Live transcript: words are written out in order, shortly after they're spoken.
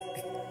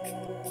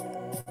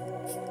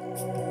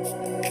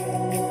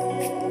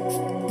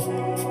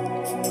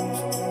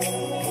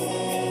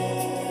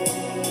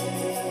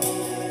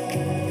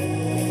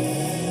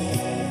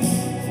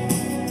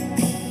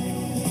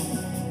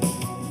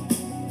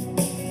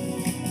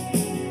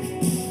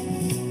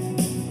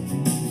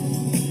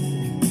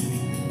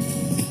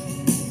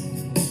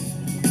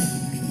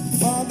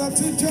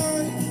to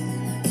joy,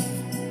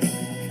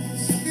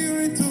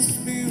 spirit to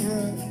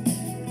spirit,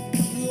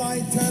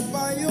 lighted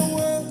by your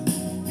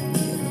word,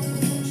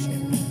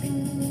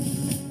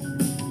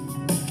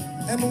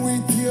 and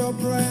with your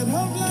breath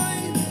of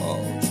life,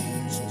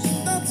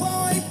 that's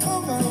how I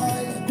come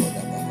alive,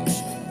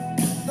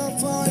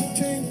 that's how I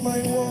change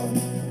my world.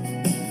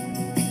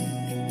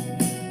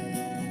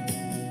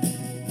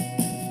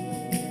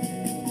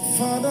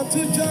 Father,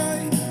 to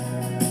joy,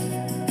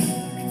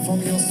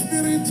 from your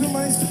spirit to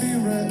my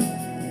spirit,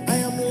 I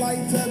am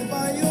lighted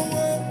by your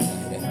word,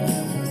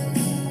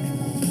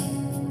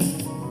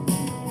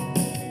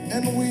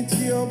 and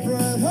with your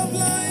breath of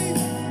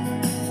life,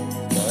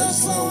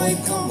 that's how I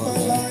come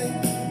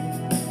alive,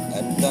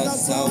 and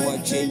that's how I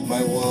change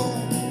my world.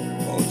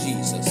 Oh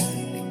Jesus.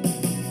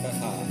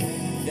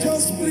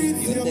 Just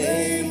breathe your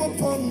name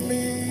upon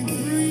me,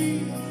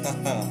 breathe.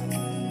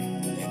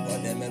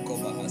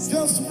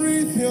 Just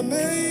breathe your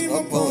name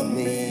upon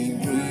me,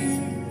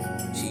 breathe.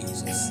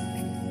 Jesus.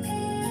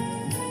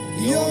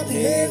 Your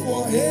name,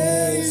 oh,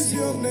 hey, is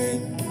your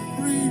name,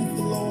 breathe,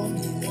 Lord.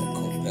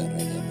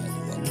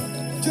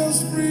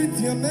 Just breathe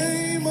your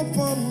name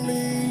upon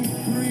me,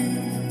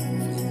 breathe.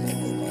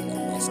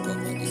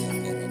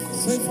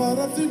 Say,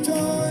 Father to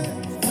joy,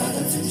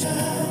 Father to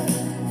child,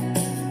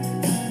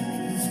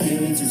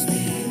 spirit to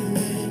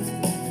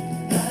spirit,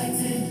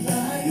 lighted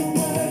by your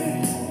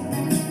word,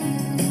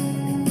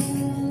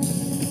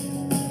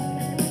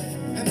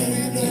 and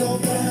with your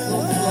breath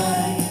of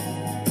life,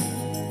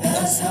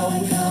 that's how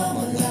we come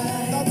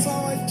alive, that's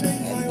how I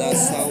change my and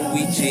that's how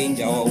we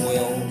change our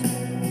world.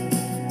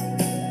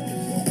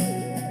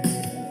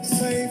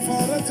 Say,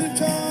 Father to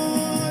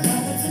joy,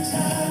 Father to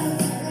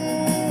child,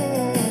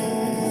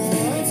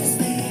 spirit to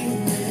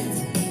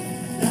spirit,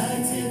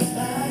 lighted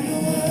by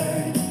your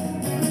word,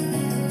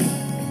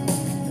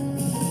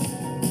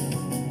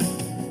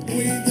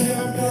 with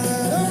your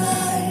breath of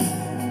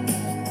life,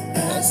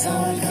 that's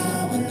how we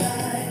come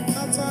alive,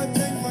 that's how I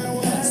change my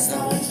world. that's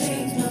how I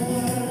change my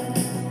world.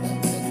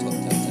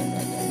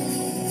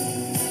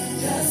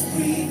 Just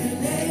breathe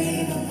your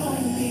name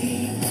upon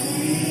me,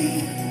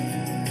 breathe.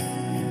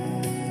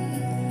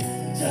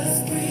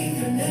 Just breathe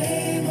your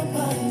name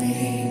upon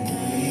me,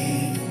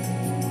 breathe.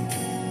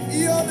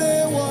 Your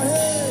name, oh,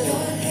 hey,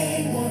 Your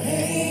name, oh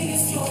hey,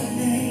 is your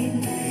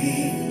name,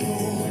 breathe,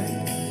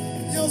 Lord.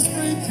 just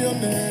breathe your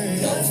name.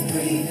 Just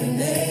breathe your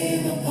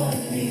name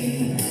upon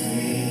me,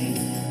 breathe.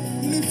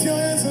 Lift your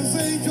hands and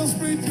say, just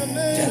breathe your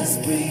name.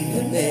 Just breathe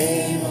your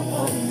name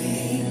upon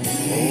me,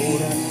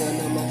 breathe.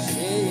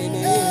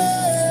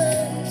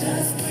 Hey.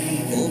 Just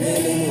breathe your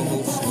name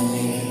upon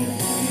me,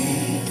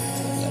 breathe.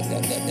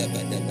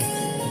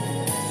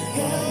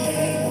 Your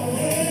name, oh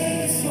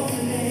hey, is your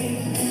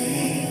name,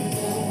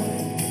 breathe,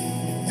 Lord.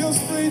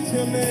 Just breathe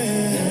your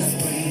name. Just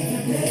breathe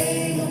your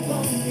name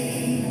upon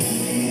me,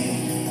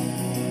 breathe.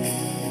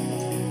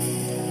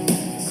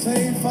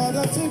 Say,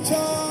 Father to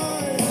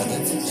joy,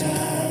 Father to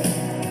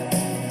child,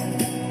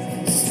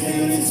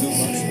 spirit to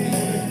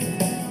spirit,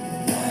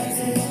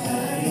 lighted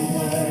by your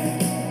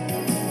word,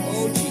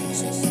 Oh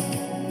Jesus.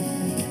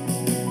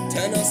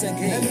 Turn us and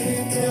again.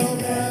 with your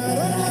breath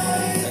of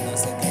life, Turn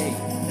us again.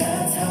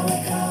 that's how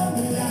I come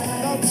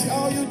alive. that's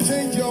how you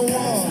change your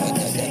world.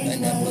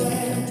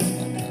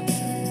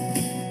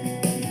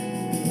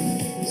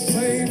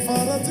 Say,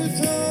 Father to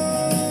joy,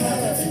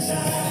 Father to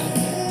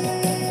child,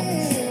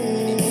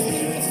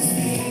 spirit to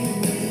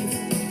spirit,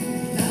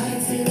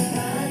 lighted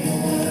by your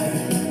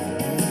word,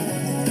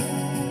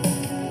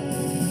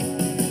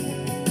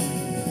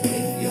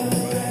 with your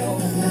breath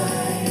of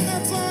life,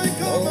 that's how I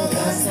come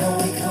that's alive,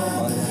 how we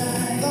come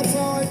alive, that's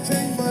how I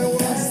change my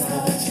that's world.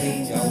 how I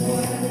change my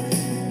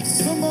world.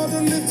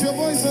 Somebody lift your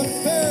voice and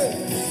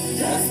say,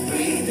 Just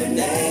breathe your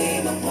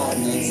name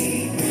upon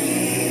me,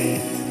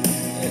 breathe.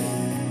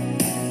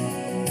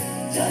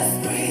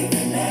 Just breathe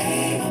your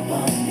name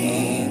upon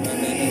me,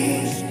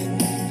 breathe.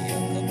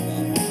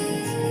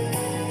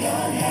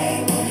 Your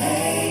name, oh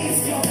hey,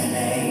 is your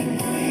name,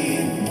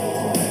 breathe,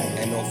 Lord.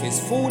 And of his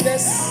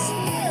fullness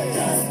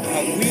Just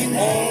have breathe we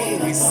your all name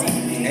upon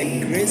received, me.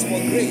 and grace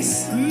for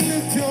grace.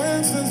 lift your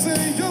hands and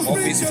say, just Of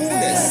breathe his your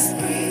fullness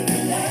name. Breathe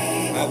your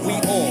name have we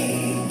upon all,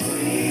 me,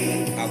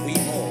 breathe. have we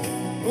all,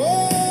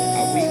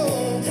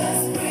 Oh,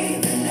 Just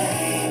breathe your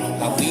name upon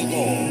have we me,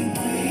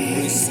 all breathe.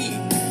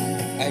 received,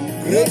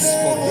 and grace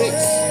for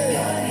grace.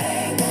 Your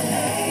name, oh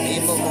hey,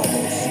 is your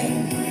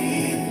name,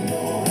 breathe,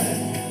 Lord.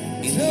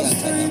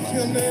 just breathe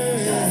your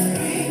name. Just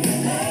breathe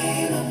your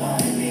name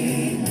upon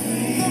me,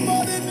 breathe.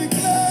 Somebody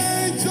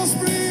declare, just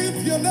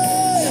breathe your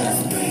name.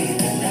 Just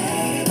breathe your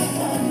name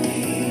upon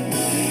me,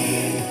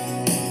 breathe.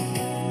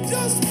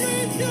 Just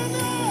breathe your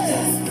name.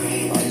 Just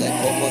breathe your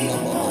name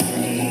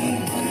upon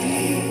me,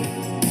 breathe.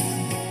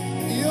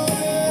 Your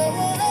name,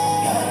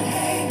 oh, Your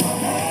name, oh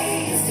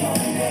hey, is your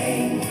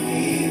name,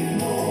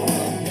 breathe,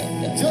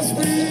 Lord. just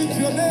breathe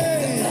your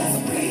name.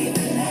 Just breathe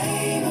your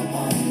name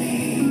upon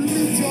me,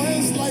 Lift your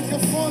hands like a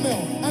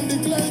funnel and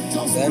declare,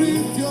 just Then-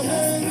 breathe your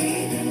name.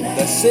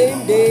 The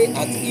same day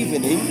at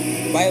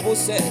evening, Bible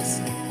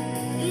says,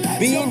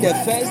 being the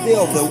first day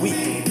of the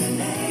week,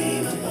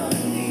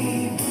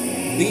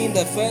 being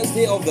the first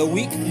day of the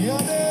week,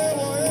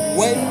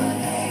 when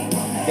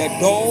the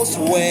doors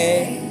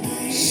were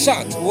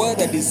shut, where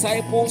the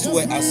disciples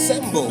were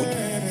assembled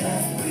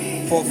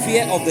for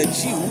fear of the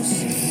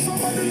Jews,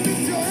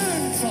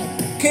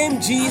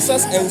 came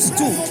Jesus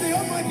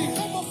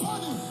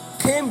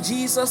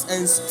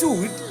and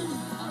stood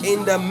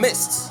in the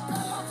midst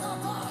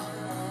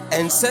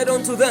and said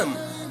unto them,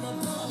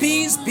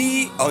 Peace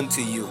be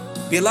unto you.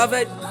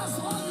 Beloved,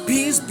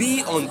 peace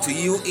be unto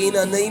you in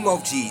the name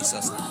of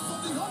Jesus.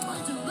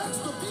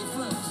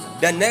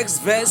 The next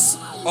verse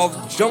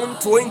of John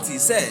 20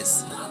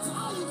 says,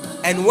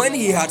 And when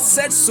he had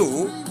said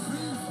so,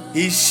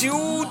 he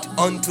shewed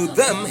unto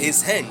them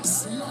his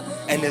hands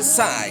and his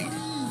side.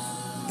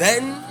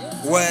 Then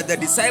were the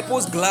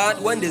disciples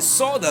glad when they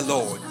saw the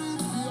Lord.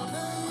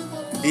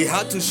 He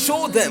had to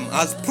show them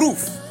as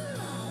proof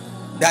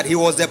that he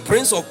was the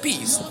Prince of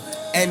Peace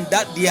and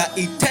that their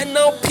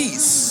eternal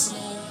peace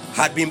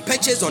had been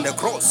purchased on the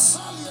cross.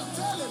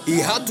 He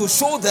had to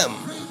show them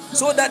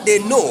so that they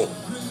know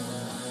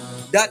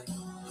that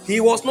he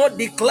was not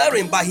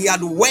declaring, but he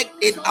had worked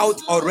it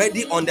out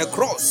already on the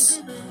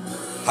cross.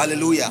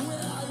 Hallelujah.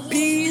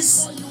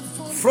 Peace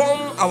from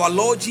our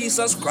Lord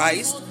Jesus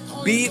Christ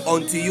be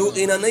unto you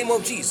in the name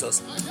of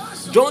Jesus.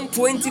 John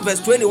 20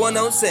 verse 21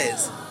 now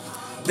says,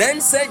 Then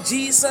said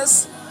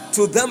Jesus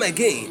to them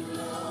again,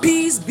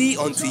 Peace be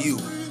unto you.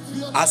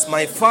 As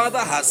my Father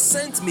has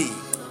sent me,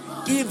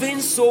 even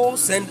so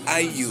send I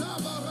you.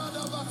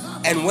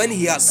 And when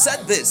he had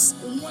said this,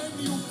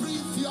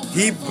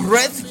 he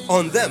breathed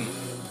on them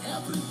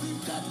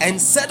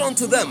and said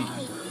unto them,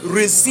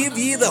 Receive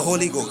ye the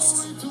Holy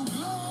Ghost.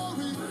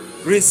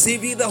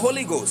 Receive ye the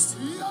Holy Ghost.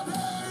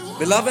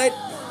 Beloved,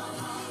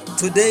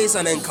 today is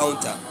an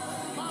encounter.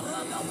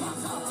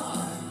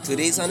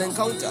 Today is an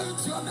encounter.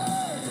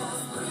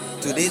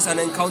 Today is an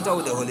encounter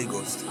with the Holy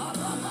Ghost.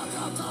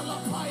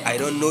 I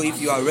don't know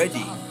if you are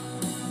ready.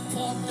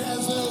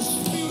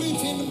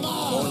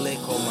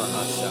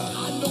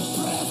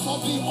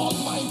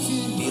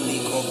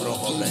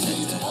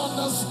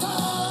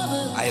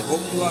 I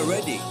hope you are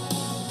ready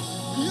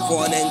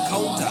for an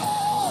encounter.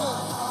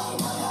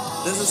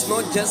 This is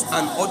not just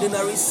an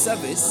ordinary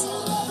service.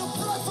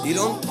 You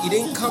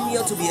didn't come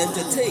here to be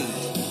entertained.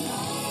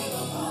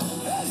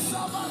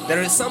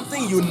 There is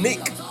something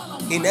unique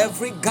in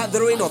every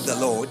gathering of the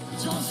Lord.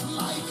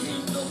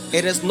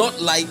 It is not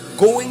like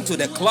going to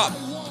the club.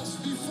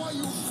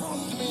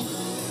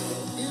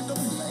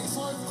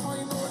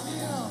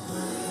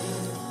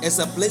 It's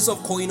a place of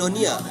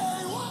koinonia.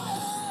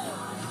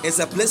 It's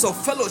a place of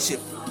fellowship.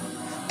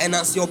 And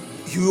as your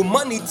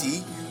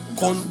humanity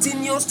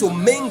continues to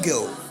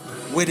mingle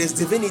with his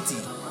divinity,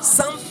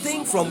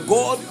 something from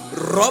God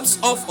rubs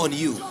off on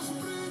you.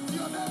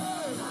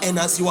 And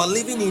as you are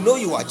living, you know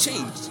you are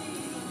changed.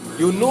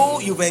 You know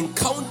you've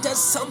encountered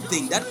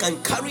something that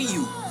can carry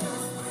you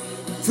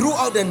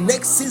throughout the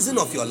next season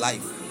of your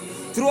life,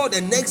 throughout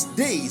the next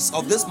days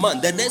of this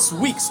month, the next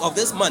weeks of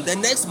this month, the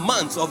next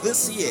months of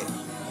this year.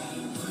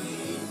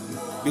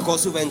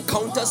 Because you've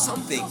encountered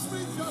something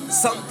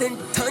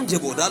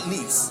tangible that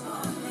lives,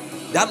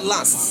 that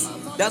lasts,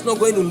 that's not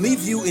going to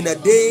leave you in a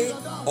day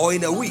or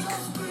in a week.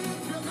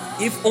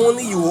 If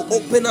only you will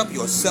open up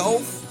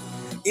yourself,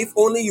 if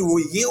only you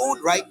will yield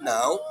right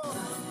now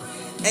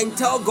and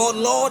tell God,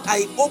 Lord,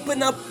 I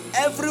open up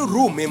every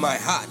room in my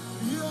heart,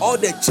 all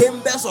the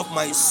chambers of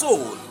my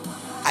soul,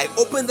 I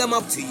open them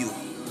up to you.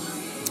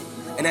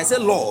 And I say,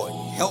 Lord,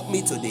 help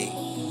me today.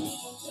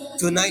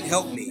 Tonight,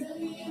 help me.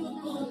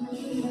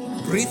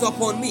 Breathe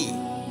upon me.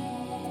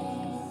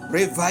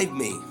 Revive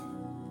me.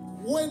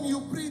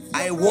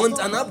 I want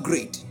an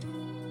upgrade.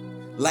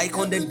 Like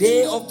on the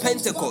day of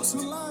Pentecost.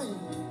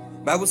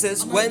 Bible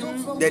says when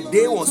the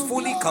day was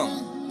fully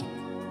come,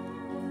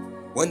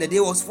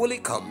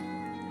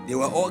 they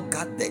were all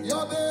gathered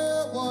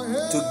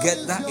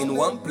together in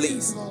one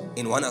place,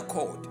 in one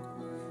accord.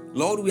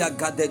 Lord, we are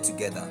gathered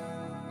together.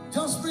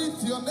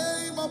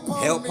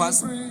 Help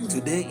us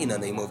today in the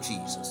name of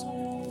Jesus.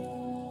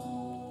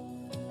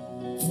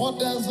 For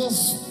there's a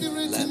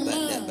spirit in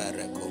man,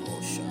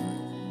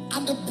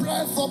 and the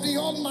breath of the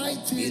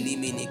Almighty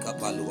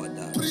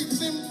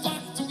brings him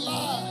back to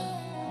life.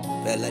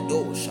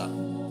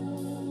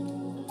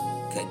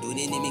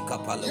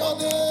 Your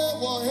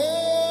name,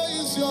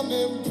 is your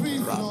name,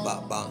 breathe,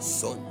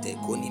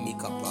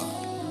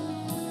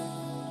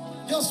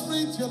 just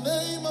breathe your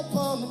name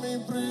upon me,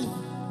 breathe.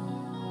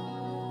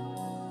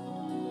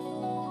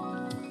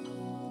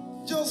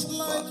 Just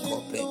like in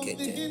the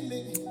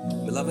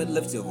beginning. Beloved,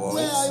 lift your voice.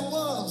 Where I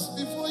was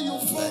before you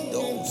found me.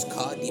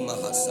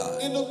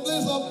 In the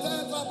place of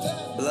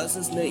death. Bless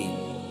his name.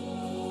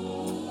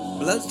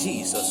 Bless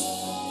Jesus.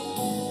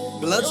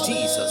 Bless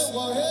Jesus.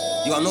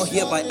 You are not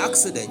here by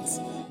accident.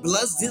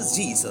 Bless this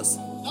Jesus.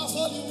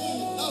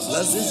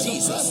 Bless this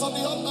Jesus.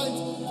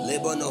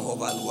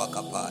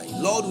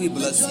 Lord, we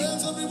bless you.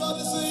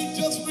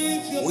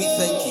 We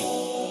thank you.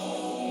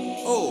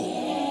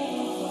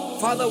 Oh,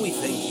 Father, we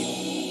thank you.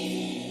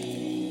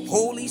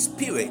 Holy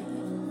Spirit,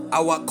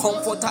 our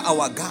comforter,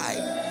 our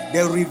guide,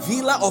 the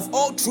revealer of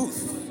all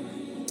truth.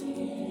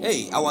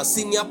 Hey, our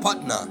senior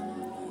partner,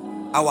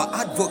 our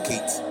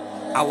advocate,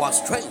 our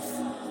strength.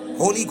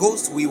 Holy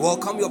Ghost, we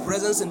welcome your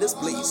presence in this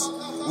place.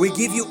 We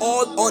give you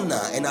all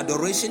honor and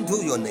adoration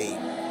to your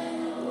name.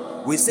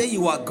 We say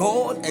you are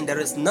God and there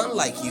is none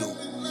like you,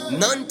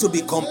 none to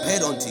be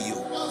compared unto you.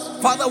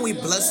 Father, we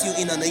bless you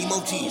in the name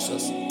of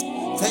Jesus.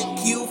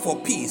 Thank you for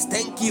peace.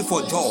 Thank you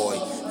for joy.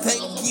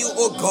 Thank you,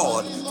 oh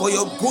God, for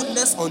your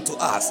goodness unto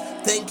us.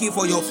 Thank you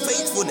for your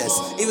faithfulness,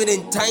 even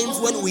in times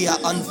when we are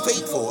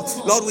unfaithful.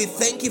 Lord, we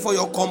thank you for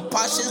your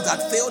compassions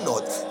that fail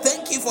not.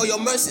 Thank you for your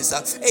mercies,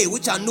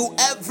 which are new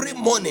every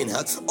morning.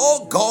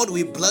 Oh God,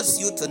 we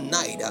bless you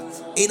tonight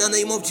in the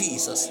name of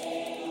Jesus.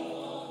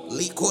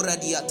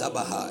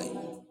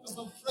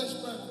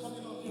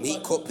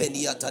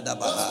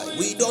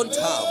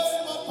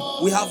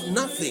 We have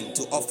nothing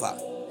to offer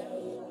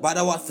but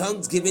our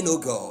thanksgiving, O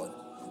God,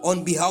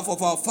 on behalf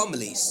of our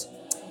families,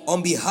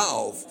 on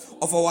behalf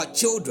of our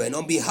children,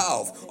 on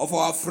behalf of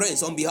our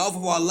friends, on behalf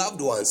of our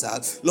loved ones.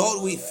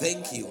 Lord, we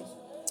thank you.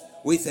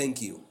 We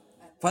thank you.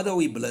 Father,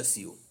 we bless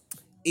you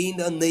in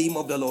the name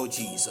of the Lord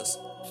Jesus.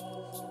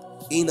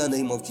 In the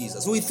name of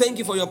Jesus. We thank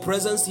you for your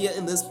presence here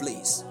in this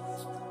place.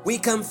 We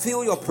can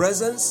feel your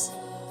presence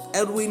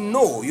and we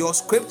know your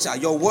scripture,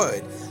 your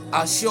word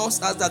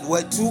assures us that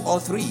where two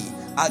or three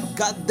are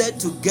gathered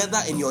together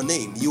in your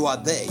name, you are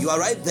there. You are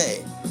right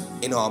there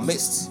in our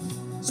midst.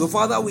 So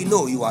Father, we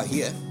know you are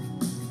here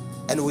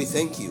and we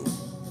thank you.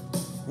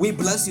 We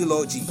bless you,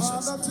 Lord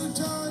Jesus.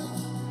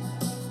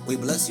 We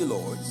bless you,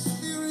 Lord.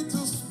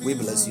 We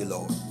bless you,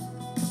 Lord.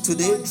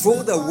 Today,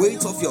 throw the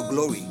weight of your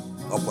glory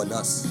upon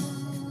us.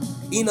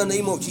 In the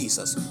name of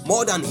Jesus,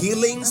 more than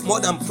healings,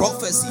 more than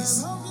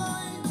prophecies,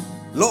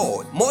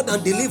 Lord, more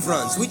than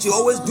deliverance, which you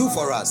always do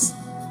for us,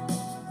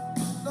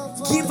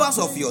 give us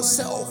of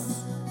yourself.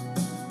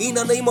 In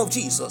the name of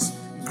Jesus,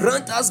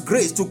 grant us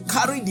grace to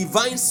carry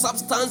divine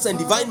substance and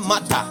divine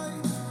matter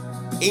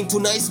in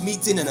tonight's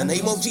meeting in the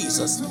name of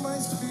Jesus.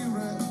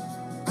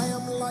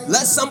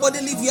 Let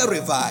somebody live here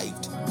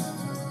revived.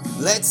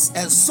 Let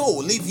a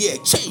soul live here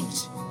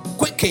changed,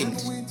 quickened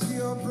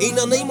in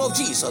the name of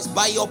Jesus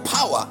by your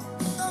power.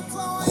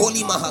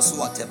 Holy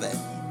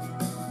Mahaswatebe.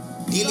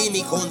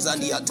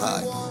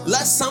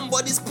 Let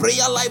somebody's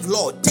prayer life,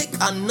 Lord, take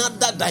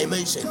another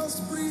dimension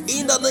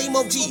in the name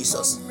of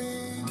Jesus.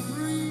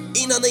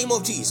 In the name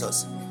of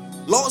Jesus,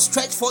 Lord,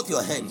 stretch forth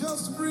your hand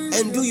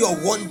and do your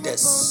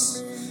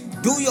wonders.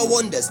 Do your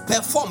wonders,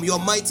 perform your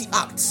mighty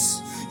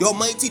acts, your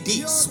mighty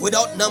deeds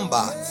without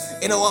number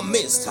in our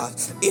midst,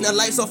 in the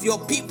lives of your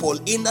people,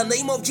 in the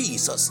name of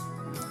Jesus.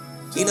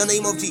 In the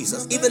name of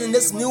Jesus, even in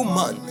this new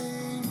month,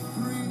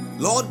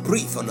 Lord,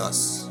 breathe on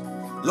us.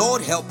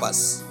 Lord, help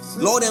us.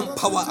 Lord,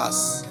 empower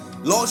us.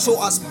 Lord,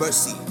 show us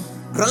mercy.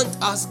 Grant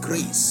us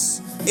grace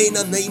in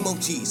the name of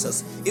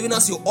Jesus. Even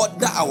as you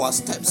order our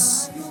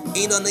steps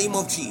in the name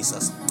of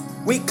Jesus.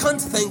 We can't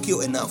thank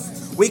you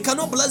enough. We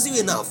cannot bless you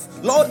enough.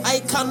 Lord, I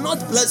cannot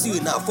bless you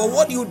enough for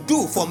what you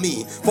do for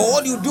me, for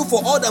what you do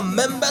for all the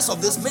members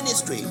of this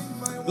ministry.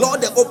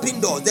 Lord, the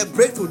open doors, the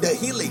breakthrough, the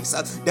healings,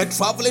 the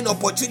traveling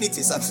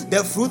opportunities,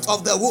 the fruit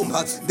of the womb,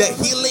 the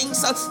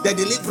healings, the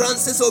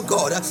deliverances, oh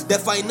God, the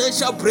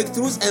financial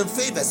breakthroughs and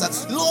favors.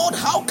 Lord,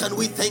 how can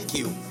we thank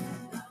you?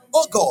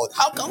 Oh God,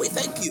 how can we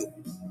thank you?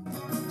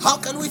 How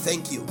can we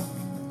thank you?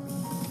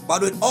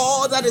 But with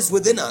all that is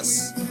within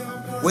us,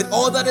 with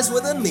all that is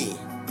within me,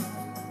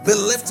 be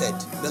lifted,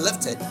 be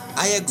lifted.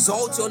 I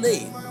exalt your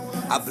name.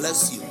 I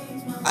bless you.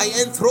 I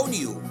enthrone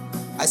you.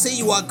 I say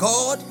you are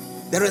God.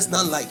 There is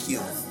none like you.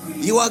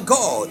 You are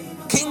God,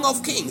 King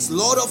of kings,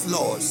 Lord of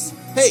lords.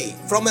 Hey,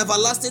 from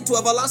everlasting to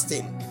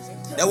everlasting.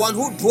 The one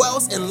who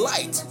dwells in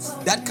light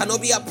that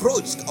cannot be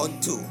approached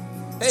unto.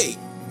 Hey,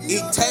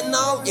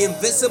 eternal,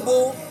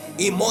 invisible,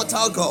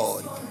 immortal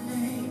God.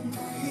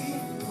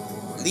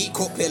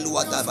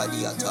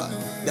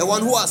 The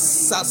one who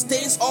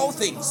sustains all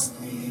things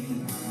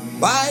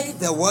by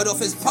the word of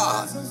his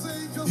power.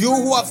 You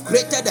who have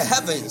created the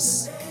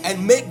heavens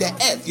and made the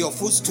earth your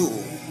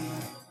footstool.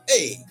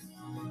 Hey,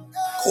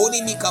 who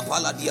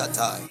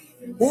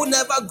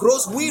never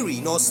grows weary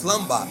nor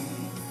slumber,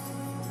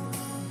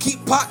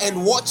 keeper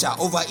and watcher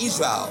over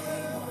Israel.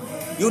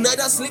 You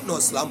neither sleep nor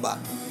slumber,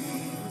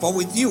 for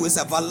with you is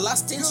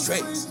everlasting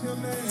strength.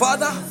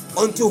 Father,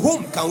 unto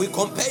whom can we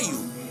compare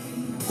you?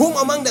 Whom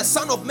among the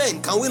son of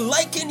men can we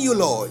liken you,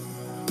 Lord?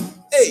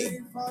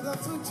 Hey,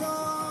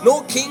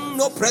 no king,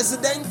 no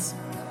president,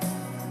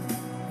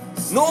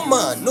 no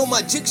man, no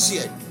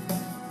magician,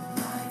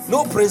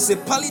 no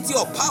principality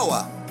or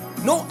power,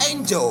 no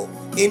angel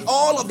in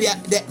all of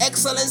the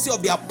excellency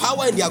of their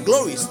power and their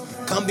glories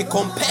can be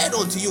compared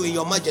unto you in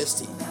your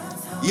majesty.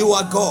 You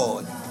are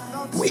God.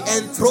 We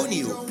enthrone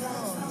you.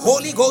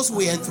 Holy Ghost,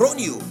 we enthrone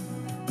you.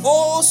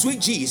 Oh,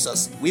 sweet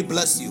Jesus, we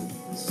bless you.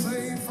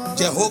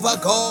 Jehovah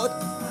God,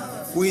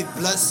 we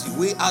bless you.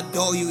 We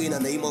adore you in the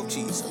name of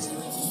Jesus.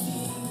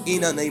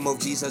 In the name of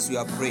Jesus, we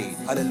are prayed.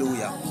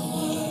 Hallelujah.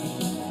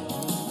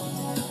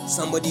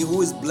 Somebody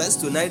who is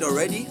blessed tonight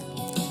already,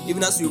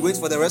 even as we wait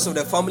for the rest of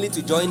the family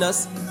to join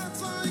us.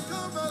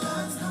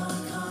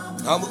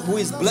 Who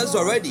is blessed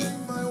already?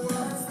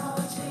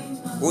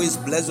 Who is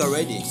blessed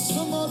already?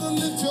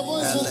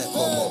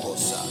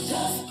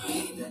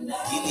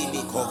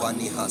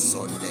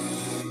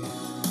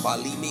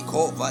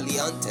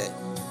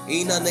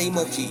 In the name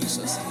of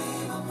Jesus.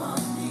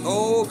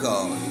 Oh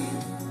God.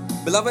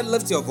 Beloved,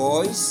 lift your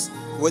voice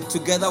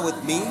together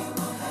with me.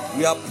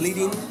 We are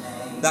pleading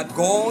that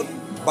God,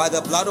 by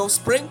the blood of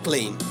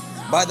sprinkling,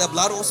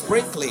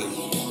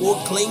 will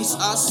cleanse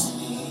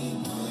us,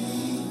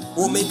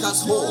 will make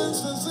us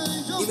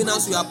whole, even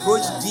as we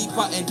approach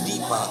deeper and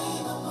deeper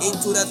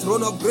into the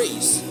throne of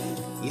grace.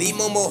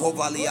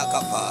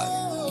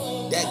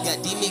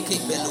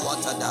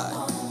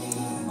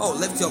 Oh,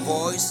 lift your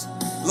voice.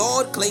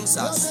 Lord, cleanse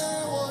us.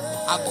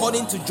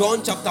 According to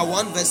John chapter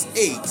 1 verse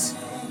 8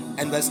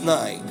 and verse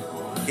 9,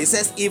 it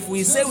says, if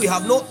we say we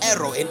have no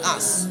error in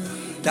us,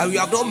 that we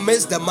have not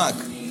missed the mark,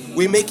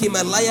 we make him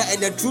a liar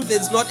and the truth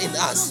is not in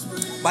us.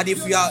 But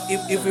if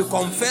we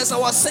confess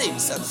our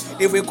sins,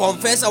 if we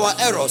confess our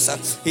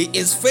errors, he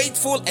is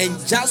faithful and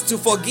just to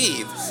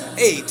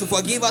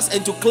forgive us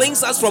and to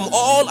cleanse us from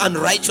all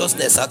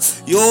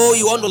unrighteousness. You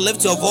want to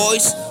lift your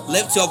voice,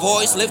 lift your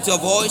voice, lift your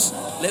voice,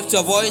 lift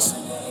your voice,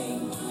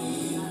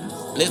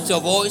 lift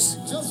your voice,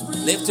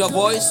 lift your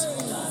voice.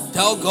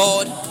 Tell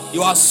God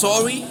you are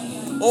sorry.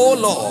 Oh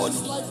Lord,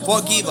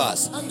 forgive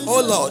us.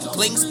 Oh Lord,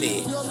 cleanse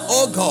me.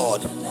 Oh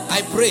God,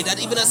 I pray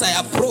that even as I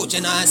approach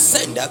and I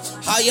ascend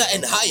higher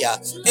and higher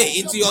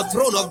into your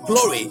throne of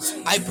glory,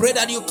 I pray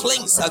that you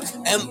cleanse,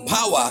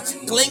 empower,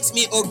 cleanse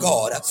me, oh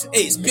God,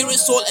 spirit,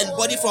 soul, and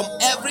body from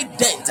every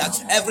dent,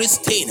 every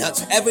stain,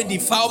 every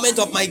defilement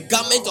of my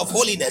garment of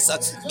holiness,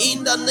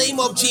 in the name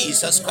of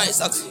Jesus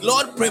Christ.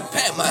 Lord,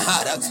 prepare my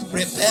heart,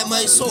 prepare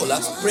my soul,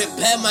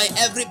 prepare my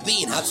every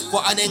being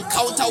for an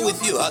encounter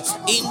with you,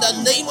 in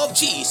the name of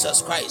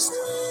Jesus Christ.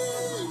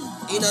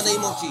 In the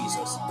name of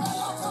Jesus.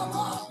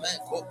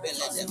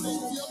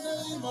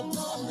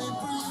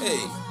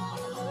 Hey.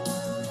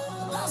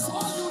 That's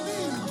all you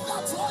need.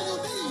 That's all you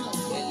need.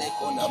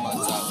 The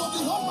breath of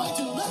the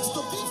Almighty makes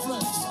the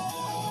difference.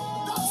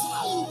 That's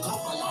how you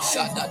come alive.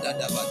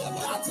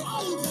 That's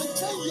how you can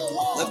change your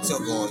world. Lift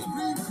your voice.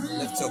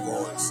 Lift your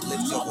voice.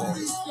 Lift your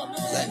voice.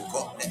 Let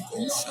go. Let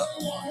go.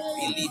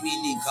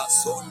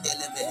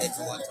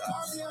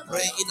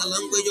 Pray in the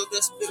language of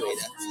the Spirit.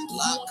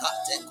 La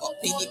kate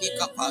kopini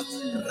mikapa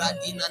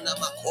radina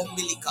nama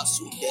kombili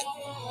kasude.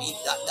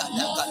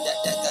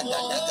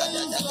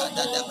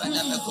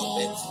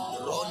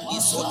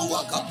 Rondi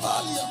solua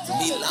kapa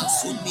mila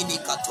sumini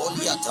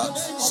katoliata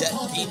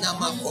shetina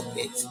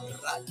makope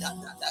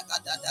radada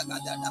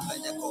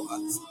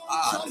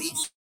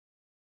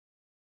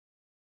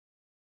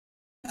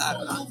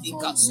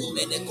Arandika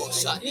sumene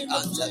kosha ni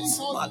anja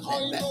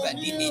malepepe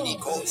di mini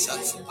kosha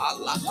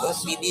alla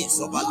kopini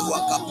sobalua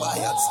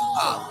kapaya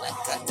alla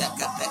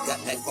kataka peka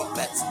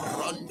pekope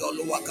rondo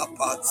lua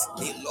kapa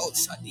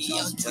milosha di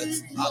anja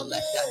alla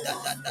da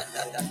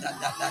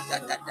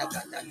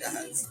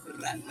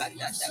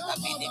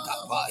mini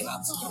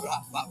kapaya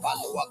rapa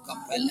balua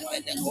kapele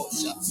mene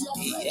kosha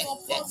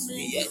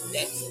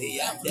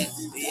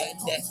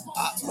yende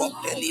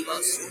akopeli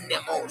masune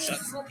osha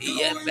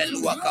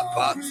yembelua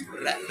kapa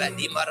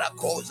Rebedi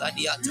Maracosa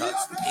diata,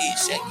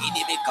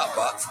 Ishegini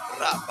Mikapa,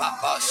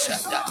 Rababa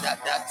Shadada,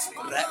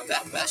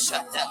 Rebebe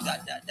Shadada,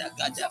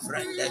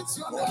 Brenda,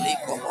 Holy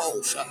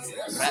Comosha,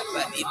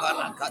 Rebedi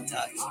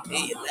Barakata,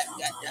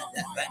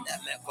 Elegada,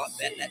 Benemeco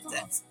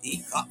Benete,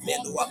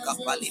 Ikameluaka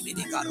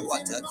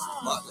Palimicaruata,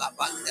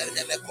 Malabanda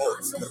Nemeco,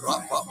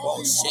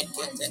 Rababo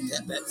Shekete,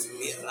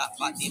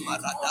 Mirapadi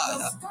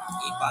Maradaya,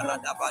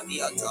 Ibarada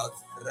Badiata,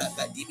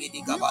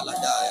 Rebedi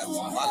Gabaladaya,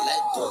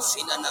 Malento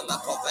Sinana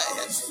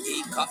Macove.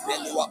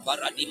 Ikapelwa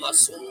paradima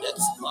sunde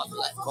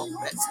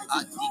malekopet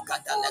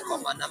adikadale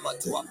komana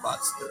matuapa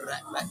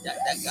repete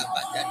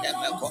degabade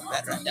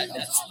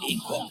demekoperede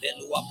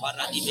ikopelwa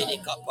paradime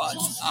kapat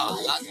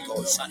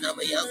alato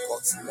sanama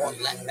yanko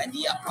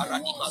olepedia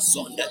paradima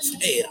sunde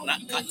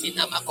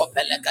erakatina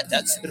makopelekate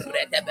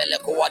redebele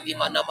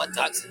kowadima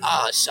namata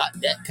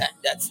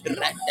ashadekende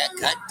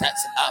redekende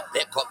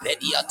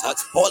abekopediata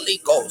Holy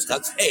Ghost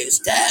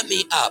stir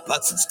me up,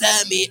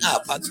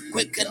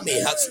 quicken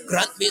me,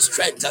 grant me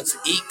strength,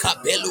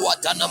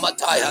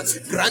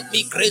 grant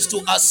me grace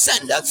to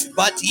ascend,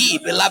 but ye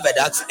beloved,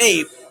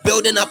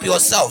 building up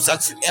yourselves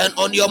and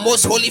on your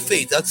most holy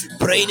faith,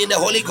 praying in the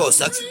Holy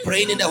Ghost,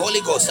 praying in the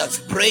Holy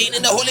Ghost, praying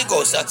in the Holy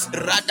Ghost,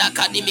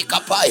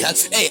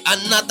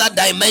 another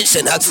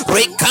dimension,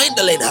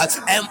 rekindling,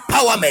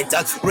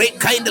 empowerment,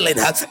 rekindling,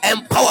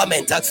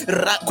 empowerment,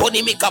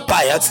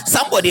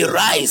 somebody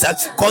rise,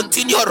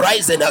 continue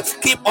rising,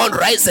 keep on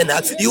rising,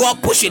 you are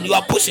pushing,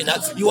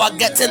 you are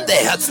getting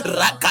there,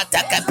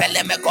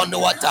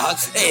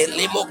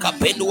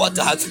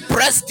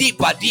 press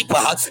deeper,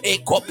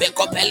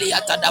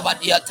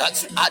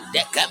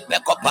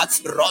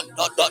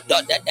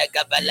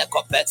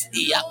 Belekopet,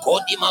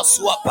 Iakodi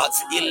Masuapa,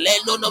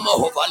 Ileno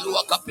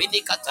Nomohovalua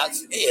Kapinikata,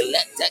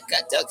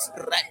 Eletekata,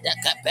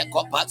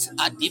 Redekapekopat,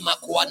 Adima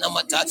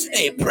Kuanamata,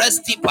 press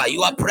deeper,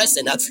 you are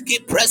pressing,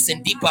 keep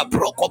pressing deeper,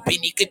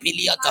 Prokopini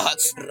Kipiliata,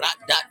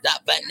 Radada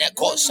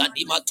Beneko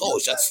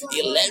Shadimatosha,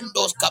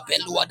 Ilendos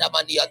Kapelua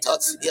Damaniata,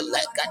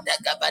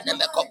 Ilegadega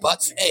Benemekopa,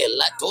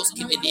 Latos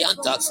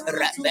Kimidianta,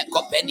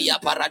 Rebekopenia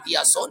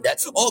Paradia Sonda.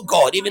 Oh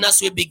God, even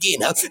as we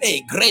begin,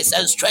 grace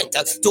and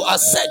strength to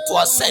ascend,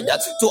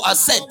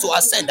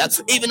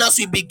 even as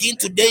we begin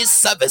today's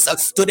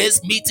service,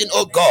 today's meeting,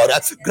 oh God,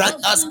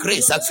 grant us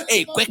grace,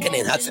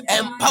 quickening,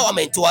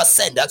 empowerment to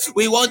ascend.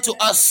 We want to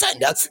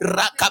ascend,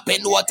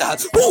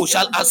 Rakapenuata, who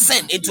shall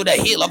ascend into the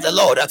hill of the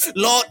Lord.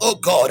 Lord, oh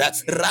God,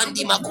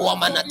 Randi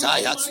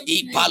Makuamanataya,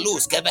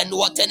 Ipalus,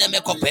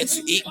 Kevenuatenemekope,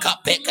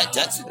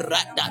 Ikapekete,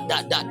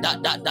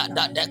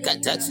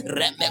 Radadadadadadadadekete,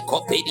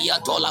 Remekopedia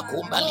Tola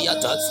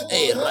Kumbaliata,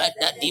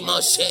 Rada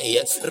Dimashe,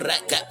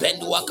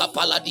 Rekapendua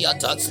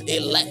Kapaladiata,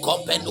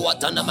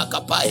 Elekopenduatana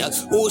Makapaya.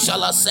 Who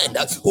shall ascend?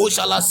 Who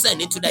shall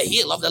ascend into the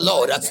hill of the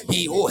Lord?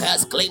 He who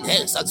has clean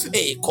hands,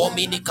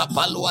 Kominika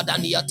Palua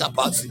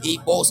Daniatapa,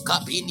 Ibos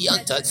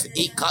Kapinianta,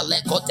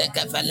 Ikalekote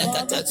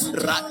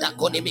Velekete, Rada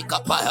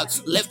Konimika Paya.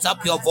 Lift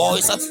up your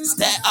voice,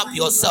 stir up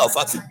yourself,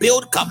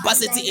 build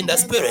capacity in the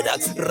spirit.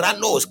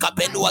 Ranos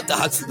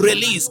Kapenuata,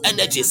 release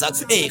energies,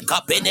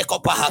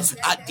 Kapenekopaha,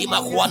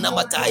 Adima Kuana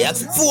Mataya.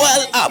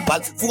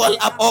 Fuel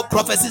up all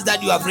prophecies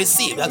that you have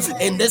received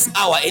in this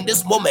hour, in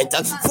this moment.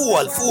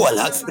 Fuel,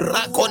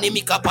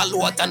 Rakonimika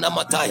Paluatana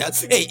Mataya.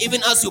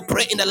 Even as you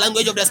pray in the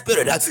language of the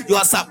spirit, you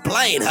are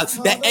supplying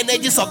the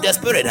energies of the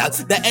spirit,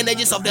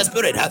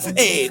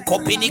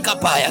 Kopinika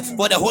Paya,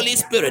 for the Holy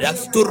Spirit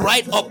to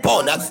ride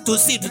upon, to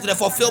see to the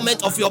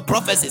fulfillment of your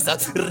prophecies.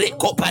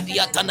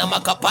 Rekopadiatana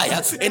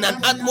Makapaya. In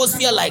an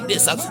atmosphere like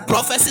this,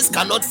 prophecies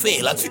cannot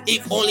fail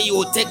if only you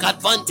will take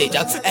advantage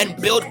and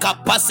build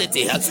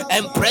capacity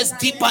and press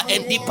deeper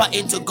and deeper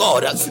into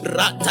God.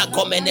 Rata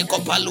komene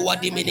kopalua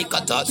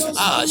diminikata.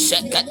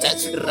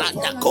 Shekete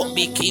rata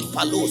kombi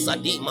kimpalusa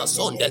di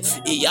masonde.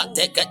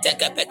 Iyateke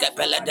teke peke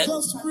pelede.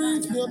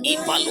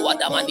 Ipalua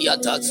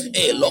damaniata.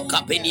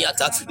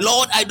 Lokapeniata.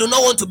 Lord, I do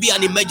not want to be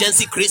an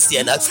emergency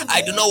Christian.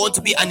 I do not want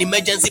to be an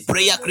emergency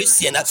prayer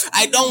Christian.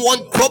 I don't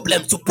want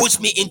problems to push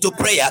me into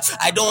prayer.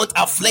 I don't want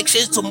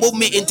afflictions to move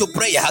me into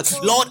prayer.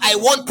 Lord, I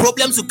want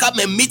problems to come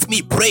and meet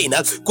me praying,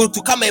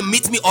 to come and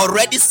meet me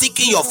already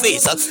seeking your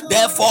face.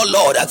 Therefore,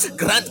 Lord,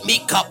 grant me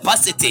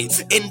capacity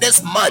in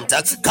this month,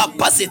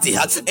 capacity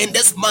in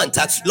this month,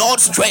 Lord,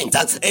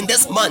 strength in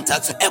this month,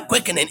 a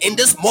quickening in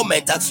this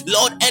moment.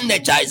 Lord,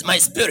 energize my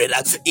spirit.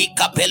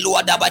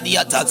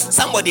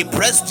 Somebody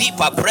press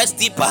deeper, press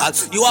deeper.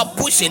 You are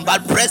pushing,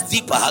 but press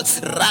deeper.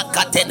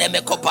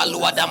 Rakateneme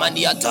kopalua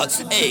damaniata.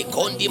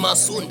 Kondi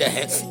masunde.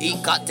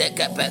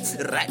 Ikatekepe.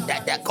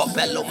 Redede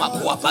kopelo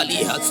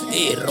makuapaliha.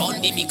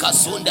 Rondi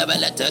mikasunde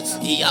velete.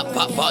 Ya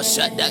papa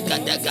shadega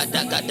dega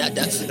dega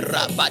dega.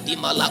 Rabadi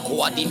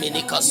malakua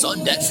diminika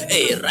sonde.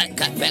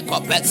 Rekepe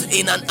kope.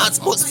 In an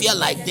atmosphere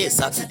like this,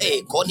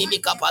 koni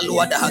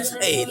mikapalua da.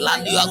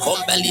 Landia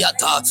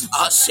kombeliata.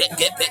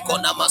 Ashekepe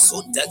kona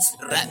masunde.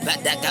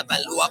 Repede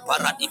kabelua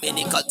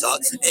paradiminikata.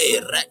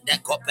 Rede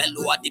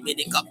kopelua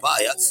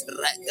diminikapaya.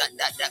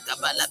 Regada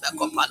kabelebe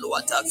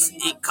kopaluata.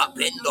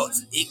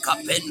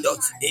 Ikapendo,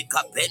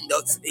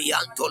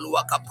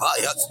 Yantolua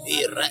Kapaya,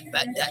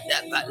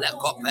 Irebede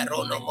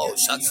Koperono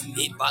Mosha,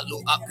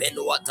 Ibalu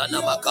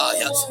Apenuatana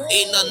Makaya.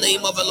 In the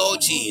name of the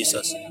Lord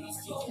Jesus.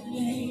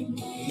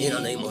 In the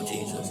name of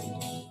Jesus.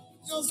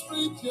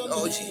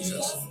 Oh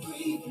Jesus.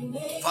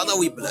 Father,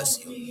 we bless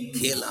you.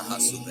 Kela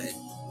Hasube.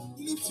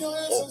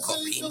 O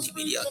Kopindi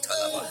Bidia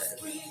Talabahe.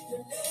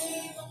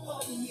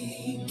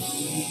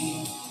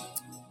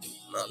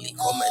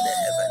 Malikomene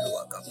Heaven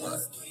Wakapa.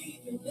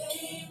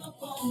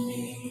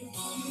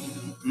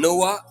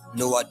 Noah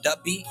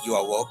Dabi, you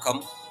are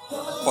welcome.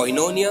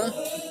 Koinonia,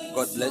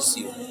 God bless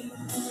you.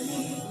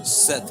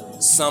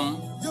 Seth Sam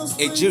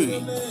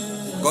Ejiri,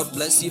 God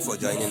bless you for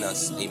joining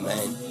us.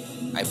 Amen.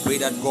 I pray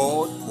that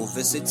God will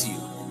visit you.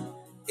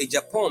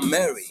 Ejapon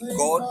Mary,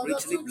 God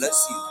richly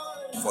bless you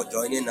for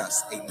joining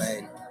us.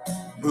 Amen.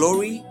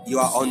 Glory, you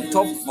are on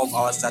top of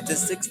our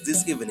statistics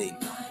this evening.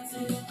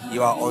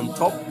 You are on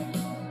top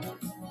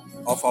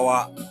of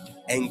our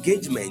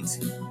engagement.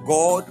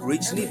 God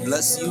richly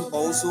bless you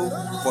also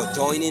for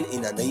joining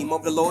in the name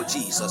of the Lord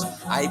Jesus.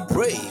 I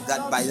pray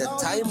that by the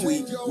time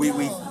we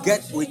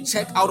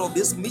check out of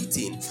this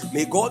meeting,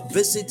 may God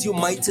visit you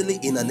mightily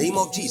in the name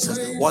of Jesus.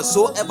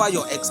 Whatsoever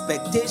your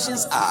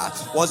expectations are,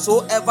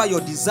 whatsoever your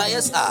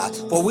desires are,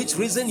 for which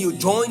reason you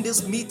join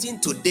this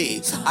meeting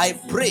today, I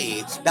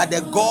pray that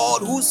the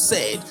God who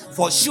said,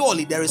 for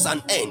surely there is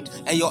an end,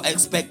 and your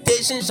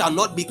expectation shall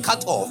not be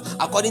cut off,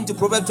 according to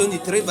Proverbs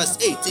 23 verse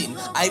 18,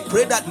 I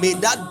pray that may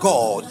that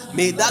God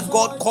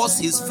cause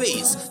his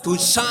face to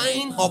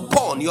shine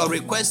upon your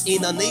request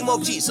in the name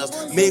of Jesus.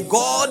 May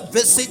God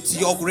visit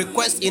your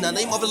request in the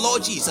name of the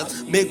Lord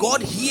Jesus. May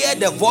God hear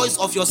the voice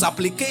of your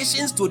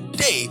supplications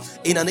today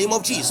in the name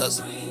of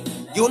Jesus.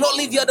 You will not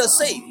leave here the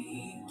same.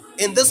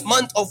 In this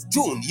month of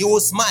June, you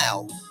will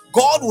smile.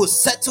 God will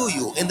settle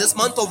you in this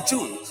month of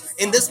June.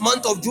 In this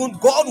month of June,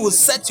 God will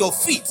set your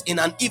feet in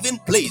an even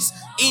place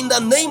in the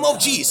name of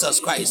Jesus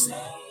Christ.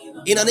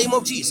 In the name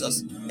of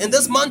Jesus. In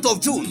this month of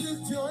June,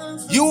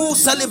 you will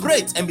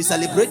celebrate and be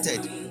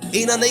celebrated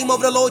in the name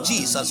of the Lord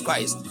Jesus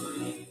Christ.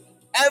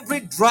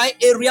 Every dry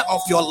area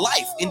of your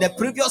life in the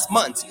previous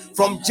month,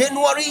 from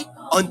January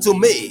until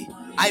May,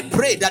 I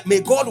pray that may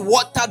God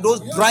water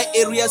those dry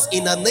areas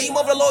in the name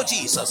of the Lord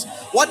Jesus.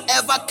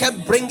 Whatever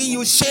kept bringing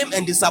you shame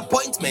and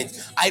disappointment,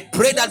 I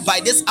pray that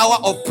by this hour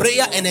of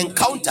prayer and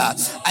encounter,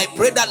 I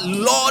pray that,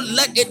 Lord,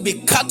 let it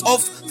be cut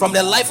off from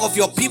the life of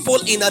your people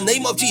in the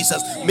name of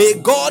Jesus. May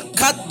God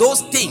cut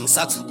those things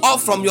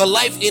off from your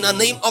life in the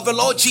name of the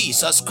Lord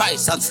Jesus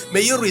Christ.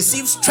 May you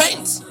receive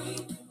strength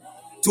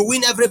to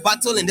win every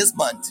battle in this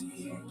month.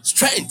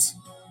 Strength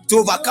to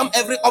overcome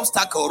every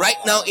obstacle right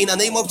now in the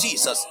name of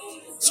Jesus.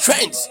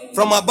 Strength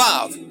from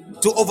above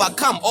to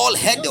overcome all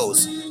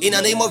hurdles in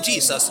the name of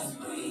Jesus.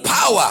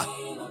 Power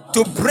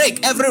to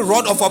break every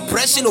rod of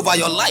oppression over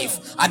your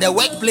life, at the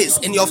workplace,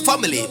 in your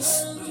family,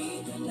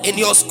 in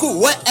your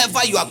school,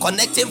 wherever you are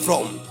connecting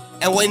from,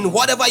 and when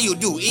whatever you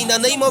do, in the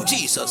name of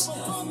Jesus.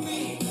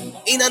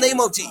 In the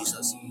name of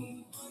Jesus.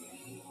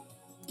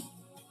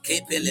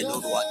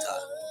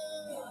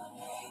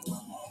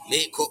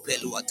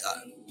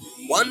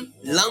 One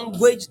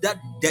language that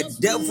the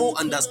devil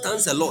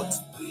understands a lot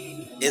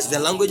is the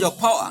language of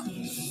power.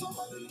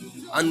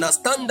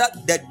 Understand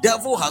that the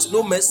devil has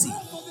no mercy.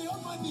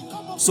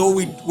 So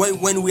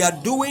when we are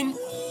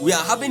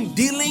having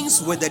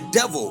dealings with the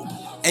devil,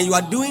 and you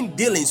are doing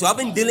dealings, you're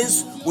having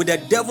dealings with the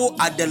devil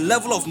at the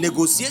level of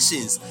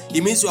negotiations,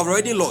 it means you have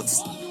already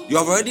lost. You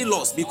have already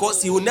lost,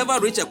 because he will never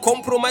reach a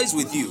compromise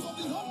with you.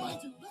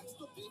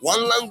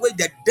 One language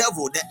the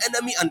devil, the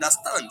enemy,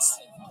 understands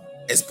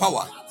is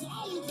power.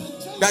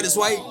 That is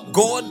why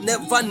God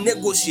never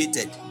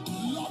negotiated.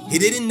 He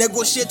didn't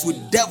negotiate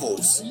with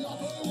devils.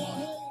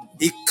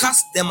 He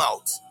cast them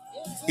out.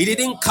 He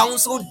didn't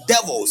counsel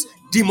devils,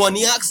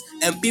 demoniacs,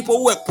 and people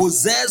who were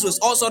possessed with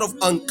all sort of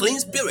unclean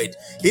spirit.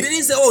 He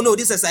didn't say, oh no,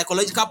 this is a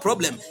psychological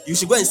problem, you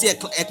should go and see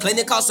a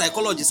clinical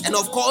psychologist. And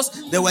of course,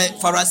 there were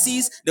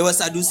Pharisees, there were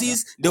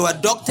Sadducees, there were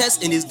doctors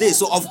in his days.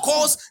 So of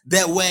course,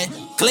 there were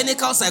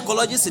clinical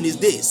psychologists in his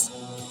days.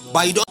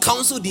 But you don't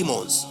counsel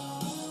demons.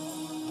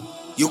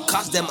 You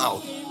cast them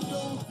out.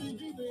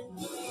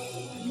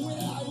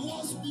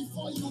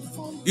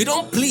 You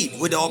don't plead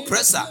with the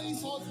oppressor.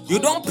 You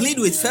don't plead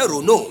with Pharaoh.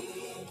 No.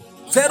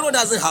 Pharaoh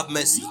doesn't have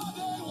mercy.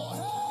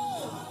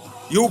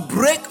 You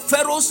break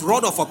Pharaoh's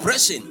rod of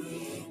oppression,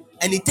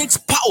 and it takes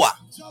power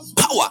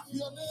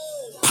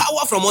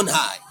from on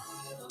high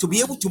to be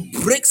able to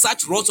break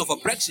such rods of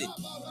oppression.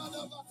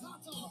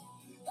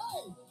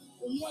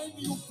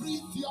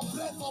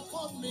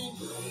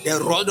 The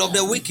rod of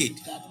the wicked.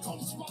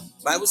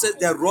 Bible says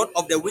the rod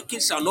of the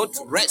wicked shall not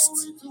rest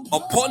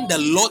upon the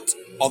lot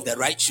of the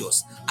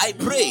righteous. I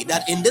pray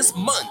that in this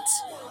month,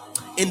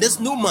 in this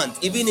new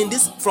month, even in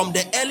this, from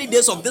the early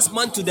days of this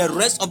month to the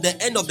rest of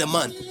the end of the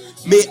month,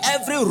 may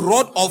every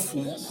rod of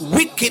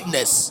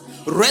wickedness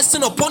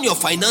resting upon your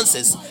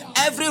finances,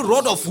 every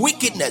rod of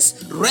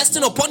wickedness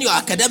resting upon your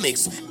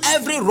academics,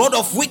 every rod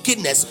of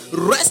wickedness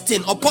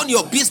resting upon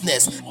your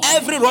business,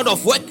 every rod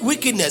of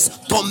wickedness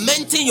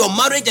tormenting your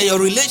marriage and your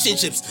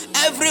relationships,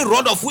 every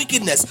rod of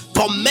wickedness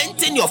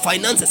tormenting your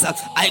finances,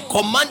 I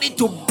command it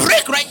to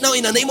break right now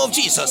in the name of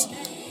Jesus.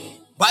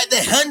 By the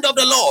hand of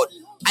the Lord,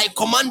 I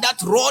command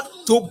that rod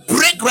to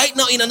break right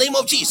now in the name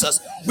of Jesus.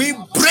 We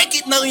break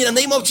it now in the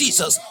name of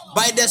Jesus.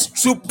 By the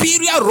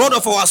superior rod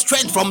of our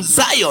strength from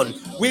Zion,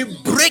 we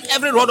break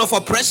every rod of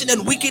oppression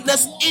and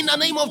wickedness in the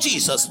name of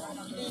Jesus.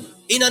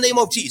 In the name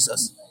of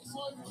Jesus.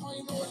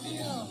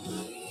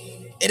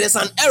 It is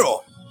an error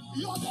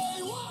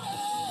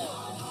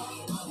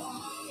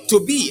to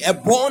be a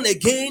born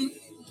again,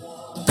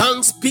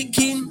 tongue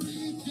speaking,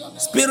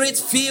 spirit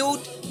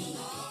filled,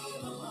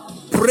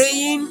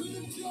 praying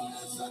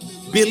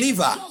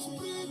believer,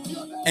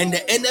 and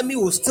the enemy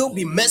will still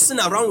be messing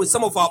around with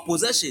some of our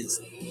possessions.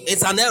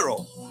 It's an error.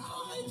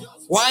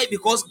 Why?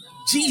 Because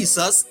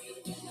Jesus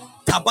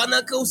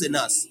tabernacles in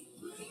us.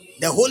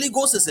 The Holy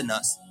Ghost is in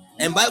us.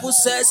 And Bible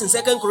says in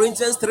 2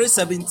 Corinthians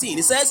 3:17,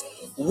 it says,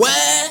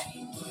 where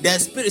the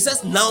Spirit, it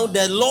says, now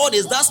the Lord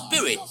is that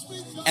Spirit.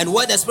 And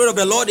where the Spirit of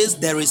the Lord is,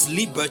 there is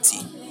liberty.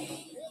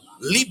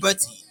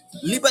 Liberty.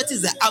 Liberty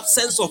is the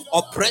absence of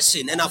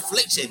oppression and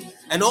affliction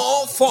and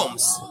all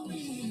forms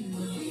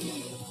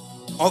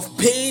of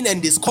pain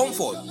and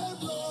discomfort.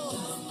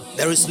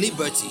 There is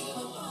liberty.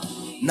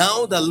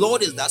 Now the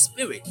Lord is that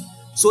Spirit.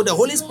 So the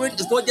Holy Spirit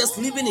is not just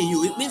living in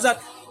you. It means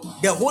that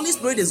the Holy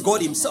Spirit is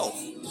God himself.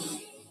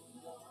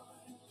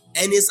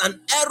 And it's an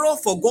error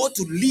for God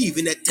to live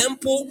in a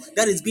temple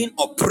that is being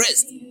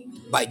oppressed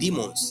by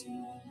demons.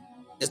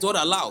 It's not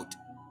allowed.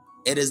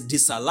 It is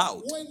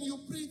disallowed.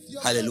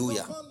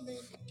 Hallelujah.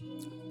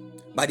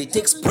 But it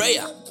takes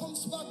prayer.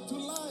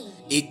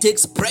 It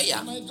takes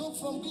prayer.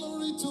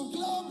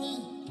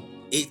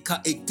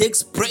 It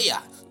takes prayer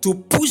to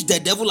push the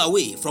devil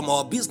away from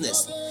our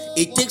business.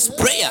 It takes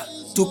prayer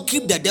to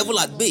keep the devil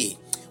at bay.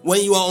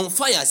 When you are on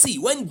fire, see,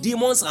 when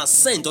demons are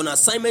sent on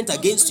assignment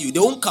against you, they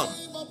won't come.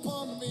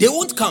 They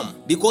won't come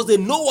because they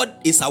know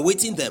what is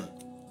awaiting them.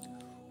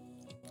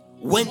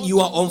 When you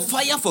are on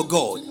fire for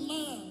God,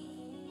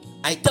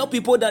 I tell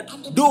people that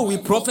though we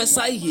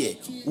prophesy here,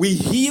 we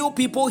heal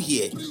people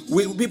here,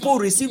 people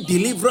receive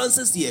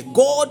deliverances here,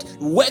 God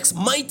works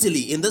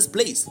mightily in this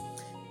place.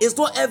 It's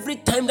not every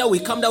time that we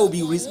come that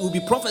we'll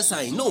be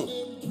prophesying. No,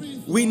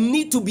 we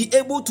need to be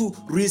able to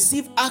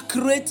receive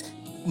accurate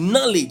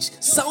knowledge,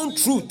 sound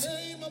truth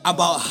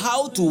about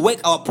how to work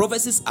our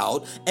prophecies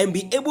out, and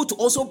be able to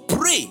also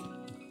pray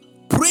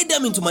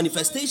them into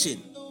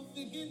manifestation.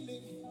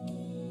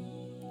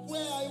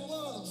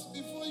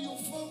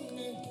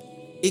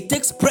 It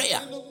takes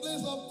prayer.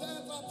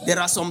 There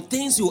are some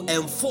things you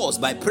enforce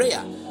by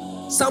prayer.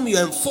 Some you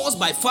enforce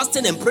by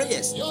fasting and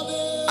prayers.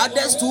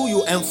 Others too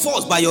you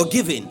enforce by your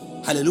giving.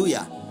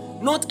 Hallelujah.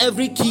 Not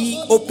every key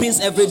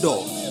opens every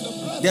door.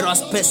 There are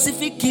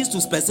specific keys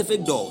to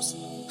specific doors.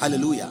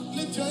 Hallelujah.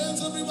 Lift your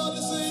hands, everybody,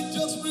 say,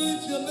 just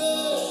breathe your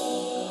name.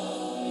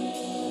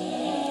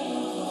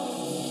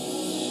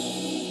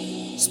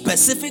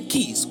 Specific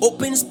keys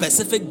open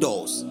specific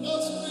doors.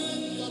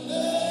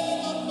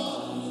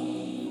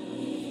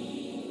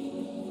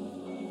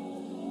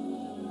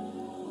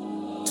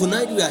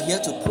 Tonight we are here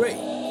to pray.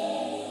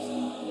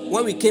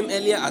 When we came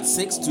earlier at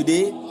 6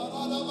 today,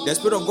 the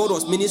Spirit of God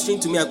was ministering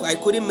to me. I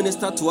couldn't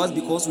minister to us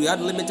because we had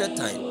limited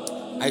time.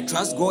 I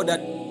trust God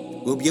that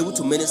we'll be able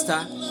to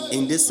minister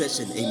in this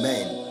session.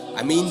 Amen.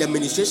 I mean, the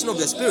ministration of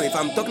the Spirit. If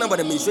I'm talking about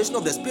the ministration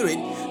of the Spirit,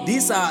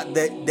 these are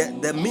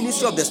the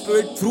ministry of the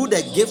Spirit through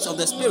the gifts of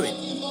the Spirit.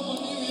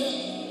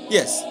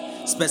 Yes,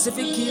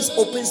 specific keys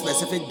open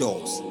specific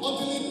doors.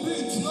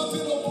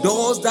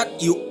 Doors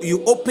that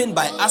you open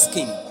by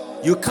asking.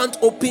 You can't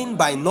open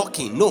by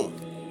knocking. No.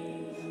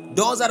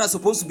 Doors that are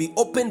supposed to be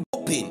open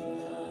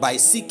by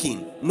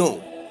seeking.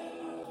 No.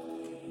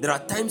 There are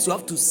times you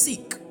have to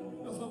seek.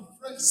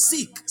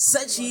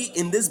 Search ye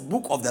in this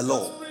book of the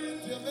law.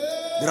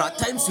 There are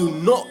times you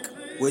knock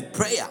with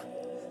prayer.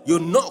 You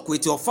knock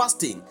with your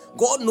fasting.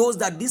 God knows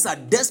that these are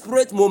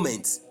desperate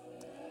moments.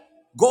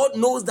 God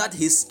knows that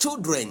his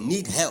children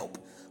need help.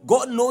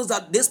 God knows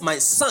that this my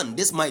son,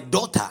 this my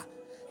daughter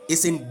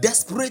is in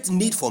desperate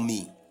need for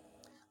me.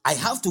 I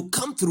have to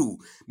come through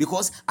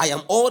because I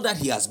am all that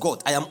he has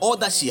got. I am all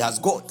that she has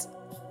got.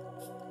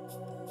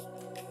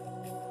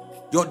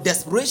 Your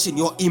desperation,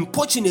 your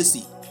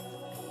importunacy,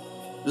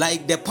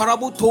 like the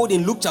parable told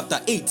in Luke chapter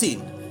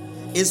 18,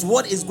 is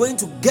what is going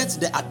to get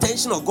the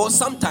attention of God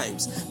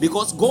sometimes,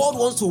 because God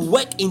wants to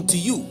work into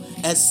you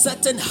a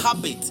certain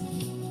habit,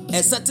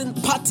 a certain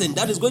pattern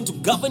that is going to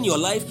govern your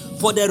life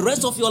for the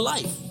rest of your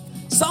life.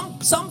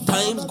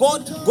 Sometimes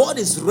God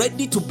is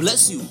ready to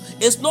bless you.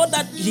 It's not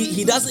that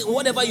he doesn't,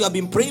 whatever you have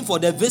been praying for,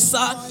 the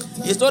visa,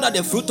 it's not that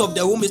the fruit of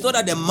the womb, it's not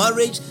that the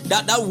marriage,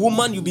 that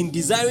woman you've been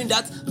desiring,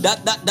 that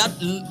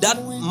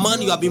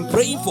man you have been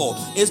praying for.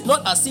 It's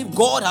not as if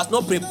God has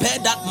not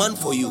prepared that man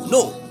for you.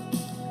 No.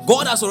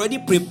 God has already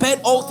prepared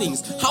all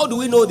things. How do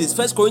we know this?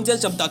 1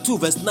 Corinthians chapter 2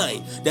 verse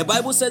 9. The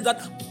Bible says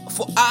that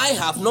for eye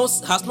has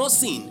not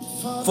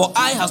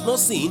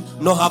seen,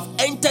 nor have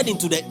entered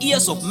into the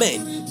ears of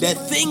men the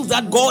things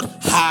that God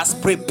has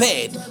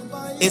prepared.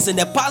 It's in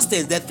the past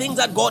tense, the things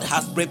that God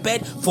has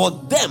prepared for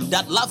them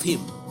that love him.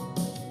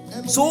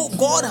 So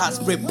God has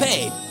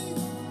prepared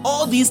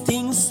all these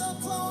things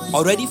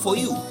already for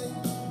you.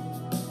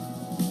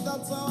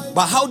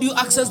 But how do you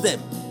access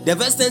them? The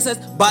verse 10 says,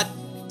 but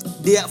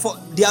they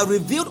are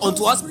revealed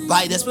unto us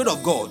by the Spirit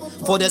of God.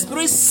 For the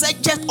Spirit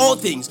searcheth all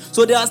things.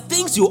 So there are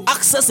things you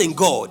access in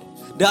God.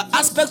 There are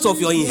aspects of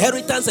your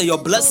inheritance and your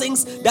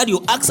blessings that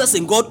you access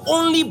in God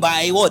only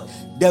by what?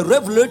 The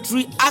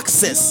revelatory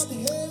access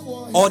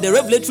or the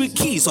revelatory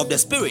keys of the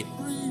Spirit,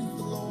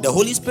 the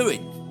Holy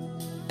Spirit.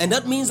 And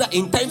that means that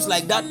in times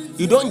like that,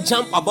 you don't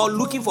jump about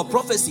looking for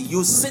prophecy.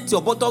 You sit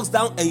your buttocks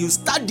down and you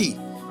study.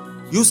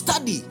 You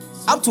study.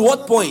 Up to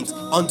what point?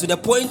 Unto the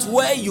point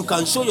where you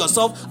can show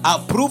yourself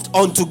approved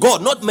unto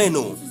God, not men.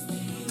 No.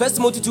 1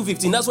 Timothy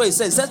 2:15, that's what it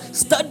says. It says,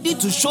 study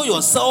to show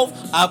yourself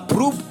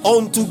approved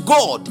unto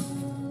God.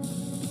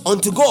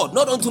 Unto God,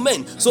 not unto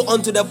men. So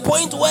unto the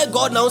point where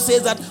God now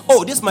says that,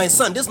 oh, this is my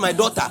son, this is my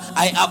daughter,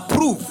 I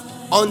approve.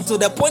 Unto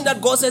the point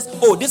that God says,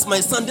 oh, this is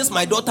my son, this is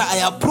my daughter, I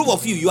approve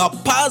of you. You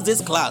have passed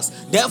this class.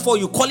 Therefore,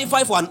 you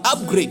qualify for an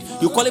upgrade.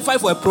 You qualify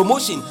for a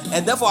promotion.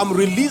 And therefore, I'm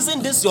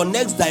releasing this, your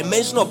next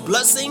dimension of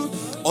blessing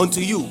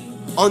unto you.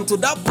 Until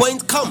that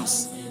point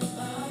comes,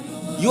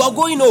 you are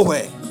going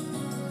nowhere.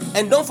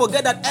 And don't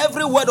forget that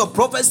every word of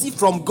prophecy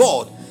from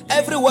God,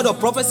 every word of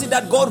prophecy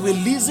that God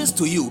releases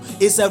to you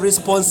is a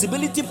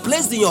responsibility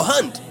placed in your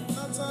hand.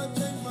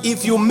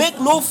 If you make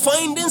no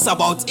findings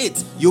about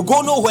it, you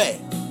go nowhere.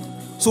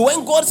 So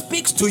when God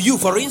speaks to you,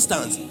 for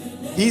instance,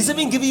 he's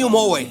even giving you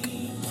more work.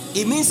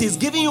 It means he's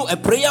giving you a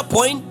prayer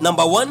point,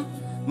 number one.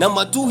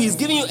 Number two, he's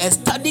giving you a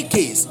study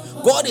case.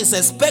 God is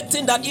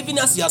expecting that even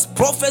as he has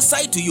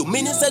prophesied to you,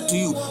 ministered to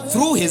you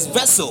through his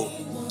vessel,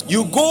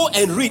 You go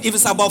and read. If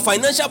it's about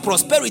financial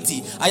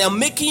prosperity, I am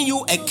making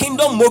you a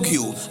kingdom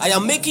mogul. I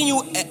am making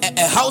you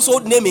a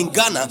household name in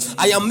Ghana.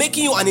 I am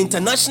making you an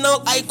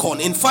international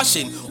icon in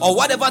fashion or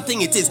whatever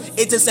thing it is.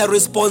 It is a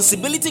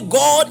responsibility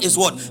God is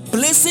what?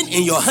 Placing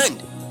in your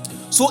hand.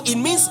 So it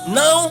means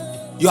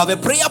now you have a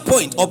prayer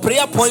point or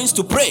prayer points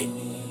to pray.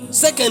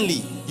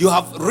 Secondly, you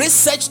have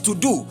research to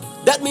do.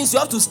 That means you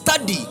have to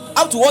study.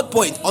 Up to what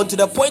point? Unto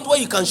the point where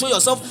you can show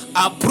yourself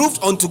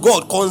approved unto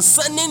God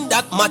concerning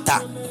that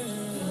matter.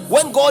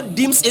 When God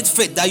deems it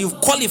fit that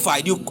you've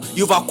qualified,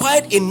 you've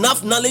acquired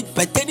enough knowledge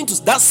pertaining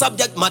to that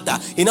subject matter,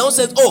 He now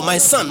says, oh, my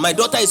son, my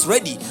daughter is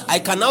ready. I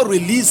can now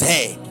release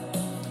her.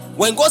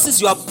 When God says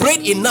you have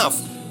prayed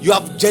enough, you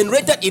have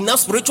generated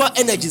enough spiritual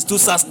energies to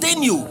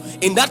sustain you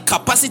in that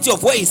capacity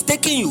of where He's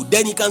taking you,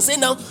 then He can say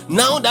now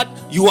that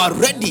you are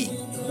ready,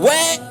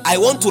 where I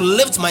want to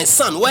lift my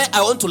son, where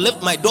I want to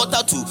lift my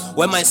daughter to,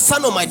 when my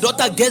son or my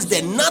daughter gets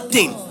there,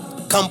 nothing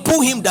can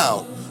pull him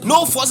down.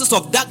 No forces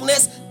of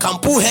darkness can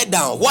pull her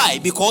down. Why?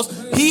 Because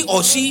he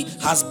or she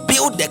has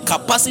built the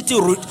capacity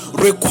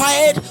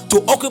required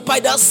to occupy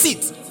that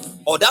seat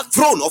or that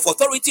throne of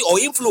authority or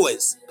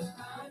influence.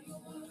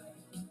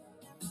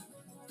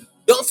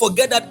 Don't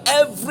forget that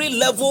every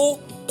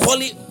level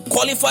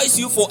qualifies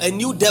you for a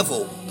new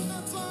level.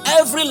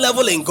 Every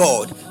level in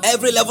God,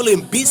 every level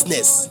in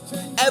business,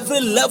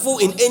 every level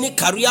in any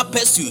career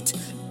pursuit,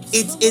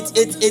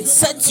 it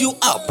sets you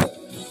up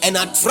and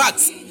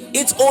attracts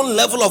its own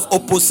level of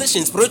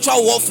opposition,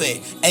 spiritual warfare,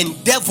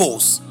 and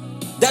devils.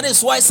 That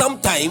is why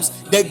sometimes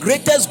the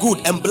greatest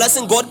good and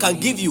blessing God can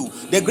give you,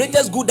 the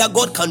greatest good that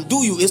God can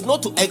do you, is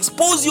not to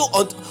expose you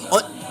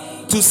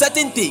to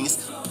certain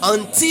things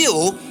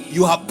until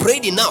you have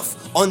prayed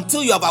enough,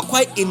 until you have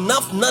acquired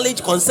enough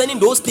knowledge concerning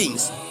those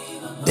things.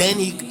 Then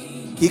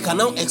he can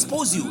now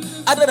expose you.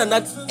 Other than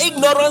that,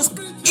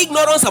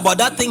 ignorance about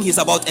that thing He's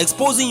about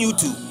exposing you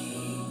to,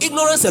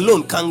 ignorance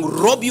alone can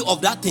rob you of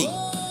that thing.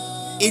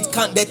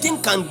 The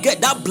thing can get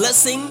that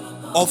blessing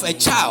of a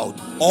child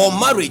or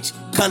marriage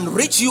can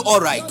reach you all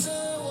right,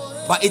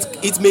 but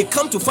it may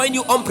come to find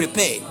you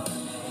unprepared.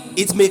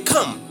 It may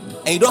come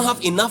and you don't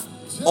have enough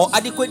or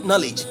adequate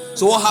knowledge.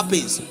 So what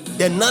happens?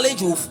 The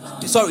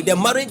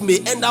marriage may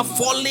end up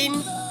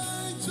falling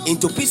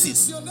into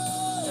pieces.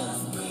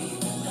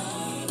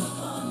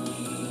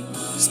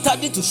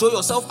 Study to show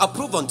yourself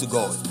approved unto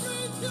God.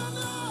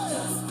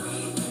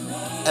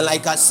 And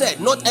like I said,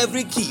 not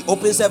every key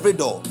opens every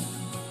door.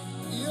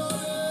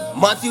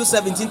 Matthew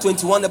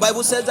 17:21, the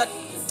Bible says that,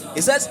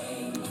 it says,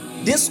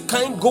 this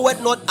kind goeth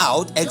not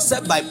out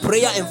except by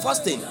prayer and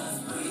fasting.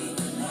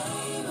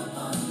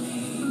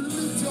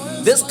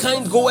 This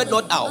kind goeth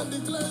not out.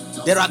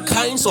 There are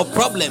kinds of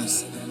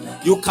problems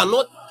you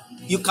cannot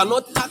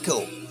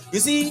tackle. You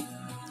see,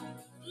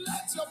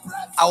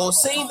 I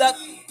was saying that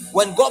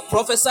when God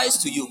prophesies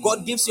to you,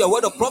 God gives you a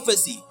word of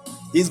prophecy.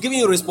 He's giving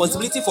you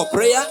responsibility for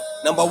prayer.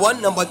 Number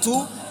one. Number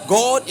two,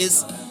 God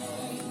is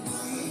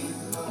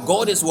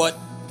what?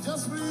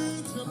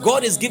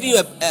 God is giving you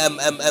a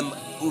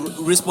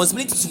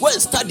responsibility to go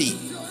and study.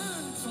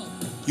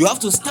 You have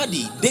to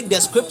study, dig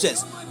the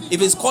scriptures. If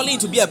He's calling you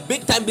to be a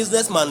big time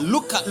businessman,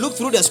 look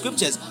through the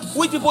scriptures.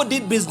 Which people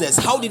did business?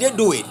 How did they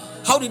do it?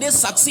 How did they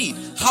succeed?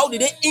 How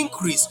did they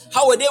increase?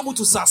 How were they able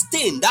to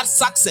sustain that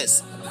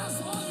success?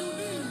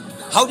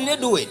 How did they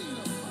do it?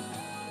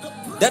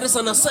 That is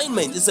an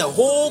assignment. It's a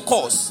whole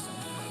course.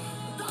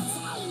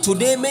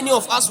 Today, many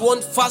of us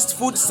want fast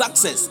food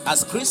success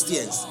as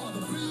Christians,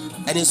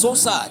 and it's so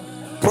sad.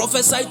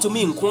 Prophesy to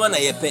me in Kwana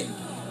Yepe.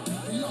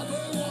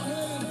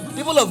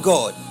 People of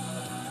God,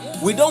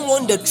 we don't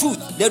want the truth.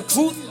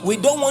 We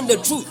don't want the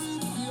truth.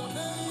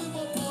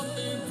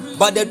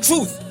 But the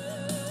truth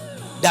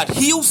that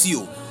heals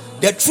you,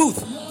 the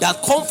truth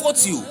that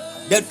comforts you,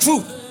 the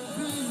truth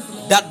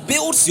that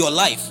builds your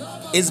life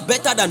is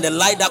better than the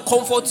lie that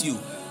comforts you.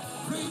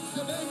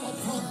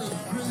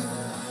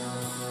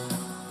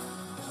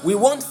 We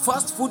want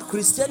fast food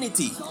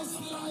Christianity.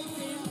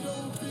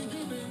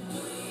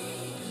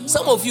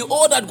 Some of you,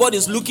 all that God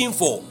is looking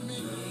for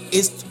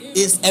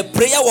is a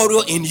prayer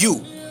warrior in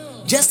you.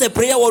 Just a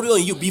prayer warrior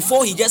in you.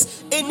 Before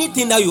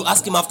anything that you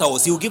ask Him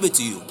afterwards, He will give it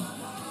to you.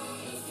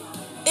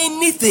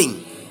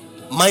 Anything.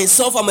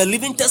 Myself, I'm a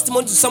living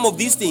testimony to some of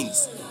these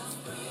things.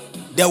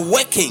 The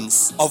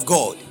workings of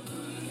God.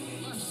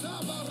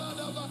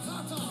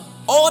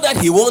 All that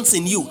He wants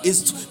in you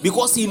is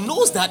because He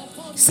knows that,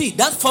 see,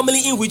 that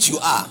family in which you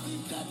are,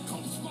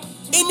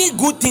 any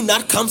good thing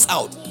that comes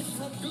out,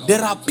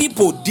 there are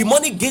people,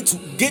 demonic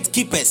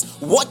gatekeepers,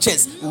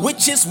 watchers,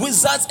 witches,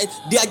 wizards, and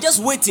they are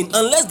just waiting.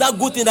 Unless that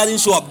good thing doesn't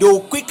show up, they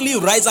will quickly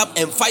rise up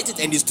and fight it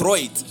and destroy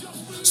it.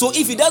 So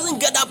if He doesn't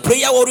get that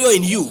prayer warrior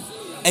in you,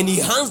 and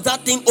He hands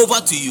that thing over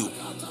to you,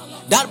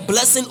 that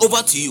blessing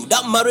over to you,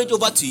 that marriage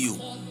over to you,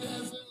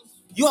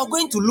 you are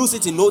going to lose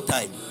it in no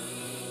time.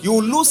 You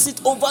will lose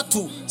it over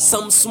to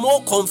some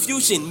small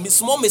confusion,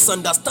 small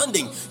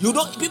misunderstanding.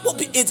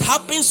 It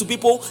happens to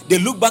people. They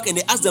look back and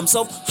they ask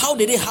themselves, how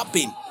did it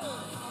happen?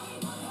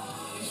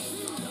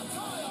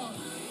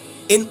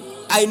 And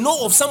I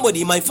know of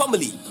somebody in my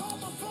family.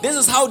 This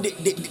is how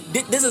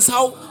this is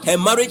how her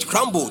marriage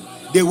crumbled.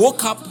 They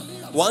woke up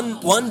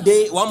one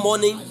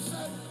morning,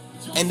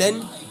 and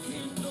then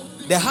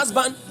the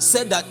husband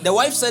said that the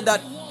wife said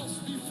that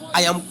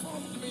I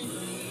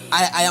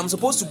am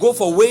supposed to go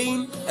for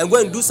weighing and go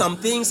and do some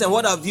things and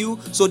what have you.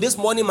 So this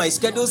morning my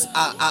schedules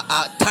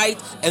are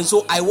tight, and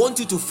so I want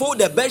you to fold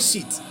the bed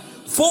sheet,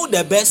 fold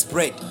the bed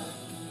spread.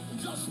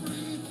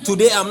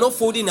 Today I'm not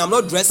folding, I'm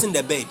not dressing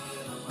the bed.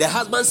 The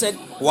husband said,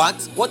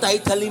 what are you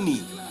telling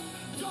me?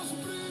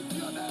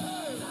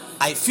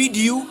 I feed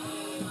you,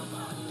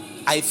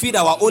 I feed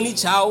our only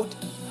child,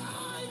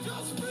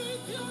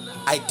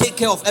 I take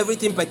care of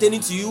everything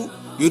pertaining to you.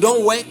 You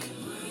don't work,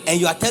 and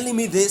you are telling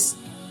me this?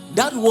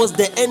 That was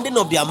the ending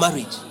of their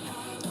marriage.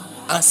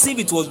 As if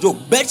it was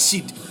joke. Bed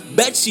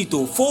sheet,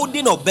 or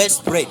folding of bed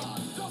spread.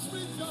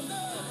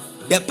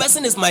 The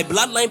person is my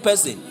bloodline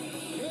person,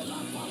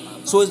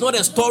 so it's not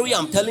a story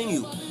I'm telling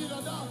you.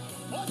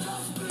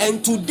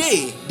 And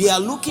today they are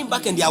looking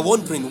back and they are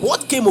wondering,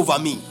 what came over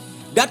me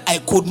that I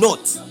could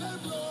not?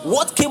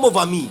 What came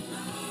over me?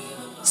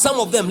 Some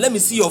of them, let me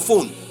see your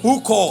phone. Who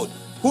called?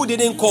 Who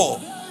didn't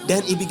call?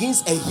 Then it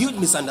begins a huge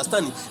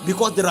misunderstanding,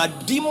 because there are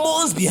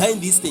demons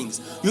behind these things.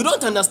 You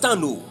don't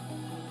understand, no.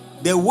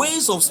 The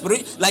ways of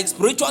spirit, like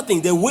spiritual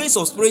things, the ways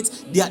of spirit,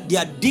 they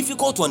are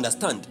difficult to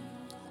understand.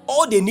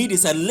 All they need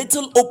is a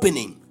little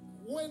opening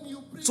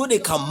so they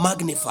can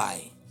magnify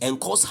and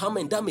cause harm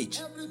and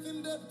damage.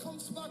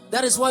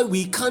 That is why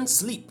we can't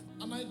sleep,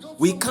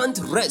 we can't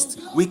rest,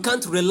 we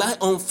can't rely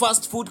on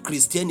fast food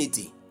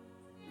Christianity.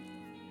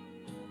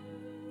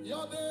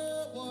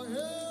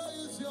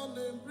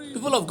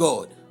 People of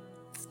God,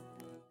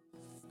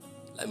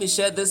 let me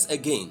share this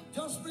again.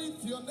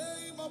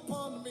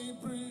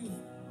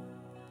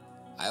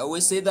 I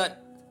always say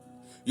that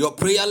your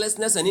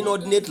prayerlessness and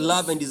inordinate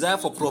love and desire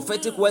for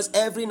prophetic words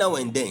every now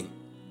and then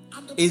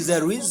is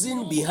the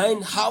reason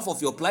behind half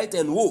of your plight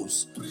and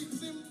woes.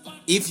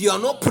 If you are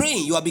not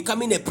praying, you are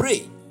becoming a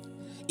prey.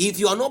 If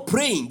you are not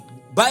praying,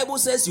 Bible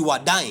says you are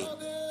dying.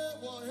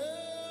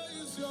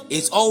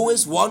 It's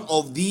always one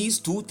of these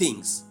two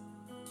things.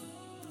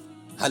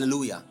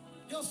 Hallelujah.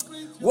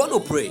 You want to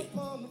pray?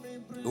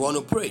 You want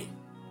to pray?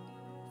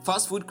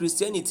 Fast food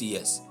Christianity,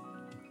 yes.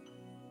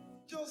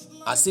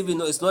 As if you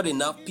know it's not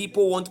enough,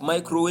 people want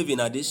microwave in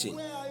addition.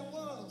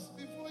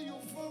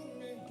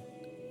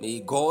 May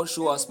God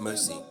show us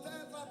mercy.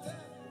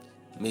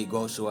 May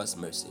God show us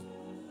mercy.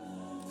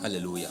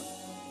 Hallelujah.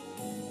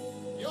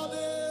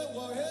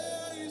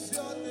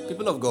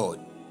 People of God,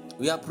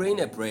 we are praying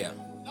a prayer.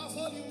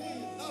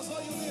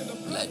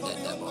 Like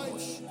that devil.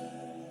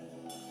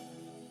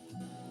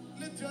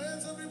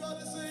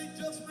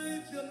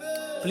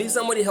 Please,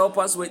 somebody help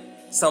us with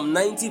Psalm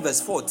 90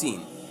 verse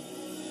 14.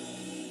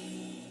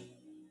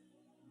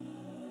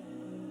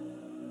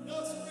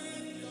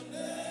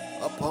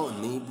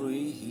 Upon me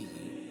breathe.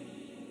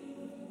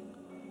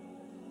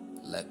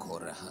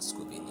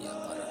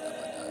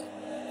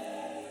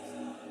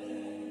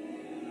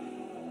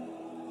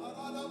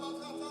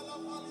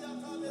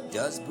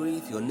 Just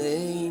breathe your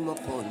name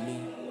upon me.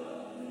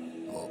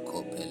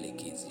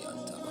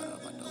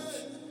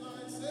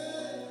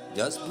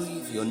 Just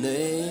breathe your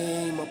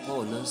name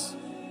upon us.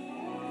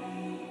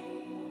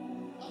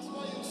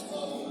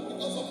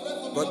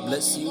 God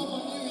bless you,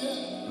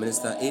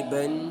 Minister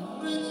Eben,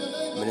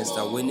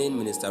 Minister Winning,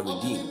 Minister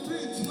Redeemed.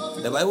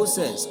 The Bible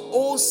says,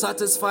 "Oh,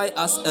 satisfy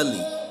us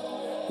early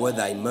with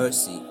thy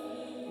mercy,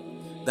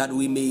 that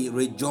we may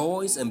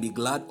rejoice and be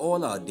glad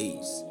all our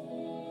days."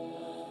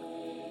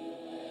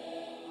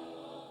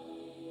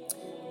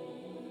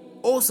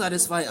 Oh,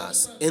 satisfy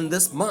us in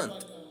this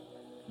month,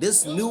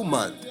 this new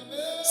month.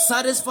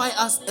 Satisfy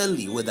us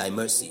early with thy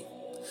mercy,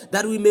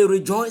 that we may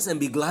rejoice and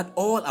be glad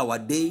all our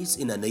days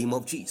in the name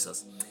of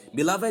Jesus.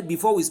 Beloved,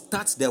 before we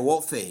start the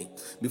warfare,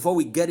 before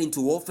we get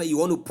into warfare, you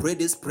want to pray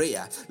this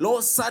prayer.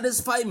 Lord,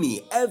 satisfy me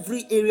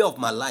every area of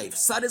my life.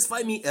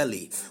 Satisfy me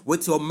early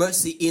with your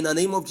mercy in the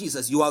name of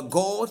Jesus. You are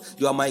God.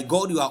 You are my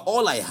God. You are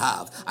all I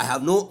have. I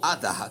have no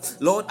other.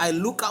 Lord, I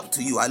look up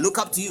to you. I look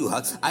up to you.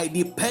 I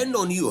depend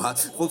on you.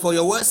 For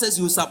your word says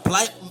you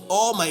supply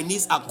all my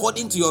needs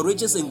according to your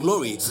riches and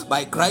glory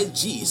by Christ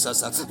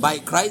Jesus. By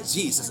Christ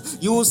Jesus.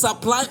 You will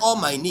supply all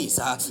my needs.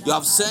 You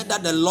have said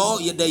that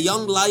the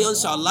young lion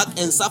shall lack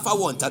and suffer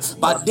want,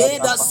 but they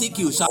that seek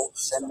you shall,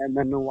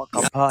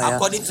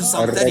 according to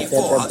Psalm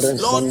 34.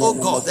 Lord, oh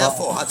God,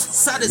 therefore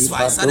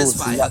satisfy,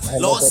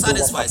 Lord,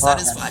 satisfy,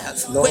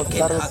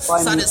 quicken,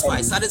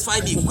 satisfy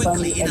me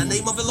quickly in the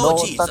name of the Lord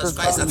Jesus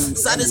Christ.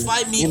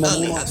 Satisfy me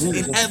early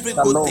in every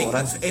good thing,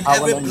 in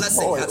every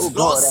blessing.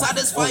 Lord,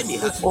 satisfy me.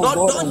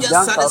 Lord, don't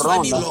just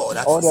satisfy me, Lord.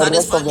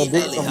 Satisfy me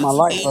early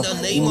in the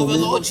name of the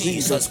Lord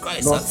Jesus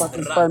Christ. Lord,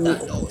 satisfy me.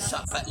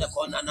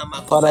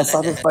 Father,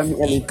 satisfy me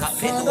early.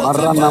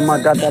 Marana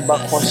magada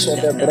bakoshe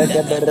de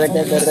brege de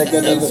rege de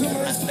rege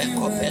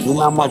de.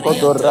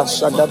 Inamagodo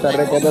Rashagada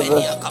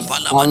Regadeve, Komenia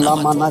kapala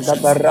manamato Alamana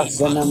Gada impalwa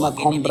Rasenema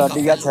inimi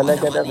Combradia kapelwa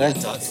Telegadeve,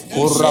 tamaniata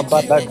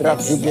Urabada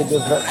Grasigi de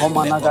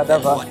rembe Vrecomana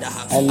Gadava, kopelwa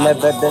daha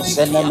Eleve de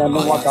amakomenia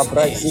Senemenua paya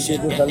Gabrasigi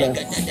de Vele,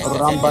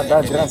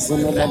 Rambada rembe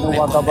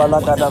Grasinemenua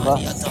Gabala kopelwa Gadava,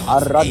 tamaniata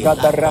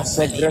Aragada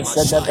ilakompeli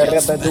Rasegresega de mashaya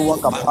Rebedua meluparwa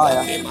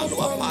Capaya,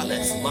 kemalwa pale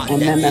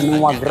madeka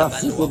Enemenua adeka grafiki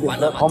balua de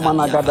pana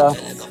vrecomana matalia gada,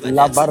 patelekapete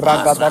la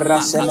barraga da arapaka.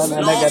 rasene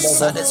Lord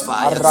menegadeve,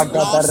 satisfy us,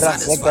 arraga da Lord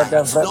rasega satisfy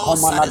de us, Lord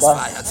vrecomana da,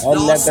 satisfy us,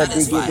 Lord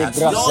elebedigi satisfy de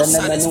us, Lord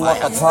grasene menua satisfy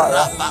us.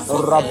 capaya,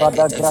 Rabako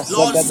rabada pelekete.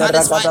 Lord grasega de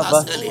satisfy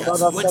us ragadava. earlier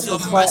Father, with your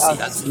satisfy mercy.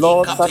 us,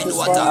 Lord,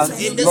 satisfy us,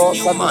 In this Lord,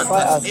 new month,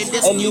 satisfy us, in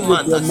this new Ellie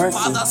with month, your mercy,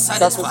 Father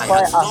satisfy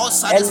satisfy us. us, Lord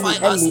satisfy Ellie,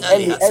 us Ellie,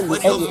 earlier Ellie, Ellie,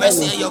 with your Ellie,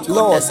 mercy Ellie, and your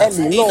Lord, goodness.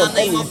 Ellie, In the Lord,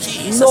 name Ellie, of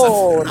Jesus.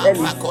 Lord,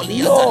 Ellie,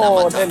 Rapakoliata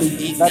Lord, namata. Ellie,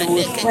 that we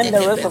will spend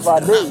the rest Ifenekebebe. of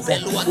our days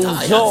in Rampeluataya.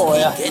 joy.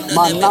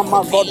 Ikenelebe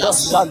Manama kopila godo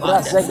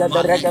shagra swapande. zega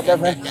de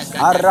regadeve.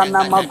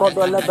 Arana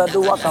magodo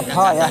levedua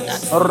kapaya.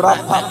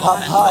 Rapa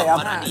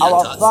papaya.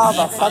 Our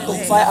Father,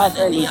 satisfy us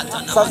early.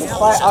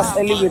 Satisfy us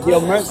early with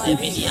your mercy.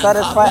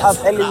 Satisfy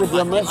us early with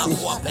your mercy.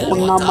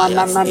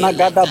 Unamanana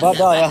gada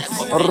badaya.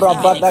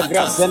 Rabada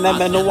grasene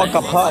menua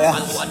kapaya.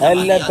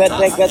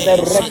 Elebedega de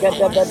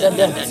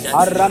regade.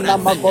 Arana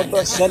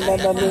magodo shene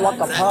menua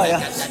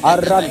kapaya.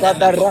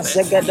 Aragada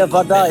rasega de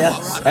vadaya.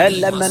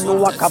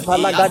 Elemenua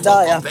kapala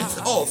gadaya.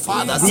 Oh,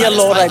 Father, Dear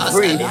Lord, satisfy I us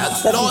pray, earlier.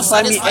 Lord,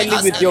 satisfy me satisfy early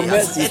us with your earlier.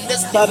 mercy. In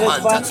this new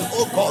month, Satisfy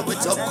oh God,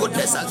 with your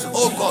goodness,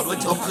 oh God,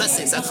 with your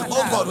blessings,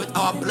 oh God, with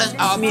our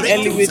me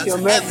early breakthroughs, with your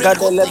mercy. every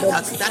good thing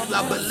that we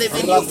are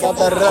believing you for, Ragada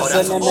oh God,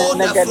 raseneme all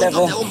the fruit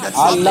of negadeve. the womb, the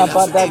traveling,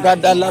 Alabada the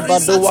gada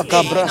increase labadu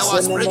in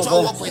our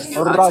spiritual wakabrasenemeve. walk with you,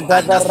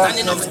 Ragada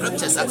understanding of raseneme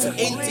scriptures, negadeve.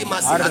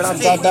 intimacy,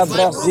 Aragada divine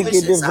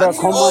brasigi provisions. divra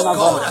Oh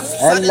komanava. God,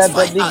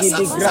 Elebedigi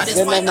di satisfy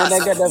graseneme us,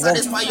 negadeve.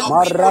 satisfy your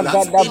people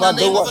Maragada in the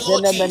name badu of the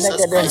Lord waseneme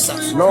Jesus negade. Christ.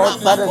 Lord,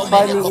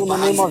 satisfy me in the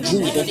name of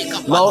Jesus.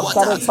 Lord,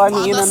 satisfy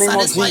me in Father, the name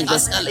of satisfy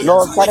Jesus. us earlier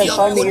Lord, with your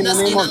satisfy me in the goodness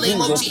name in the of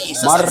name of Jesus.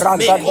 Jesus.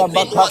 Maragada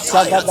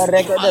bakashagada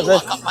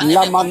regadeve.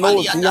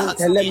 Lamanos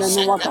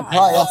yantelemenu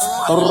wakapaya.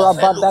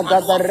 Rabada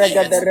gada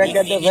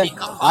regade.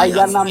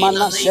 Ayana In the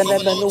mana name of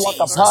the Lord shenemenu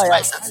Jesus wakapaya.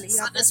 Christ,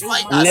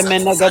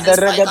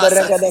 satisfy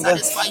us,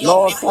 satisfy your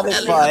Lord, people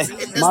earlier satisfy.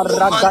 in this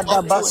new month Maragada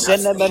of June.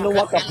 bashene menu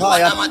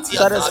wakapaya.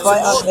 Satisfy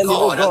us, Oh Eli,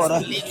 O God, God.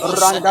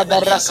 Rangada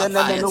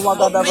rasene menu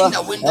open wagadava.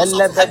 the windows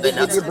of heaven,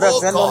 Elebedigi di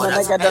oh brasene God,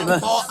 and menegadava.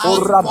 pour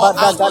Urabada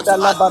out gada unto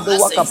us labadu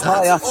blessings,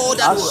 wakapaya. oh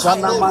that we will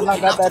have Ashana no room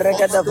enough managada to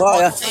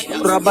regadavaya. contain.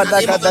 In the Urabada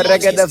name of the gada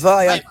Lord Jesus,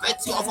 regadavaya. by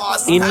virtue of our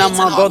tithes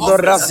and our Inamagodo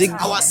offerings, razig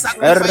our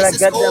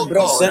sacrifices, regede oh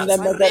God, brasene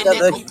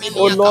Rene megadava.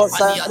 Oh Kopenia Lord,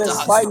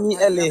 satisfy Kapaniata. me,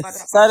 Eli.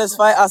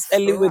 Satisfy us,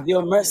 Eli, with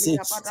your mercy.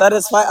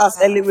 Satisfy us,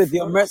 Eli, with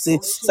your mercy.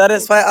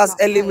 Satisfy us,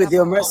 Eli, with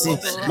your mercy.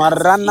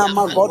 Marana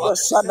magodo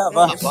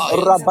shadava.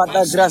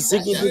 Rabada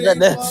grasigi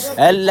divede.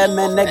 Ele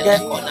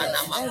menege.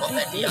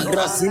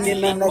 Grasini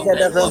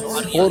menegedeve,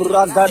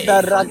 ragada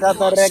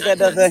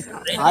regedeve,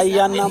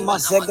 ayana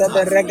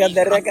masegede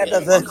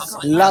regedeve,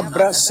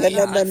 labra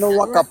sene menu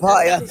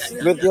wakapaya.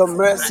 With your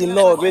mercy,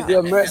 Lord, with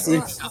your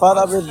mercy,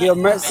 Father, with your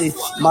mercy,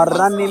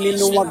 marani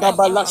minu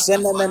wakabala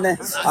sene mene,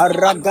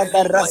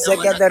 aragada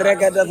rasegede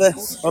regedeve,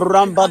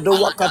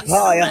 rambadu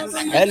wakapaya,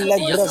 ele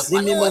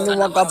grasini menu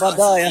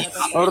wakabadaya,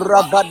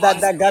 rabada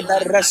dagada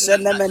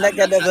resene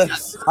menegedeve,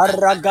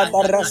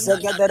 aragada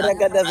rasegede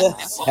regedeve,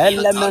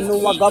 ele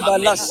menu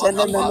wakabala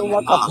sene menu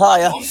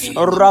wakapaya,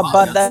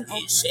 rabada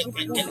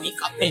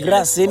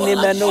grasini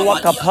menu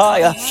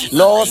wakapaya.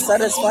 Lord,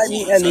 satisfy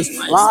me, Eli.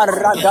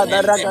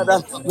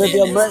 Ragada with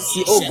your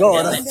mercy, O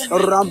God.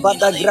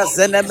 Rambada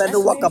grasene menu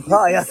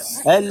wakapaya.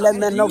 Ele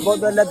menu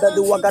godele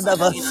bedu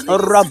wakadava.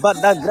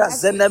 Rabada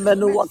grasene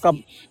menu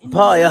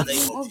In the wakapaya.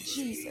 name of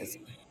Jesus.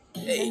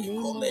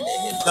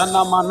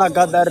 Shana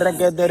managada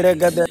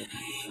regede.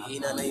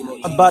 In the name of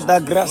Abada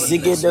Jesus. God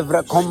grasige bless de you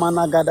for praying.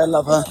 vrekomana gada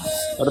lava.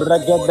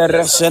 God Regede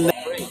bless us resene. for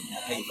praying.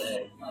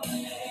 Amen.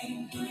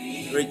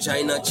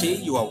 Regina Che,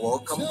 you are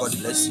welcome. God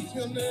bless you.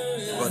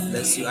 God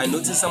bless you. I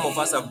notice some of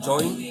us have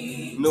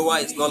joined. Noah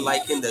is not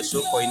liking the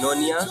show.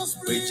 Koinonia,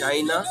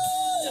 Regina,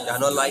 they are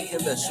not liking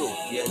the show.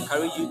 We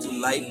encourage you to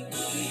like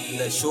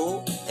the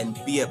show and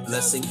be a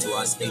blessing to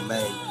us.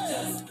 Amen.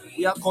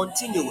 We are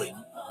continuing.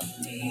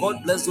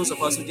 God bless those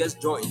of us who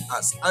just joined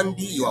us.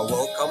 Andy, you are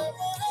welcome.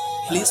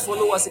 Please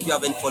follow us if you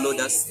haven't followed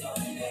us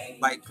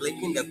by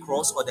clicking the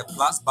cross or the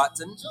plus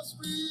button.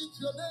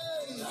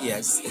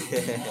 Yes.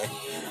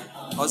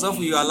 Also, if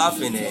you are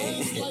laughing,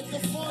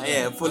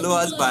 yeah, follow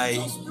us by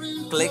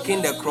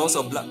clicking the cross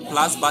or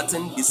plus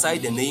button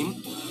beside the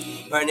name,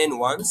 burning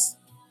once.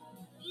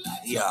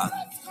 Yeah,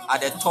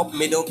 at the top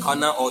middle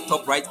corner or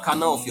top right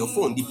corner of your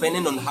phone,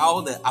 depending on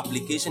how the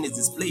application is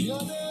displayed.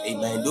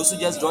 Amen. Those who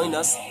just joined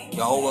us,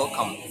 you're all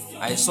welcome.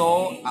 I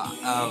saw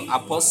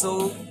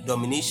Apostle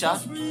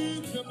Dominisha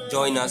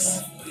join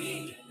us.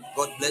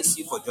 God bless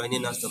you for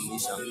joining us,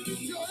 Dominisha.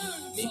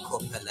 Meko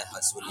pele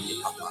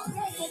hasuni papa.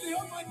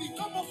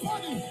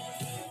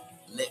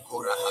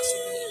 Lekora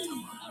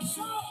hasuni.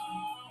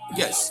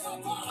 Yes.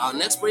 Our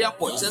next prayer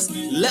point says,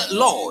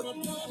 Lord,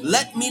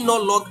 let me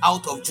not log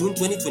out of June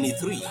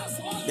 2023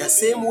 the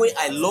same way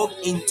I logged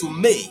into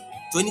May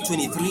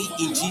 2023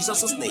 in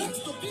Jesus' name.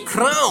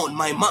 Crown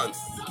my month.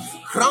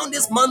 Crown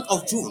this month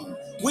of June,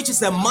 which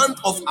is a month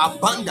of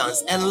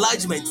abundance,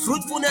 enlargement,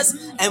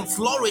 fruitfulness, and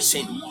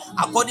flourishing,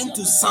 according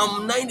to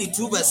Psalm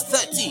 92, verse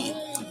 13.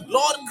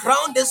 Lord,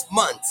 crown this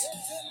month,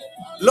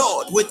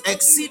 Lord, with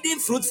exceeding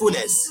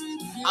fruitfulness,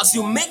 as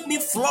you make me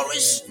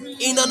flourish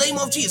in the name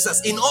of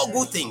Jesus in all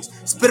good things,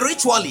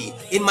 spiritually,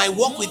 in my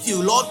walk with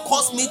you, Lord,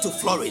 cause me to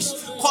flourish.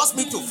 Cause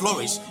me to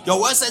flourish.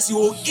 Your word says you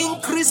will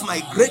increase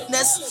my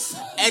greatness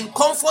and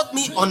comfort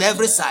me on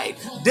every side.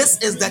 This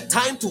is the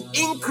time to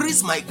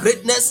increase my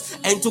greatness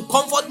and to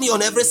comfort me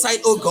on every side,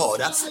 oh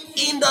God.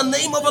 In the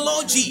name of the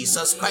Lord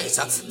Jesus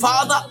Christ,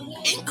 Father,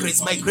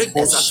 increase my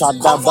greatness,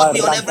 comfort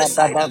me on every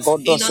side.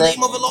 In the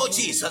name of the Lord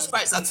Jesus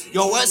Christ,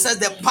 your word says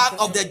the path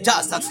of the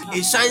just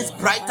it shines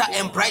brighter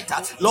and brighter.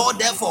 Lord,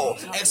 therefore,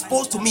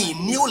 expose to me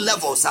new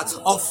levels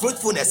of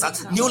fruitfulness,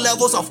 new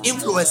levels of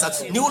influence,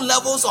 new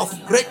levels of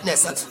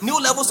greatness, new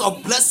levels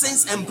of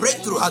blessings and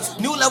breakthrough,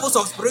 new levels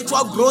of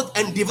spiritual growth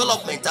and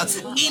development.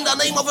 In the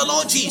name of the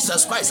Lord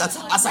Jesus Christ,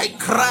 as I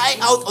cry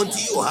out unto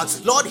you,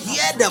 Lord,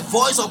 hear the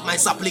voice of my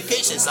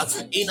supplications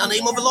in the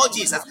name of the Lord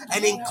Jesus,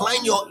 and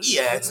incline your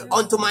ear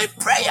unto my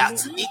prayer.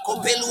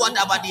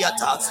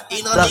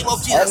 In the name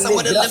of Jesus,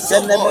 somebody lift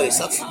your voice.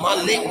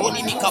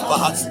 Malekoni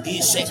mikapaha,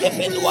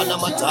 ishekependwa na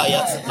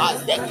mataya,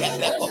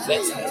 adekepekope,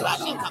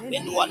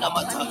 radikapendwa na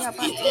mata,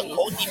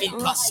 ilekoni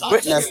minkasate,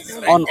 Greatness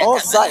on all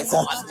sides.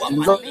 redekapeleko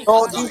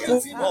Lord, maluamadikataya,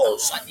 increase oh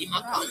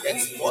shadimakande,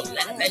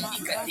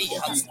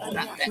 olependikatia,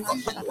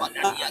 radekapendwa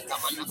na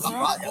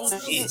diatamanakapaya,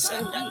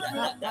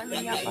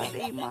 ishadadadadadadadada.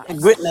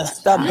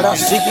 greatness. Da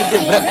brasiki de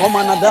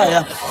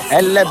brekomanadaya.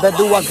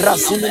 Elebedua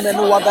grasini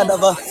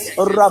menuagadava.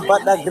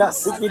 Rabada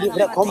grasiki de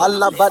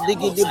brekomala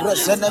badigi de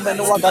bresene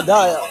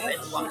menuagadaya.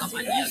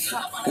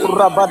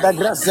 Urabada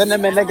grasene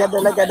menegade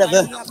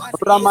legadeve.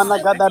 Ramana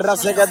gada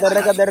rasega de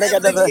rega de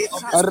regadeve.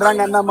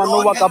 Rangana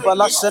manua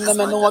kapala sene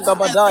menua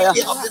gabadaya.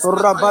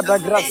 Urabada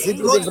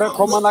grasiki de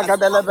brekomana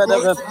gada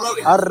lebedeve.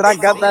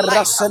 Aragada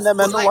rasene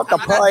menua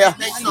kapaya.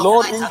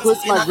 Lord,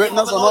 increase my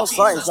greatness on all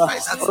sides.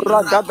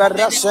 Ragada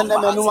rasene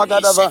menua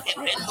gadava.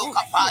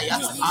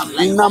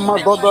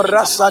 Namagodo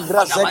rasa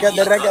grasega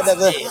de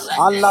regadeve.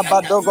 Allah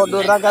badogo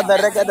do raga de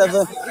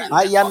regadeve.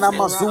 Ayana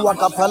mazua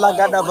kapala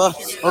gadava.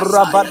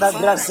 Rabada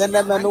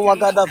grasene menua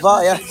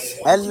gadavaya.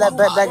 Elle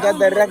bedega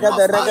de rega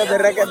de rega de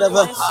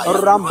regadeve.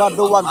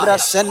 Rambadua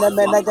grasene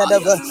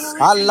menegadeve.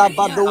 Allah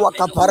badua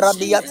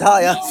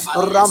kaparadiataya.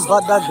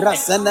 Rambada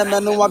grasene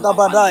menua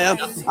gabadaya.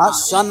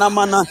 Ashana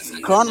mana.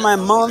 Crown my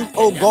month,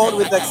 oh God,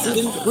 with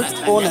exceeding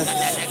fruitfulness.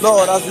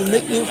 Lord, as you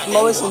make me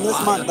flourish in this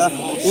month,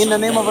 in the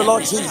name of the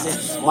Lord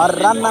Jesus.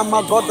 Marana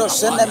magodo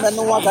sene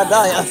menua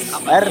gadaya.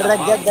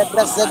 Erregede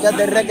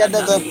bresegede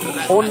regedeve.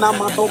 Ona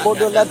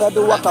madogodo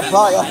levedu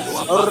wakapaya.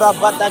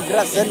 Rabada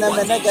grasene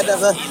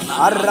menegedeve.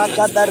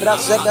 Aragada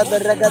rasegede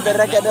regede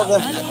regedeve.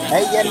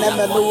 Eyene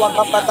menua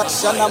kapata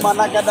shana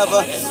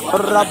managadeve.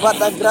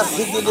 Rabada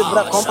grasigi di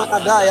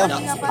brakomanadaya.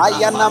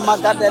 Ayana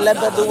magade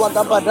lebedu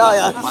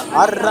wakabadaya.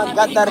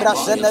 Aragada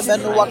rasene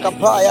menua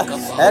kapaya.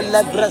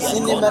 Ele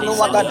bresini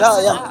menua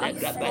gadaya.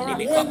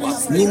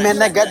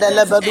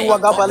 Nimenegede bedu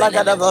wagabala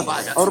gadava.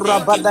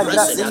 Rabada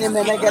grasini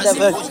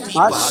menegede.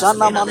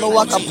 Ashana manu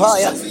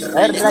wakapaya.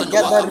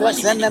 Erregede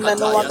resene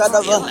menu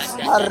wagadava.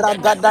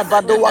 Aragada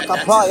badu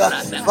wakapaya.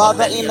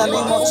 Father, in the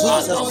name of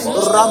Jesus,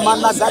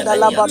 Ramana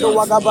gadala badu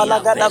wagabala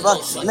gadava.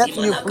 Let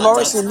me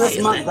flourish in this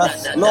month.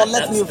 Lord,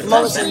 let me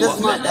flourish in this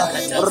month.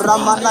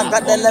 Ramana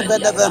gadele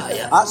bedeve.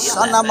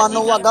 Ashana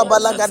manu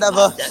wagabala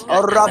gadava.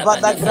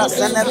 Rabada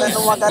grasene menu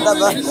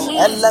wagadava.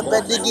 Elle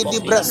bedigi di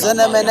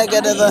brasene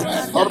menegede.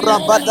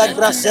 Rabada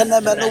grasene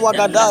menu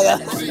wagadaya.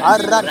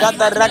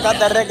 Aragada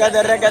ragada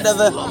regada regada.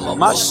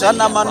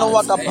 Mashana manu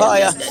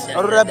wakapaya.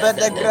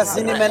 Rebede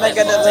grasini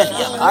menegede.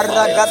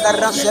 Aragada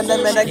rasene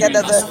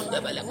menegede.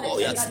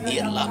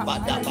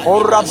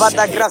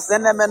 Rabada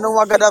grasene menu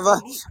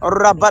wagadava.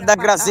 Rabada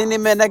grasini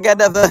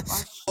menegede.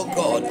 Oh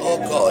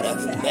God,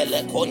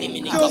 Melekoni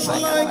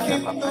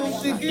minikapaya.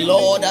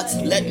 Lord,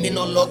 let me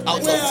not log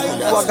out of June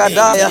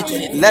Wagadaya.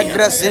 2023 the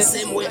Legrasini.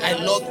 same way I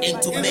log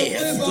into May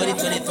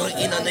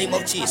 2023 in the name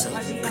of Jesus.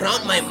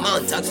 Crown my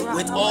month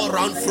with all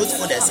round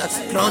fruitfulness.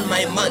 Crown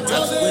my month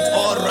with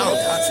all round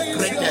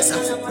greatness.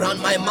 Crown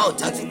my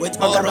month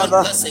with all round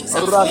Wagadava. blessings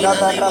in the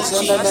Ragada name of rasene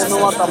Jesus. menu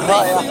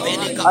wakapaya.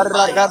 Rekopeni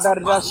kapaya, Ragada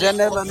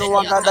rasene menu malekopeni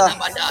wakada.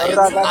 atadabadaya,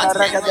 Ragada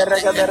regada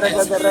regada atetetetepe,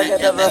 regada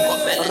regada.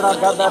 redebekopele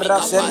Ragada kotomi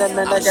rasene mikapaya,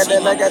 menegede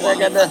ashima legede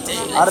gede. kuamikate,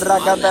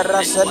 Aragada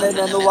Rasene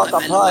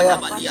Menuakapaya,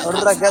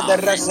 Ragada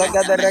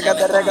Rasagada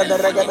Regada Regada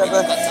Regada,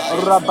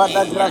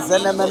 Rabada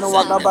Grasene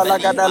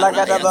Menuakabalagada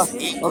Lagadaba,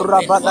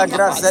 Rabada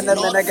Grasene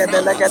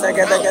Menegada Legada,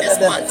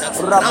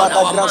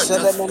 Rabada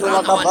Grasene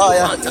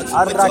Menuakapaya,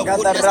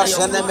 Aragada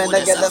Rasene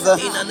Menegada,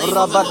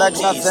 Rabada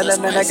Grasene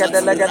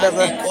Menegada Legada,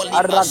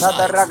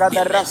 Aragada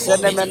Ragada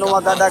Rasene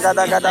Menuakada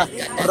Gada,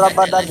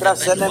 Rabada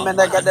Grasene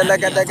Menegada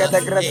Legada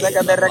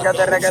Grasagada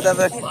Regada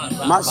Regada,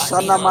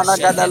 Masana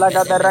Managada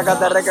Lagada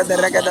Regada Regada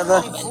Regada,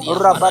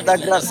 Rabada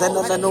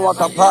Grasene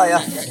Menuakapaya,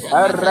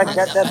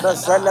 Aragada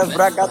Basala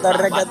Vragada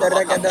Regada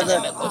Regada,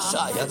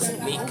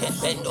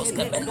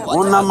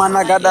 Una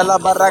Managada La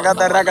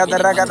Baragada Regada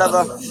Regada,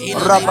 In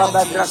the name of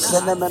Rabada Jesus.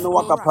 Grasene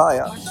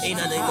Menuakapaya. In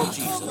the name of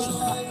Jesus.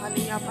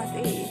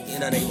 In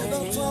the name of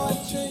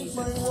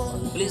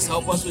Jesus. Please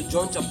help us with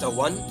John chapter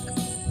 1.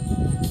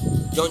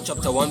 John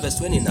chapter 1 verse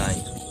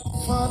 29.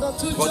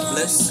 God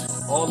bless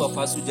all of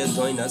us who just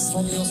joined us.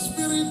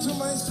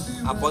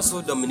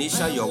 Apostle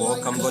Dominica, you're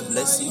welcome. God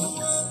bless you.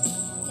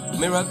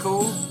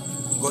 Miracle,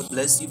 God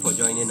bless you for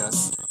joining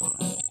us.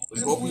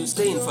 We hope you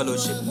stay in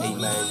fellowship.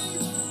 Amen.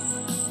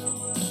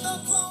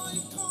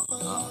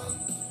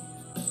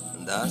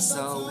 And that's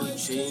how we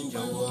change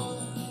our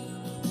world.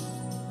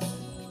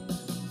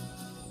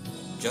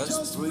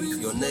 Just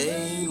breathe your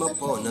name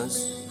upon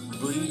us.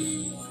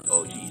 Breathe,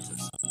 oh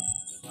Jesus.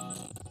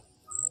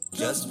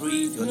 Just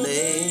breathe your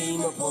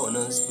name upon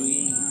us.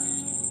 Breathe,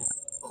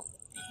 oh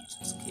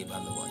Jesus. Keep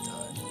on the water.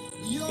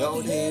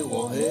 Your name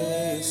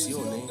is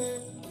your name.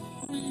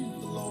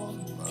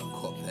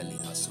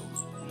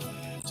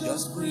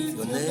 Just breathe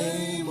your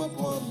name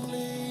upon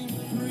me.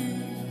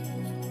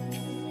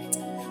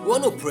 We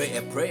want to pray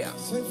a prayer.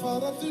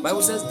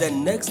 Bible says the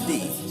next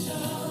day,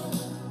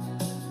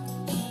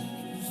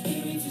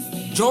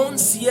 John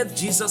seeth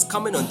Jesus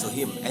coming unto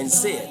him and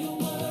said,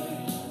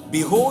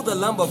 Behold the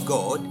Lamb of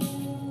God,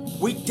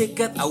 which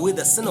taketh away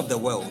the sin of the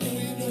world.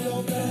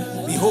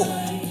 Behold,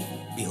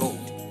 behold.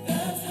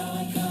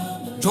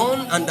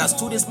 John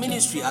understood his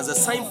ministry as a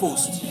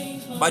signpost.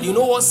 But you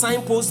know what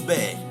signposts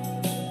bear?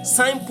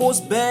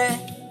 Signposts bear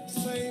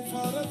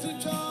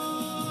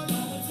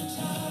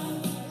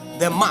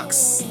the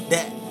marks,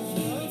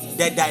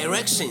 the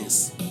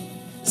directions.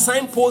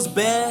 Signposts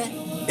bear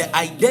the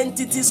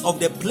identities of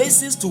the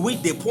places to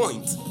which they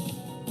point.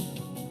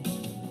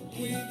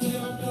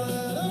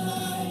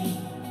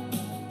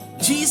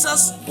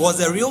 Jesus was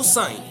a real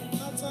sign.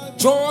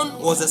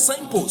 John was a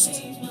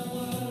signpost.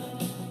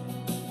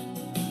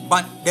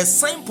 But the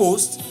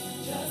signpost,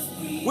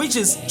 which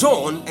is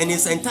John and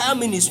his entire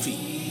ministry,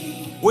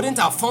 wouldn't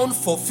have found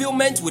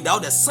fulfillment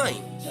without a sign,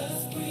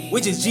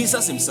 which is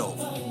Jesus himself.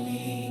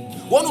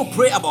 Want to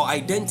pray about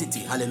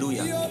identity.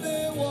 Hallelujah.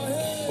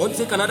 Want to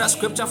take another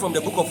scripture from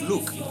the book of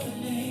Luke.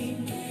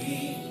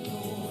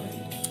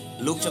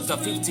 Luke chapter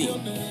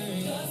 15.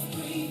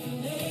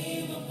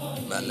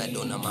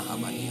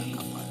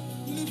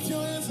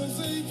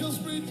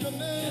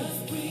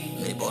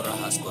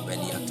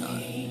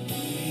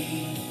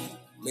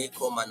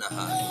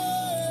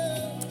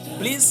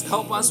 Please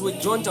help us with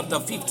John chapter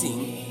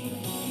 15.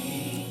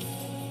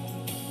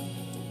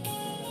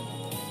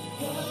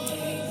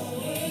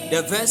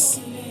 The verse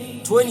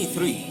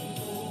 23.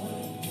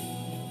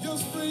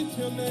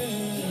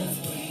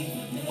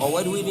 Or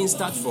where do we even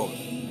start from?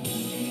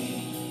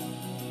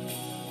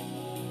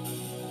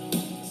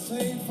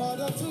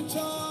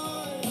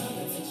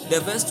 The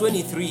verse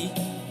 23.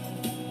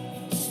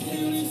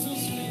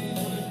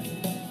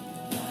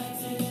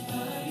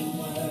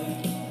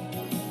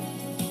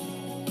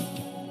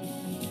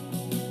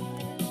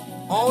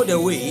 All the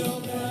way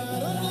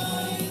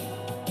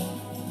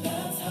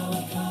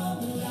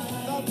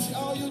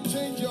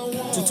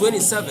to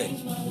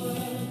 27.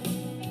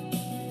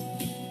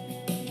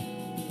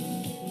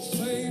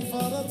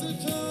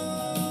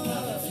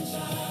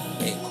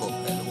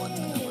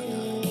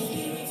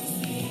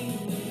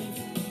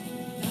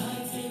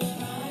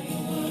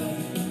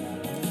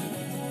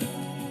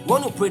 We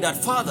want to pray that,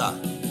 Father,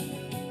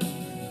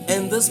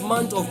 in this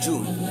month of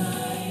June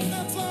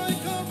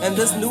and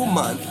this new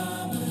month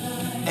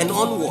and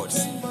onwards,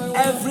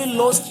 every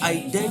lost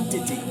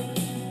identity,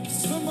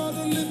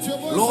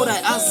 Lord, I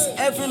ask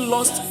every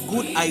lost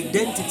good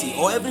identity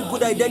or every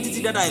good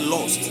identity that I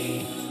lost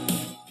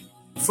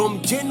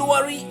from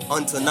January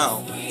until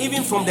now,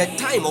 even from the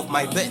time of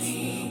my birth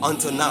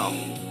until now,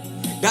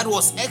 that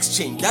was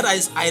exchanged, that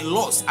is, I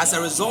lost as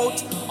a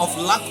result of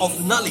lack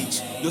of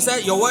knowledge. You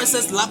said, your word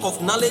says lack of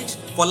knowledge.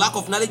 For lack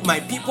of knowledge, my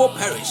people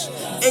perish.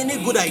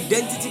 Any good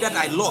identity that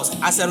I lost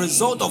as a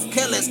result of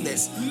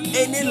carelessness,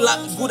 any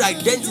good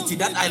identity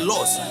that I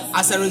lost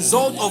as a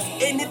result of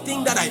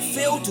anything that I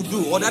failed to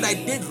do or that I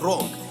did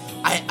wrong,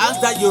 I ask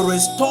that you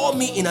restore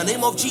me in the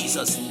name of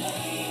Jesus.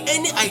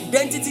 Any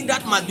identity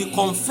that must be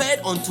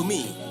conferred onto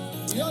me,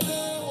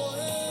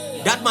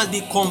 that must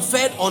be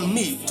conferred on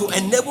me to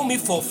enable me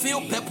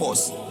fulfill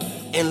purpose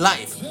in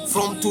life.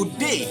 From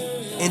today,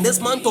 in this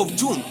month of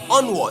June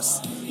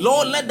onwards,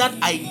 Lord, let that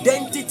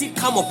identity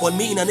come upon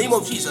me in the name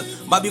of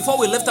Jesus. But before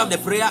we lift up the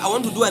prayer, I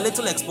want to do a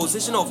little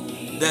exposition of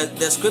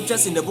the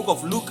scriptures in the book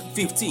of Luke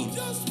 15.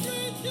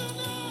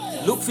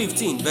 Luke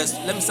 15,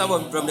 let me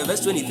start from the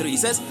verse 23. It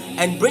says,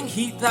 and bring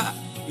hither,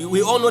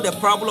 we all know the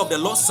parable of the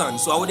lost son,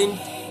 so I wouldn't,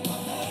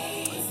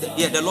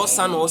 the lost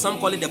son, or some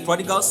call it the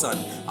prodigal son.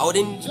 I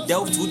wouldn't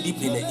delve too deep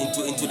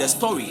into the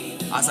story,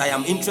 as I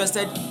am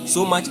interested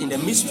so much in the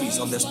mysteries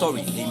of the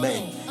story.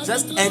 Amen. It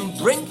says, and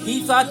bring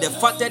hither the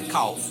fatted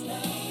calf.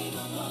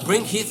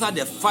 Bring hither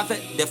the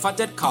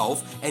fatted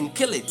calf, and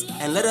kill it,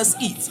 and let us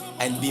eat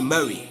and be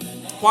merry.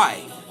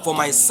 Why? For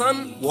my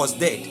son was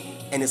dead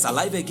and is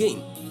alive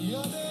again.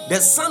 The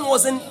son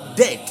wasn't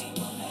dead.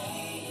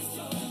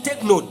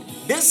 Take note,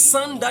 this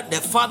son that the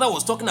father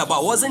was talking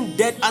about wasn't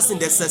dead as in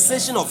the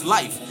cessation of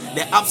life,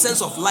 the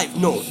absence of life.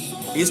 No,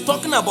 he's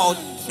talking about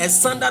a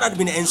son that had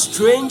been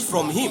estranged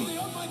from him.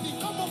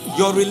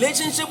 Your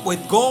relationship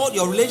with God,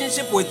 your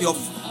relationship with your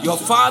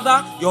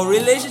father, your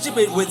relationship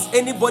with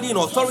anybody in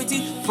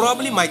authority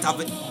probably might have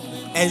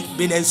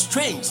been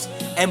estranged.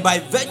 And by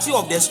virtue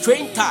of the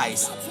estranged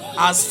ties,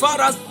 as far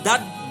as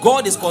that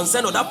God is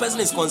concerned or that person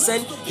is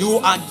concerned, you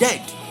are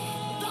dead.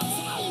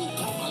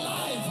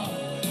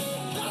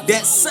 The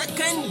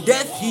second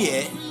death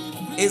here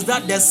is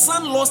that the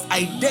son lost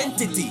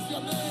identity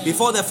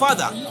before the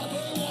father.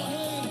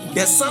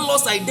 The son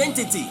lost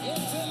identity.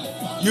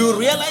 You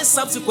realize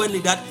subsequently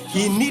that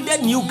he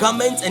needed new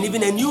garments and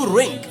even a new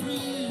ring.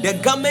 The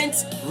garment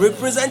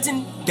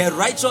representing the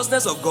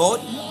righteousness of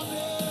God,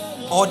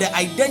 or the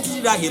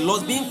identity that he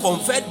lost being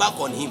conferred back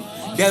on him.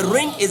 The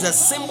ring is a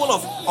symbol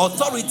of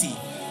authority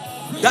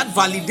that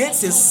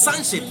validates his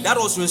sonship that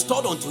was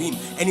restored unto him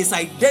and his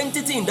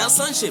identity in that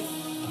sonship.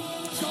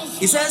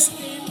 He says,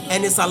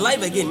 and is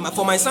alive again.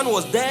 For my son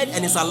was dead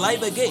and is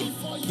alive again.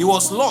 He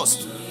was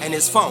lost and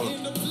is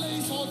found.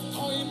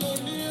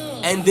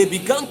 And they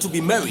began to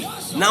be merry.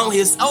 Now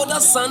his elder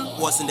son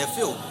was in the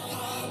field,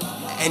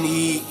 and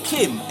he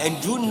came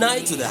and drew nigh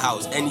to the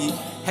house, and he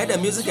heard the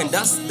music and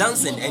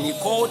dancing, and he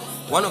called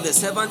one of the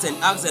servants and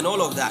asked, and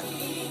all of that.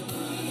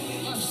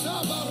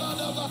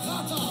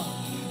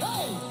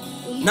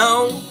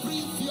 Now,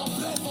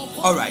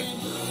 all right,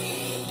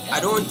 I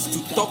don't want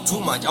to talk too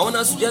much. I want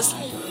us to just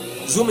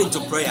zoom into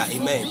prayer.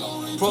 Amen.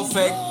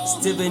 Prophet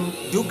Stephen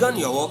Dugan,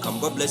 you're welcome.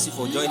 God bless you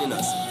for joining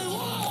us.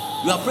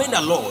 We are praying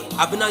that, Lord,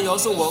 Abina, you're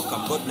also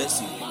welcome. God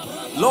bless you.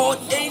 Lord,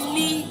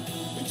 any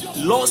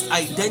lost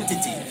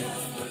identity,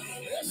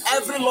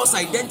 every lost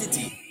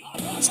identity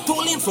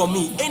stolen from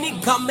me, any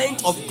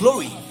garment of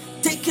glory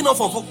taken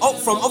off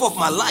of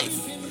my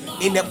life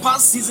in the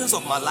past seasons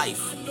of my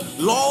life,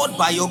 Lord,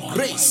 by your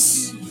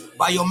grace,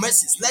 by your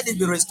mercies, let it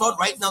be restored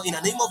right now in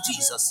the name of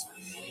Jesus.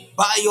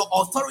 By your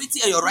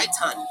authority and your right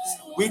hand,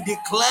 we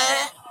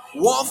declare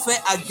warfare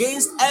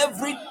against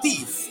every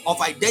thief of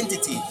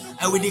identity,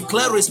 and we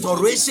declare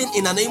restoration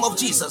in the name of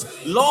Jesus.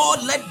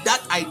 Lord, let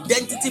that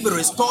identity be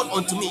restored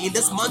unto me in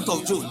this month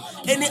of June.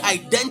 Any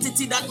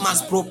identity that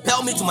must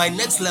propel me to my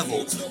next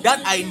level,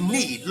 that I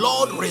need,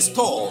 Lord,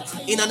 restore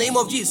in the name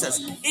of Jesus.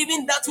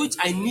 Even that which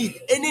I need,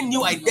 any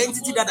new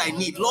identity that I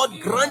need, Lord,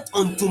 grant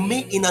unto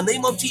me in the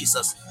name of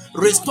Jesus.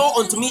 Restore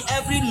unto me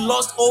every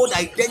lost old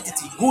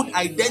identity, good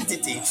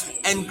identity,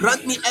 and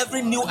grant me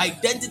every new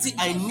identity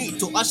I need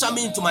to usher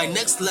me into my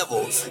next level.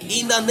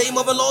 In the name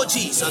of the Lord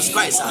Jesus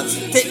Christ,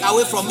 take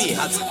away from me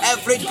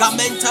every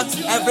garment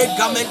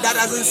that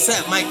doesn't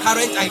serve my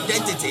current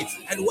identity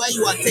and where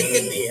you are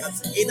taking me.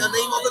 In the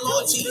name of the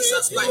Lord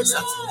Jesus Christ,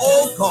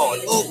 oh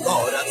God,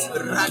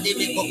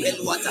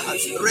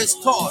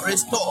 restore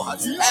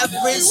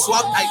every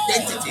swapped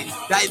identity,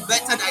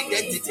 diverted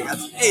identity,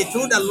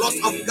 through the loss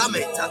of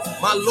garment.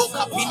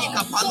 Maloka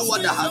pinika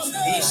paluada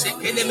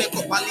ishekene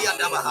mekopalia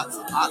dabaha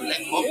ale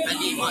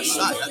kompeni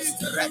mashaya.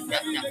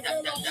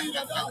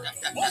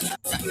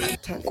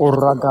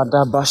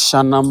 Kuragada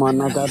bashana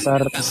managada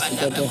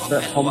resigada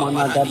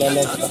frekomana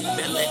gadaleza.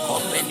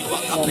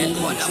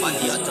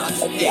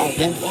 Every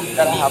identity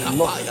that I have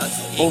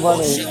lost over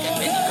the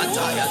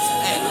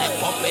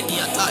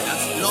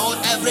Lord,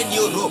 every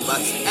new robe,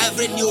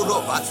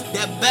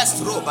 the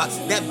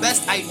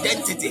best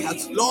identity,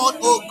 Lord,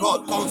 oh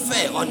God,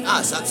 confer on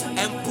us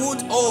and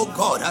put, oh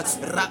God,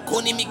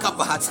 Rakoni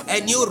Mikapa,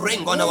 a new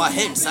ring on our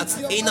hands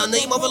in the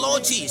name of the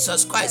Lord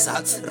Jesus Christ.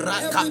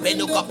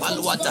 Rakapenu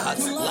Kapaluata,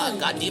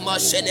 Lagadima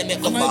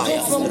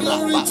Shenemekopaya,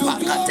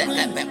 Rapapakate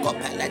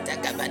Mekopelete,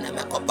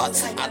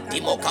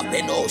 Antimo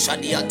Capeno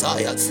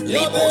Shadiataya,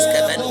 Limos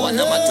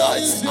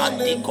Kevenuanamatai,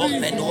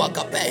 Anticompenu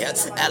Capea,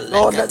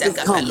 Lord, let it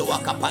come. Elecatepelua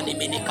Capani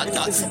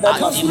Minicata, That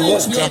must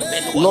Antimos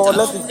left. Lord,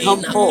 let it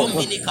come forth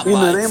in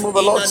the name of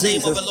the in Lord the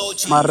name of the Jesus. Lord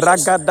Jesus.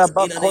 Maragada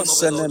In the name of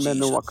the Lord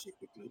bakosenemenuwa. Jesus.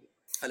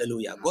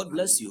 Hallelujah. God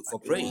bless you for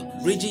praying.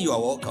 Bridget, you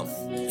are welcome.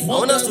 I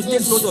want us to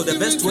take note of the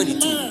verse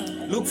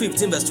 22. Luke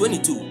 15, verse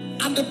 22.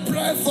 And the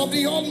breath of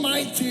the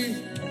Almighty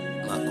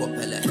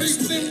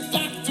brings him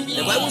back to life.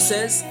 The Bible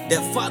says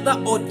the father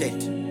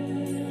ordered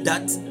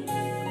that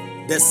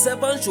the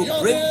servant should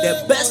bring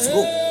the best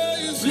robe.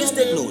 Please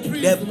take note,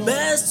 the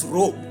best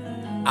robe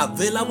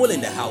available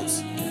in the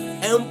house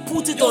and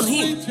put it on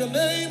him.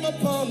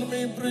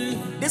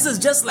 This is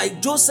just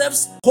like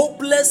Joseph's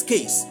hopeless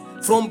case,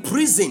 from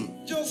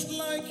prison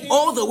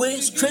all the way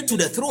straight to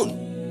the throne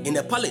in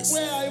the palace.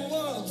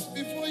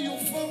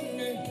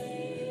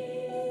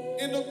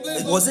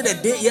 Was it a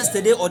day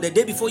yesterday or the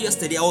day before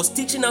yesterday? I was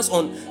teaching us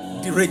on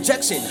the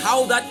rejection,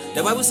 how that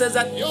the Bible says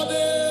that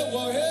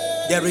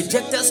the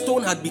rejected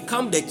stone had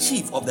become the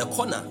chief of the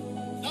corner,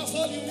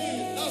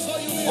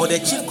 or the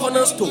chief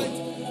cornerstone.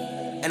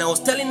 And I was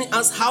telling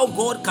us how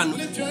God can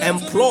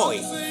employ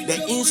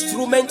the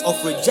instrument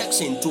of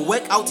rejection to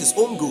work out his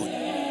own good.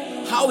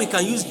 How he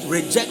can use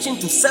rejection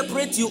to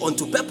separate you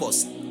unto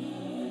purpose.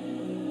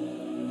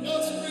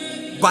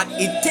 But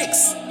it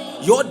takes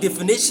your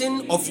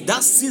definition of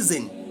that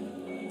season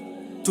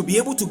to be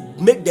able to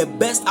make the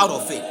best out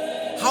of it.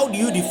 How do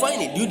you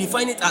define it? Do you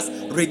define it as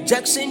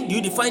rejection? Do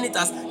you define it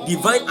as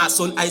divine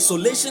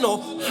isolation?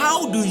 Or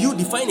how do you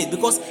define it?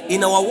 Because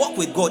in our walk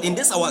with God, in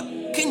this our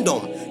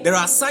kingdom, there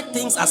are such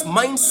things as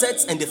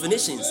mindsets and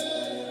definitions.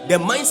 The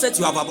mindset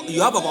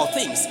you have about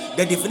things,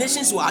 the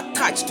definitions you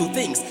attach to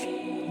things,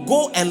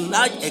 go a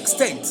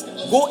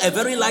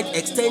very large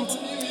extent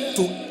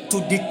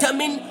to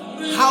determine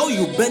how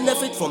you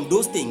benefit from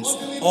those things,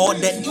 or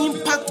the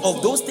impact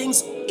of those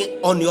things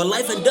on your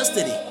life and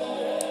destiny.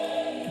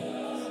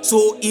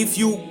 So if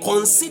you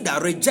consider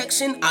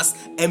rejection as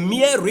a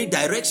mere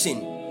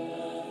redirection,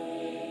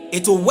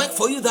 it will work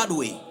for you that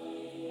way.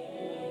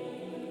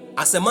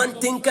 As a man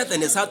thinketh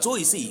in his heart, so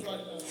is he.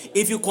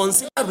 If you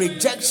consider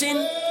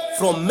rejection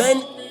from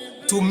men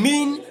to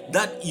mean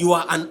that you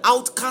are an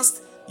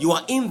outcast, you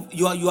are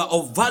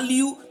of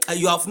value,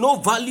 you have no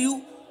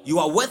value, you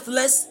are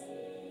worthless,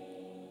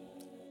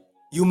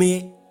 you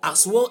may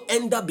as well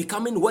end up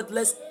becoming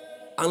worthless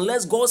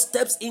unless God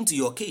steps into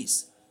your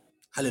case.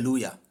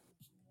 Hallelujah.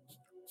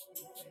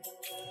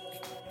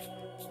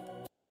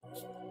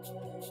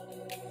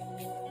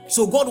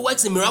 So God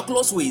works in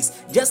miraculous ways.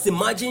 Just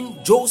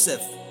imagine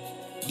Joseph.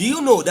 Do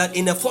you know that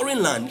in a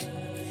foreign land,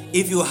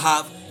 if you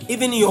have,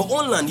 even in your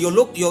own land, your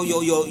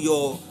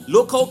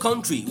local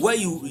country where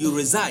you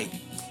reside,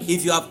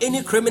 if you have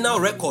any criminal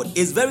record,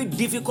 it's very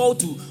difficult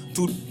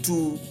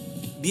to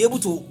be able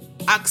to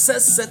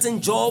access certain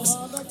jobs,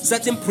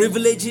 certain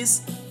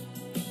privileges,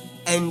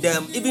 and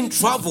even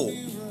travel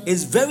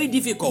is very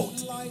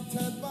difficult.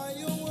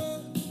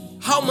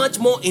 How much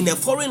more in a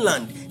foreign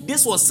land?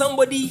 This was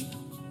somebody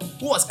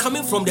who was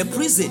coming from the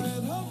prison.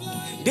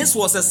 This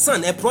was a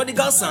son, a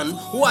prodigal son,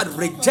 who had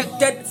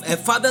rejected a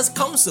father's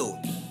counsel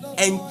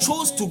and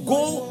chose to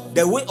go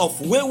the way of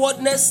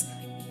waywardness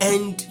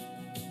and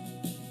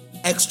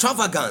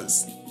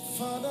extravagance.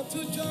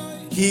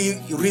 He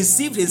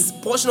received his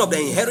portion of the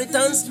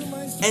inheritance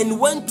and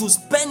went to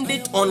spend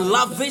it on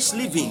lavish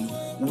living,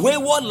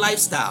 wayward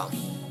lifestyle.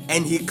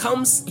 And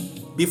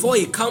before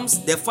he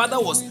comes, the father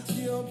was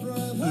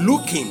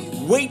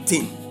looking,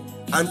 waiting,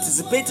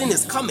 anticipating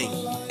his coming.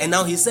 And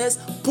now he says,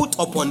 put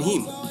upon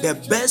him the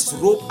best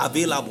robe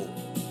available.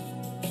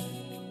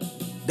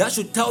 That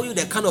should tell you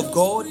the kind of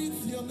God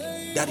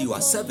that you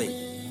are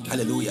serving.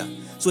 Hallelujah.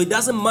 So it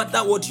doesn't matter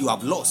what you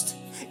have lost.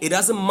 It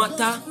doesn't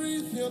matter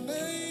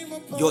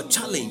your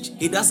challenge.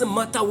 It doesn't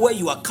matter where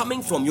you are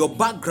coming from, your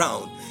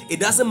background. It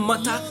doesn't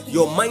matter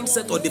your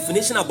mindset or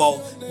definition about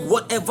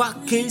whatever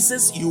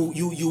cases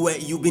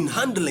you've been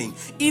handling.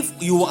 If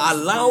you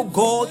allow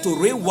God to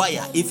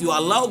rewire, if you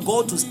allow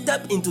God to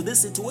step into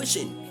this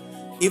situation,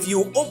 if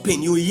you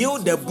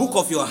yield the book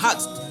of your heart,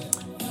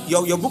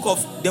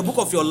 the book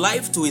of your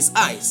life to his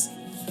eyes,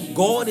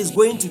 God is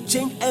going to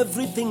change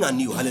everything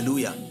anew.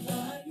 Hallelujah.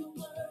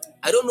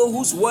 I don't know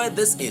whose word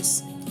this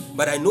is,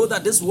 but I know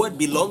that this word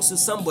belongs to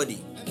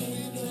somebody.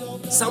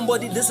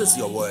 Somebody, this is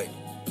your word.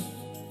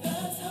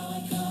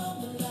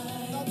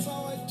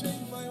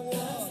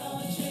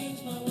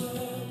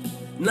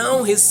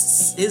 Now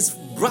his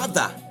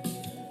brother,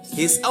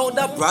 his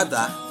elder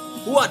brother,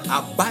 who had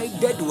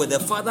abided with the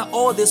father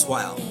all this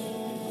while,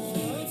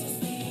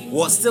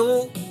 was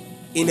still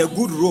in a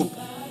good robe,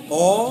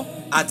 or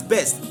at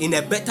best in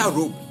a better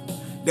robe.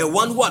 The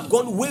one who had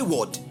gone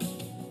wayward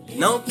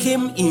now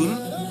came in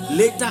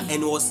later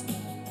and was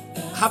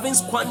having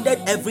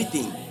squandered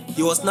everything.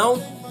 He was now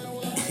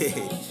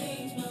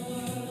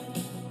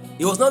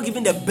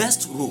given the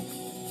best robe,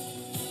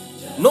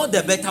 not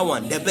the better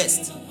one, the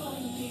best.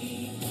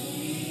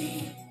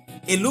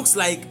 It looks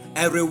like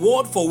a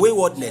reward for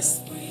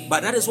waywardness,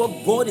 but that is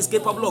what God is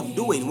capable of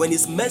doing when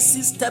his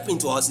mercy step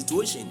into our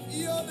situation.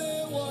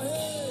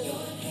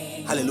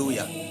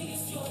 Hallelujah.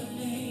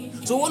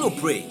 So I want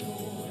to pray.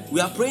 We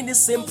are praying this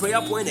same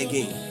prayer point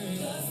again.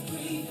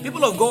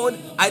 People of God,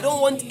 I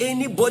don't want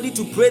anybody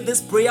to pray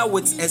this prayer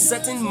with a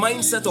certain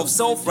mindset of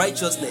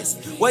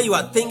self-righteousness, where you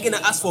are thinking,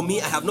 as for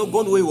me, I have not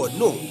gone wayward.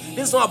 No,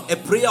 this is not a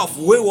prayer of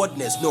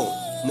waywardness. No.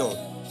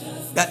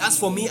 That as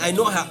for me, I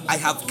know I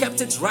have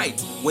kept it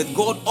right with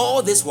God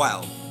all this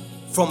while.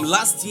 From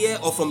last year,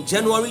 or from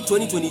January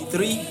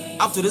 2023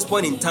 up to this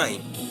point in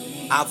time,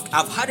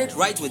 I've had it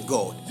right with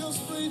God.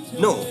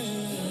 No.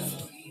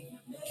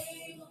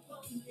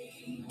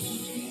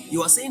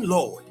 You are saying,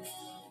 Lord,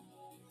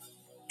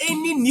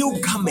 any new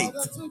garment,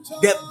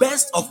 the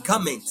best of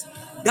garment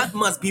that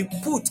must be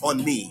put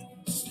on me.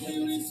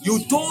 You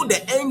told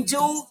the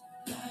angel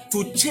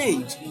to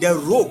change the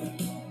robe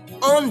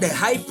on the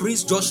high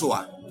priest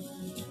Joshua,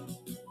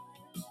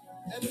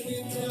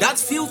 that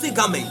filthy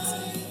garment,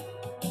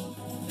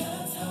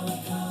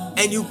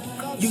 and you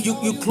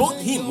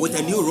clothed him with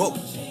a new robe,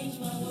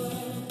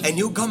 a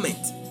new garment.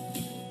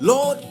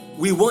 Lord,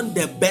 we want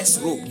the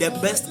best robe, the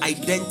best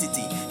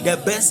identity,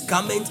 the best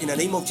garment in the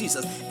name of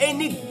Jesus.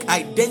 Any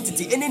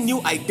identity, any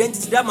new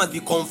identity that must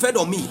be conferred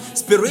on me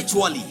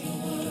spiritually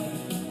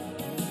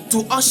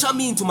to usher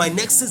me into my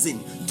next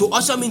season, to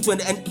usher me into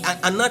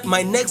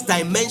my next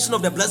dimension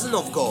of the blessing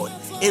of God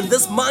in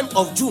this month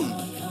of June,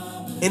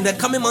 in the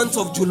coming months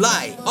of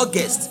July,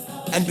 August,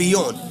 and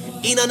beyond.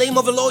 In the name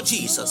of the Lord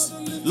Jesus,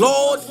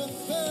 Lord,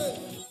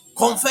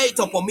 confer it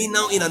upon me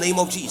now in the name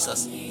of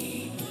Jesus.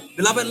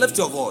 Beloved, lift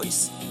your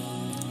voice.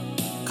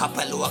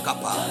 Kapelua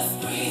kapa.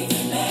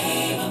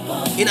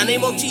 In the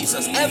name of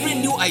Jesus, every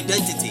new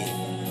identity,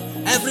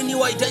 every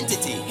new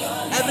identity,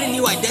 every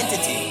new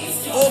identity,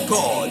 oh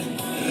God,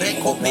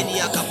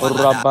 Rekopenia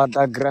kapalada.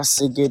 Rabada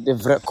grasige de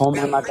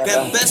vrekomana The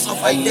kada. best of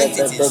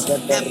Elebede identities, the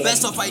gede.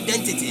 best of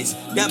identities,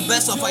 the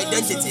best of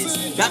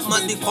identities that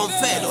must be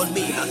conferred on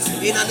me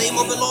in the name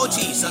of the Lord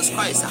Jesus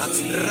Christ.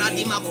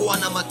 Radima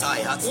kuana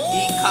mataya,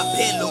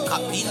 ikapelo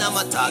kapina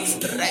mata,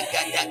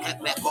 regedeke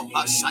beko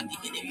pashadi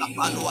bini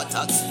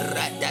kapaluata,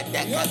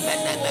 rededeke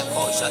bene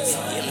mekosha,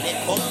 ile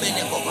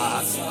komene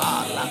koba,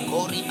 ala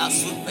kori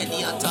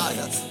asupeni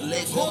ataya,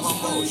 lego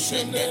mamo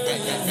shende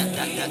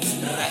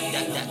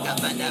rededeke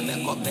bene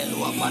mekopelu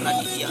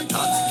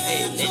aparadiata,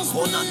 ele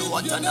kona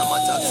nuatana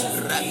mata,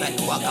 rebet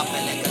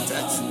wakapelekete,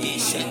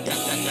 ishende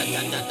bene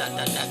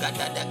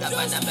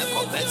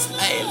mekope,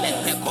 ele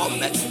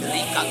mekombe,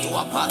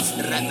 rikatuapa,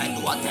 rebet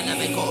watene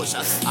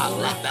mekosha,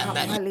 ale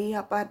bebe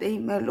Kapalia Bade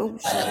Melo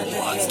Shadade,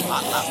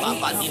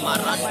 Alababa di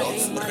Marando,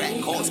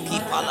 Rekos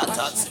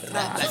Kipalata,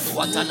 Rebet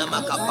Watana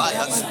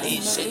Makapaya,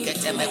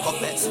 Ishekete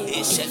Mekope,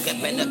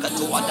 Ishekepene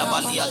Katuada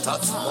Baliata,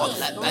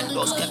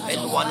 Olebendos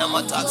Kepenuana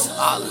Mata,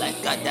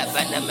 Alega de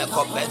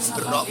Benemekope,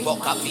 Robo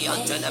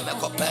Capiantene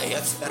Mekope,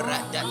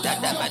 Reda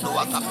de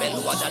Menua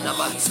Capeluada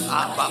Nama,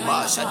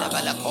 Ababa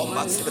Shadabella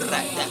Comba,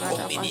 Reda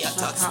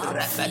Combiniata,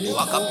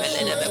 Rebedua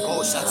Capelene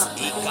Mekosha,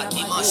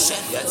 Ikadima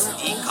Shende,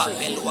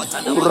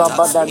 Ikapeluatana Mata,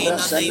 Rabada in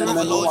the name grasene of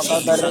the menu Lord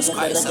akada Jesus regede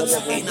Christ,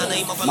 regede. in the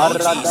name of the Lord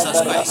Marada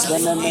Jesus de Christ,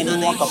 rasene in the menu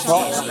name of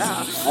akapaya. Jesus.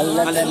 Shada,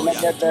 Elene Hallelujah.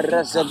 mede de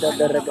resede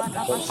de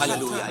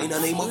Hallelujah. Ikapalabadabashata, In the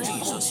name of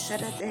Reko Jesus.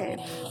 Shadade,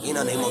 In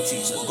the name of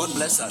Jesus. God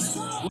bless us.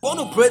 We want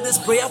to pray this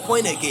prayer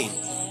point again.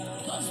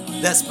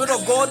 The Spirit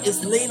of God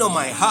is laying on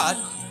my heart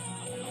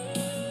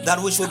that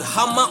we should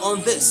hammer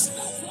on this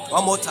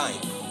one more time.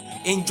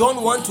 In John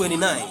 1:29,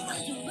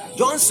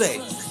 John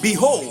said,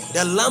 Behold,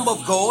 the Lamb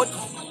of God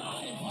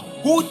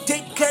who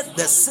taketh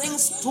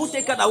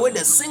away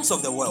the sins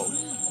of the world.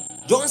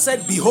 John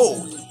said,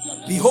 Behold,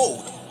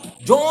 behold.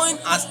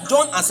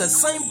 John as a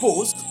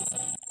signpost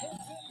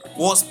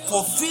was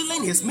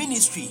fulfilling his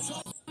ministry.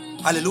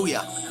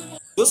 Hallelujah.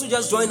 Those who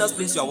just joined us,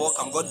 please, you are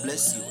welcome. God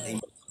bless you.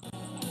 Amen.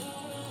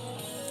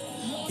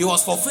 He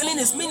was fulfilling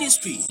his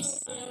ministry.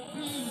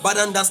 But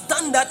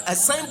understand that a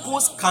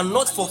signpost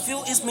cannot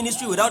fulfill his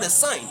ministry without a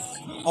sign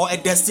or a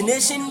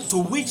destination to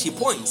which he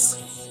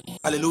points.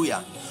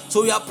 Hallelujah.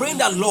 So we are praying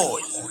that,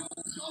 Lord,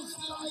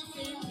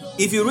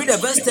 if you read the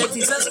verse 30,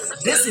 it says,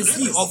 This is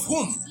he of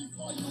whom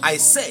I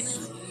said,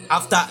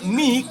 After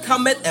me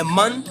cometh a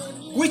man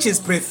which is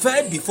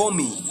preferred before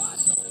me.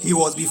 He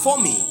was before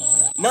me.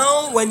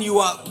 Now, when you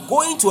are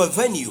going to a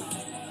venue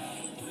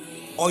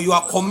or you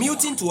are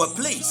commuting to a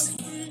place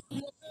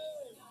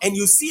and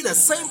you see the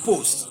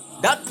signpost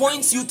that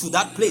points you to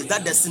that place,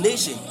 that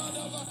destination,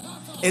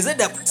 is it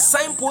the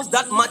signpost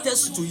that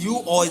matters to you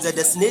or is the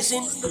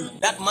destination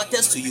that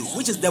matters to you?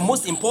 Which is the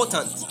most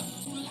important?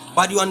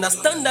 But you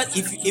understand that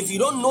if you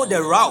don't know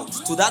the route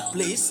to that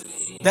place,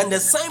 then the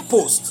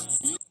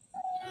signpost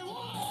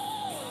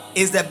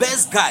is the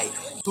best guide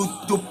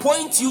to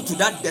point you to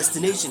that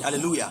destination.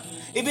 Hallelujah.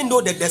 Even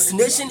though the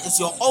destination is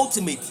your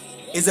ultimate,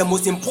 is the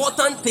most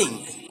important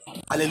thing.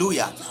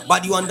 Hallelujah.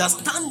 But you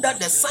understand that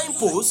the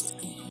signpost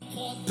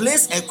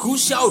plays a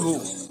crucial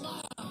role.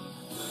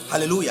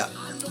 Hallelujah.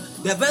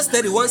 The verse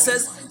 31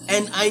 says,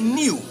 And I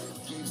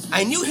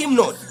knew him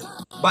not,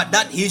 but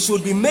that he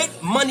should be made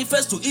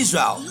manifest to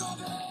Israel.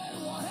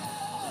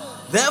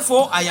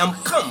 Therefore I am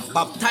come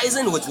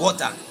baptizing with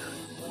water.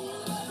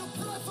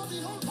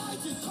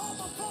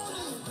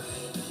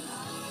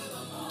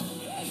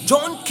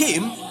 John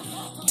came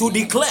to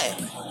declare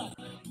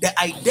the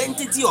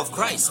identity of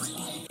Christ.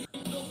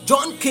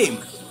 John came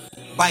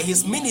by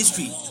his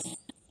ministry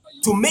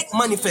to make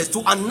manifest,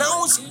 to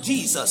announce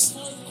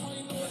Jesus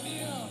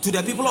to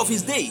the people of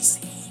his days,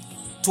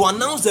 to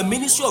announce the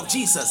ministry of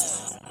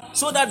Jesus,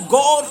 so that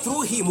God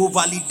through him will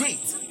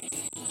validate,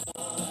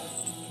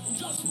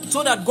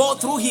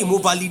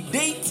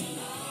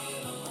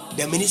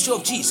 the ministry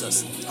of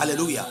Jesus.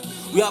 Hallelujah.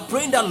 We are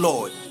praying that,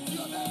 Lord,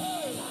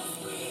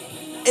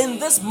 in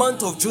this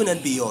month of June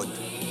and beyond.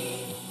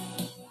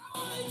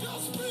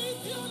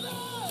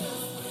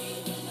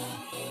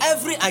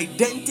 Every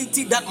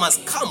identity that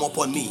must come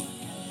upon me,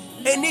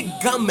 any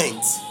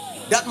garment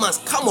that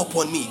must come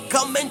upon me,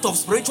 garment of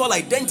spiritual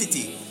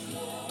identity,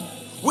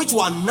 which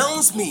will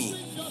announce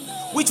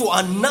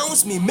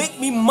me, make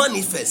me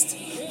manifest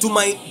to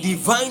my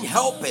divine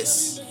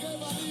helpers,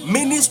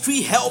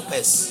 ministry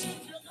helpers,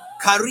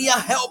 career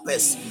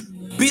helpers,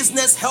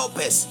 business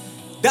helpers,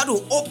 that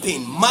will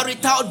open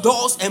marital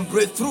doors and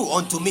breakthrough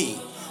unto me.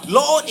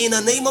 Lord, in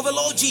the name of the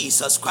Lord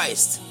Jesus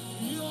Christ,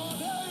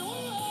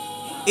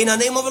 in the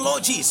name of the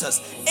Lord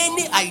Jesus,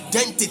 any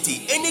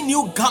identity, any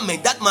new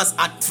garment that must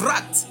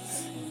attract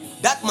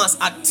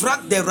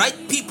the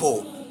right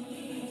people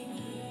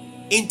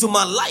into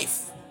my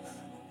life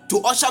to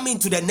usher me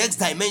into the next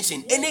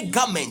dimension, any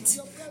garment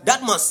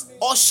that must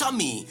usher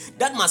me,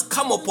 that must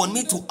come upon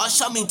me to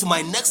usher me into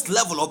my next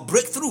level of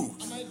breakthrough,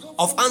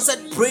 of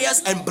answered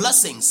prayers and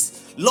blessings.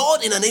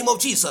 Lord, in the name of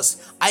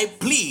Jesus, I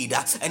plead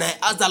and I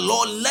ask the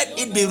Lord, let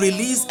it be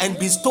released and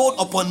bestowed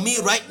upon me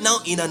right now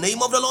in the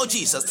name of the Lord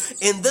Jesus.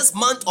 In this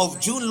month of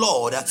June,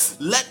 Lord,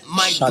 let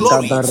my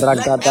glory, Shagada let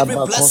ragada every bako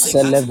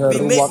blessing be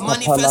made seleverua kapala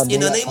manifest in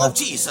the name diata. of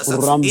Jesus.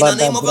 In the Ramba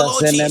da name of the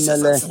Lord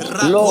Jesus. grazenemele.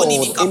 Rakoni Lord,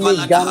 any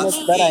mikapalada, garments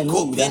that I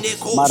need, ikopene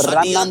ko Marana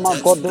shadiante,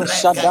 Magodo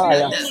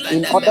Shadaya,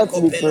 in order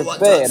to be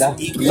prepared,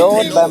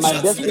 Lord, by my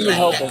destiny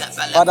helpers.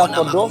 Father,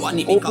 for doors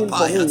to open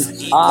for me,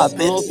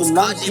 Lord, to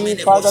launch me,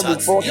 Father,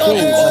 before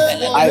kings.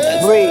 I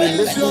pray in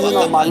this season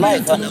of my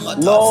life,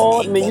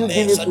 Lord, may you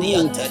give it to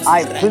me.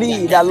 I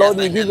plead that, Lord,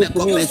 you give it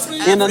to me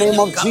in the every name new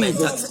of garment,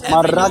 Jesus.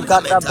 every new Maragada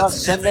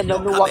garment, every new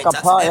Basenemenu garment,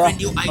 Wakapaya, every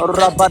new Rabada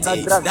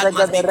identity that must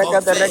Grazega be the Regada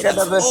conveyed.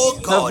 Regada, Oh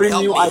God, every help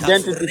new me.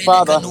 identity,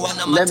 Father.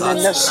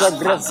 Lemenesha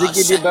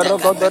Grazigi di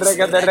Berogo the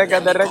Regada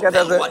Regada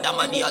Regada.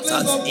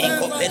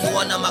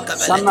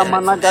 Shana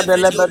managa de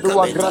Every new lebedua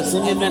garment,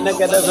 grasini every new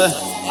menegedeve. garment,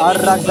 every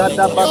new garment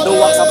Aragada that badua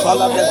must come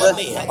kapala upon deve.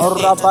 me to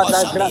Orabada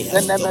usher me,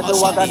 grasene to medua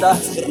usher me. gada.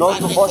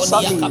 Lord to usher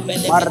Radikonia me.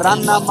 kapele Marana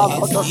keteluata,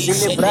 magodo silibra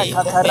ishene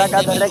kataraga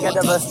kopende de menuata.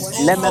 regedeve. Oh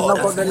God,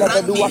 Lemenogo de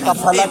grant me lebedua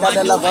kapala my gada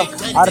new lava.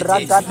 identity,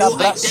 Aragada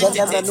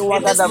brasene menua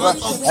in this gadava.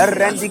 month of June,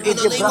 in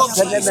the Erendigidi name of brasene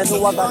Jesus.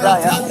 menua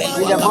gadaya.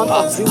 In Rakapelua the month kapa,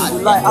 of June,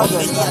 July,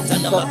 August, adekopenia September,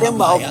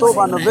 tanamakapaya,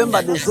 October,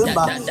 November,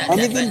 December,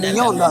 and even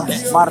beyond.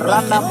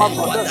 Marana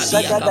magodo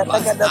segada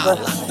degedeve.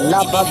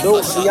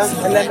 Labado sian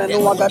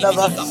telemenu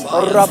wagadava.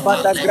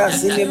 Rabada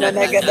grasini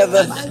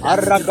menegedeve.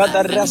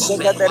 Aragada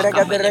resegade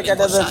regade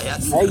regedeve.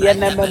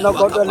 Eyene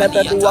menogodo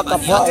lebedu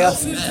wakapaya.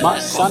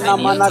 Masana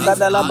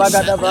managada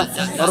labagadava.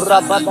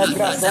 Rabada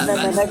grasene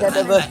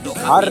menegedeve.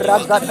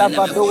 Aragada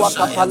badu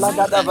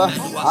wakapalagadava.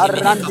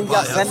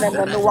 Arandia sene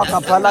menu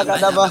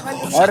wakapalagadava.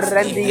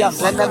 Erendia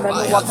sene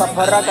menu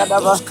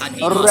wakaparagadava.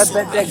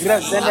 Rebede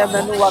grasene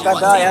menu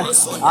wagadaya.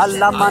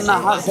 Alamana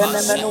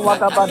hasene menu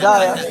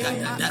wakabadaya.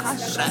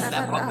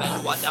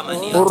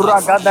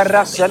 Uragada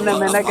rasene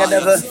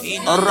menegedeve.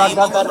 In the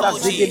name of Uragada the Lord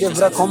rasigi de Jesus,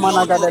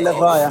 vrekomana Lord, oh gadelevaya.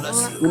 God,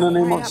 bless In the you.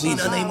 name of In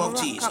the Jesus. name of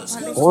Jesus.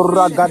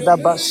 Uragada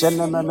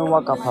basene menu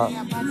wakapa.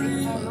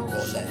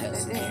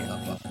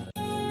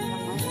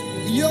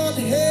 Your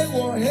name,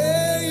 oh,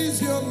 hey,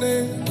 is your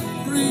name.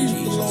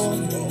 Breathe,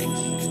 Lord.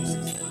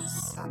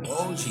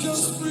 Oh Just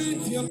Jesus.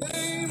 breathe your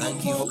name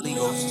Thank you, upon Holy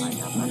Ghost. me.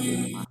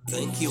 Breathe.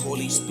 Thank you,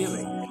 Holy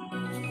Spirit.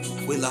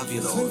 We love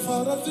you, Say, Lord.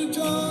 Father, to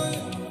joy.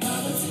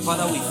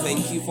 Father, we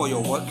thank you for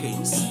your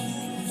workings.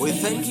 We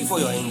thank you for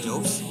your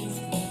angels.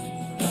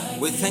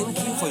 We thank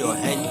you for your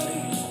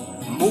hand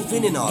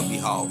moving in our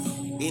behalf.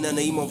 In the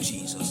name of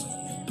Jesus.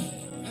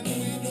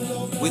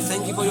 We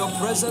thank you for your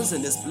presence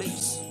in this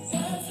place,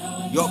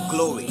 your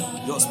glory,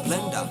 your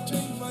splendor,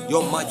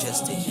 your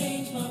majesty.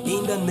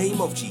 In the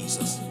name of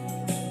Jesus.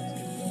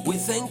 We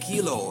thank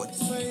you, Lord,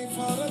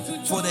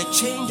 for the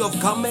change of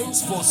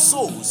garments for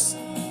souls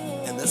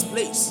in this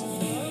place,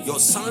 your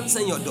sons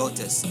and your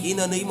daughters, in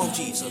the name of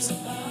Jesus.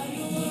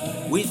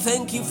 We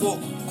thank you for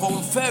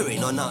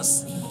conferring on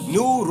us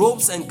new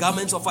robes and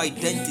garments of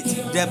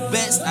identity, the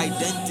best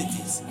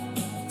identities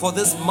for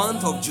this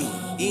month of June,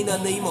 in the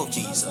name of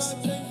Jesus.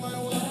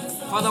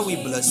 Father, we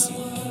bless you.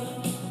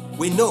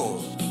 We know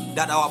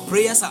that our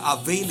prayers are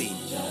availing,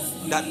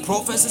 that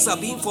prophecies are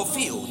being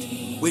fulfilled.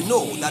 We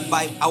know that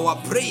by our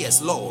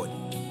prayers, Lord,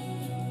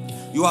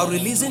 you are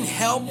releasing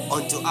help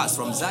unto us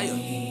from Zion.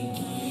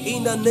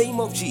 In the name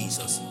of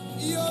Jesus,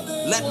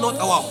 let not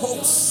our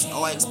hopes,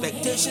 our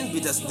expectations be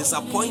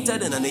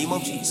disappointed in the name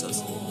of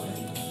Jesus.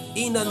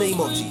 In the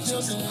name of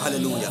Jesus.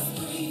 Hallelujah.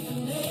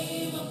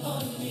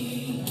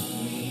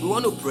 We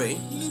want to pray.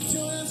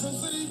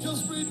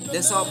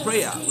 That's our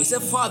prayer. We say,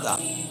 Father,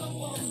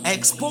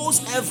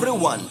 expose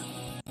everyone,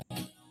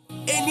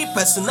 any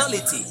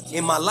personality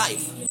in my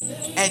life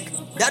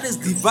that is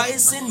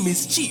devising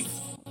mischief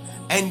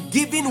and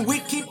giving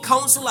wicked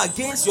counsel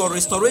against your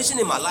restoration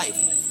in my life.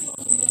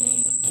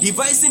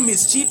 Devising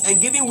mischief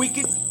and giving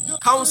wicked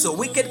counsel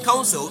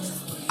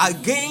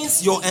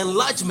against your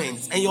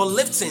enlargement and your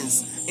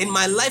liftings in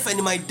my life and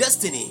in my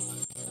destiny.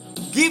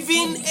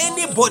 Giving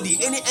anybody,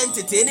 any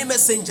entity, any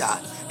messenger,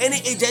 any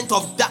agent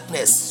of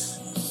darkness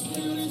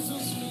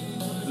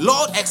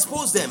Lord,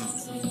 expose them.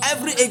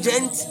 Every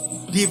agent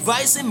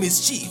devising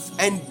mischief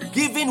and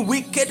giving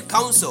wicked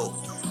counsel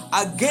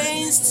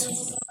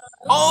against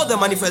all the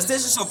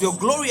manifestations of your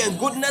glory and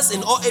goodness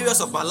in all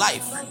areas of my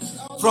life,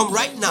 from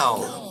right now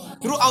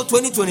throughout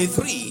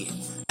 2023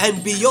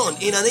 and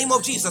beyond, in the name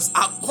of Jesus,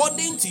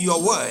 according to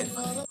your word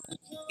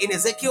in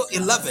Ezekiel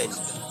 11,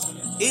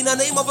 in the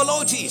name of the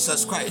Lord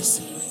Jesus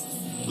Christ.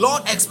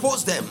 Lord,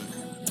 expose them.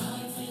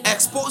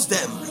 Expose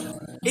them.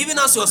 Even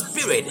as your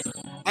spirit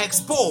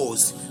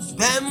expose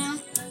them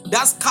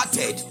that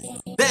scattered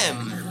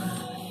them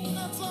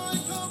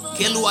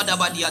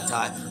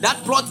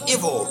that plot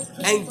evil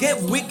and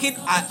gave wicked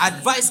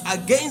advice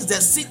against the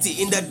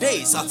city in the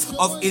days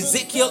of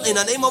Ezekiel, in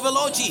the name of the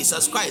Lord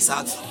Jesus Christ.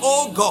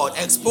 Oh God,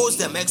 expose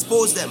them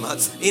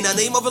in the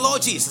name of the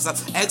Lord Jesus.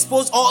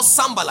 Expose all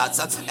Sambalats,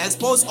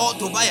 expose all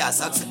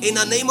Tobias in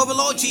the name of the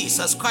Lord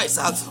Jesus Christ.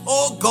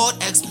 Oh God,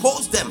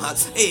 expose them.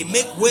 Hey,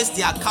 make waste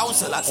their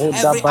counsel,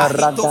 Oda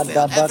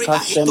baragada every baka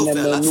shene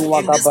Ahithophel menua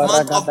in this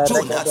month of gabaragada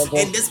June,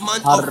 regedebe. in this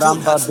month of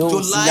June, Aramba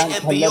dosi July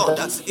and beyond,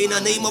 yantelebe. in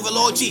the name of the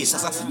Lord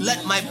Jesus.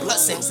 Let my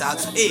blessings,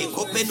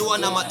 kopenua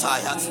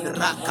namataya,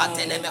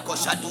 rakatene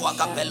mekoshadua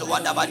kapelua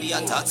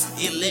dabadiata,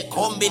 ile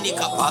kombini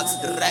kapa,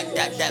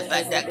 rede de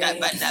bede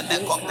bede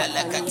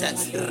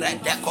mekopelekete,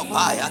 rede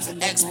kopaya,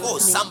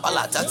 expose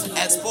Sambalata,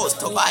 expose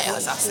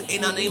Tobias,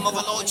 in the name of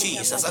the Lord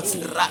Jesus.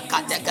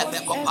 Rakateke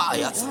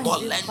mekopaya, Everyone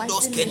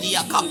molendos devising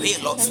kenia mischief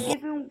kapelo, and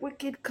giving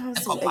wicked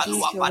counsel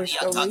kopalua against your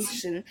padiata,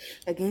 restoration,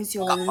 against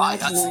your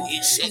kapaya, enlargement,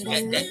 and the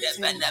ishekete de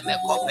liftings beneme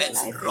of your kope,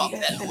 life and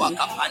rompelua destiny,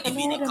 kapani and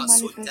all the minika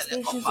suntele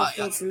manifestations of kopaya,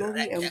 your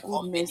glory rete and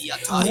goodness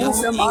kombiniataya,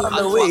 Move beyond them out of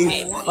the areas ikalua of way. my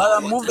kebo life.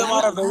 Father, move them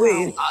out lakuataya, of Right the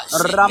way. now,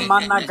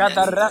 Ramana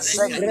gada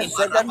rese Rakosheteli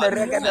grese gada and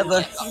ashekete no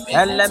regedebe. weapons formed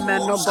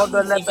Elemeno against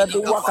godo me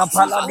lebedu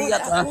wakapala Oh,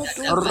 that diata. will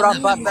do me.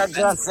 Rabada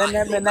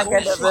grasene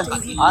menegedebe.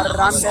 Lekosheteli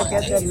Arande kapaya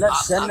gede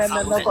lesene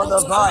meno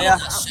godo Oh, vaya.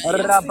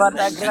 rakosheteli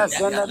Rabada kapaya.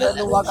 grasene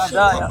menu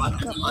wakadaya. Lekosheteli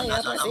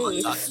kapaya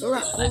bade.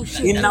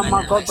 Ina Rakosheteli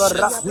makoto kapaya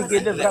rasigi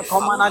de bade.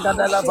 vrakomana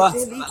gadalava.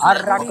 Rakosheteli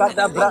kapaya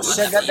Arakada bade.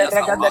 brashega de Yes,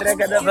 regada Lord,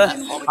 regadava.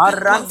 giving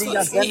wicked Arandi counsel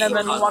yazene against your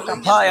menu restoration.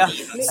 wakapaya.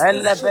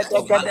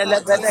 Elebede Lekosheteli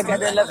gadelebede kapaya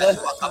bade. gadeleve.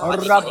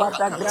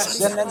 Rabada Rakatalia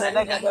grasene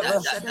badina no menegadava.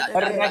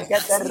 shadade.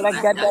 Regada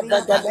regada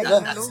Ikapalia begadava.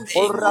 badina no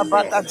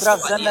shedede. Urabada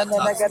grasene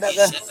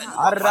menegadava.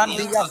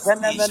 Arandi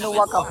yazene menu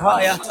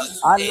wakapaya.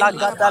 Ikapalia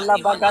Alagada badina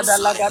labagada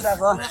noshe.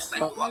 lagadava.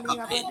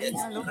 Rakapalia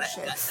badina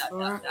noshe.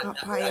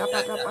 Rakapaya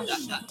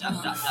badabashata.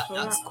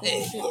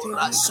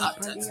 Rakosheteli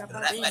kapalia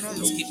badina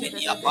noshe.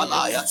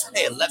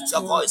 Hey, lift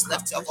your voice,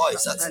 lift your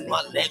voice. Rakapashata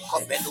Maleko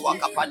lekoshe. pelua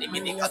kapani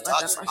Ikapalia minikata.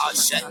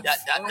 badabashata. Ashenda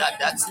da da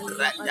da.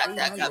 Rakapalia Reda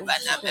badina da noshe.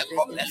 bana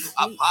meko pelu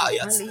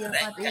apaya. Ikapalia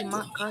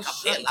badima Reketu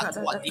mikapela kashata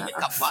da da tuadimi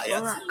da.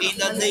 kapaya. In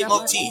the Rakapalia name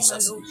of badina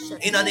Jesus. noshe.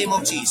 In the name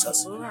of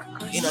Jesus.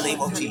 In the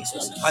name of Rakashata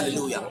Jesus.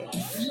 Hallelujah.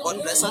 lekoshe.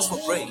 God bless us for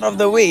praying. Out of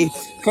the way.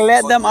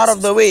 Clear God them out bless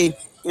of us the for way. praying.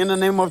 In the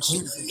name of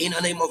Jesus. In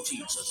the name of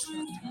Jesus.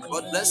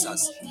 God bless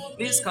us.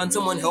 Please, can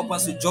someone help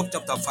us with Job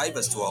chapter 5,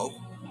 verse 12?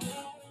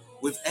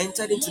 We've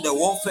entered into the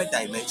warfare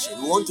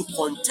dimension. We want to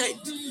contend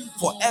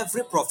for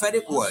every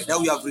prophetic word that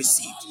we have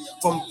received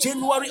from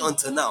January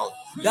until now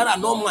that are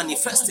not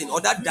manifesting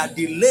or that are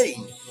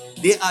delaying.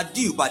 They are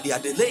due, but they are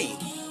delaying.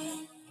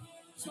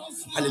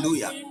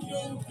 Hallelujah.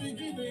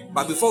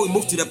 But before we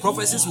move to the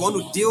prophecies, we want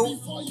to deal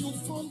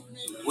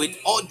with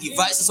all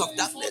devices of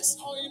darkness.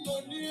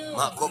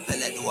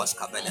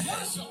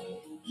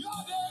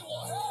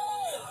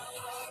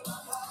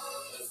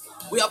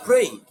 We are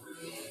praying.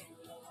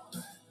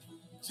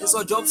 That's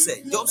what Job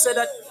said. Job said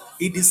that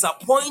he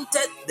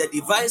disappointed the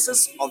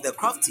devices of the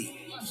crafty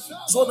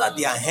so that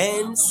their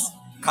hands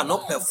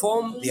cannot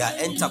perform their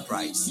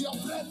enterprise.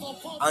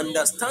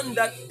 Understand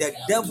that the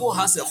devil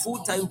has a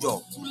full-time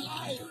job,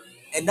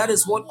 and that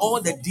is what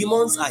all the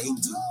demons are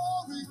into.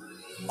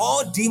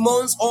 All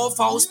demons, all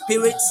foul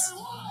spirits,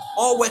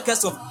 all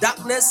workers of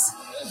darkness,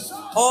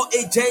 all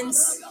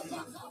agents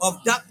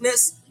of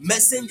darkness,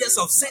 messengers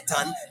of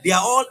Satan, they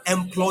are all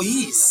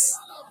employees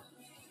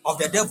of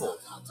the devil.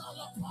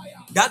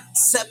 That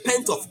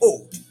serpent of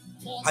old.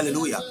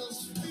 Hallelujah.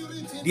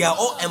 They are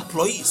all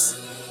employees.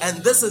 And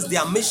this is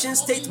their mission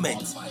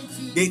statement.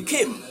 They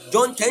came,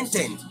 John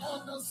 10:10.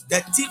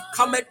 The thief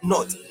cometh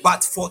not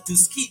but for to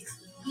steal.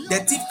 The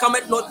thief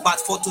cometh not but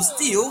for to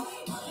steal,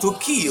 to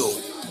kill,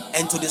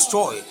 and to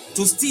destroy.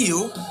 To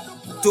steal,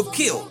 to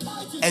kill,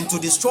 and to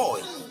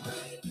destroy.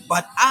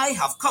 But I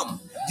have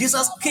come.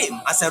 Jesus came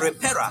as a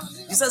repairer.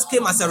 Jesus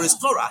came as a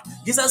restorer.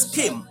 Jesus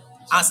came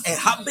as a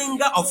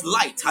harbinger of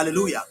light.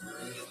 Hallelujah.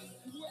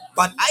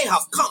 But I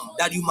have come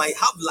that you might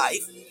have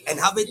life and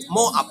have it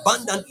more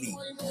abundantly.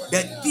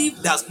 The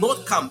thief does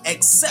not come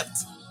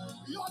except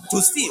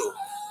to steal,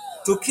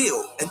 to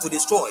kill, and to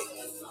destroy.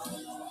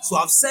 So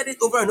I've said it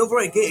over and over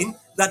again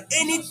that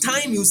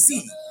anytime you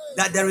see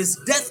that there is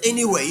death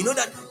anywhere, you know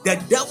that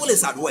the devil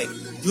is at work.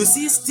 You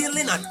see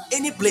stealing at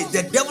any place,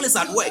 the devil is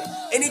at work.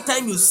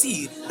 Anytime you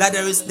see that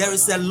there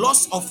is a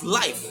loss of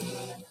life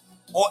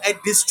or a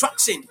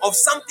destruction of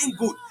something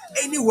good,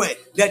 anywhere,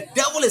 the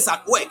devil is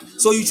at work.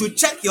 So you should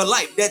check your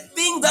life. The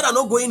things that are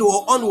not going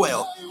on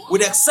well,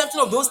 with the exception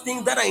of those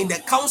things that are in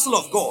the counsel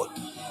of God,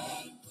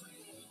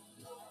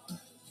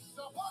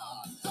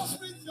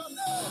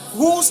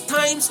 whose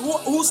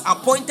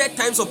appointed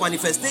times of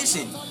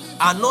manifestation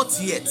are not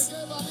yet.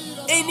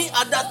 Any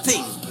other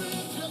thing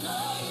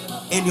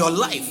in your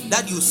life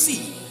that you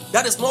see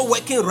that is not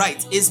working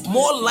right is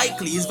more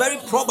likely, is very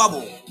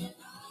probable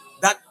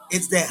that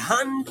it's the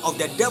hand of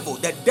the devil.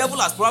 The devil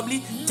has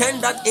probably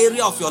turned that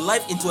area of your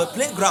life into a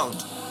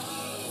playground.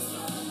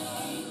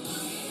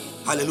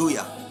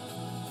 Hallelujah.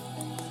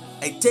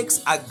 It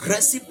takes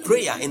aggressive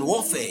prayer in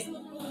warfare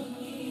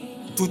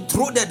to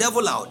throw the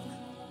devil out.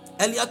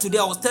 Earlier today,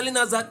 I was telling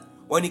us that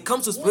when it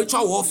comes to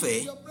spiritual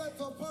warfare,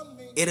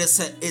 it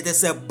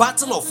is a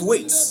battle of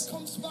weights.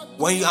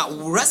 When you are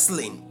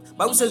wrestling,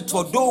 Bible says,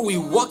 for though we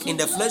walk in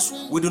the flesh,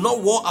 we do not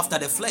war after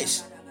the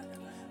flesh.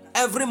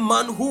 Every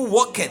man who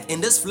walketh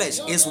in this flesh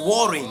is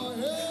warring.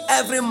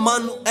 Every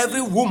man,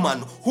 every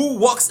woman who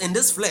walks in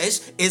this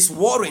flesh is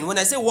warring. When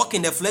I say walk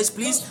in the flesh,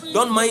 please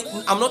don't mind.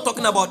 I'm not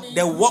talking about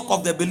the walk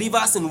of the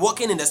believers in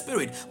walking in the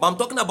spirit, but I'm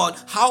talking about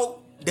how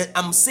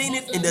I'm saying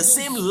it in the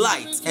same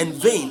light and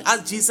vein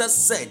as Jesus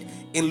said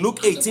in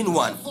Luke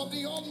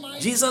 18:1.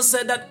 Jesus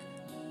said that,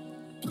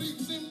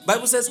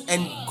 Bible says,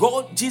 and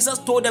Jesus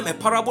told them a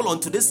parable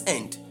unto this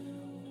end,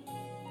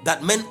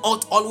 that men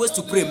ought always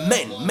to pray.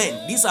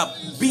 Men, these are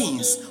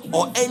beings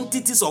or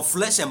entities of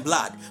flesh and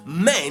blood.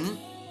 Men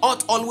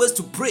ought always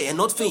to pray and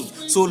not faint.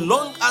 So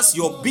long as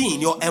your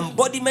being, your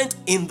embodiment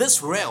in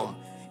this realm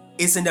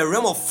is in the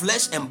realm of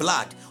flesh and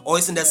blood, or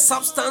is in the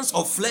substance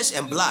of flesh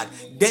and blood,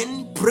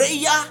 then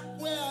prayer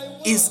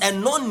is a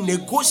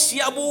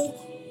non-negotiable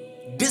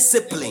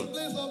discipline.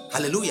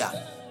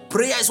 Hallelujah.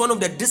 Prayer is one of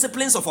the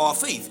disciplines of our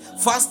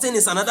faith. Fasting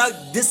is another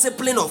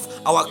discipline of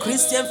our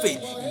Christian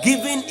faith.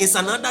 Giving is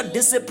another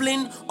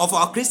discipline of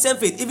our Christian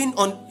faith.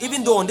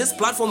 Even though on this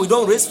platform we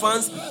don't raise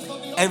funds,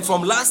 and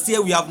from last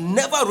year we have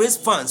never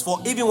raised funds for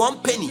even 1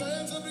 penny,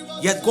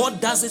 yet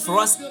God does it for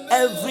us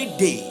every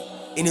day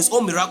in His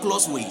own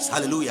miraculous ways.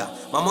 Hallelujah.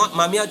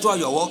 Mama Joy,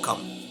 you're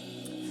welcome.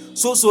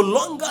 So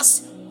long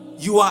as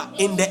you are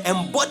in the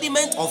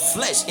embodiment of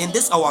flesh in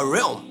this our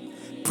realm,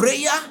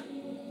 prayer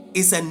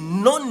is a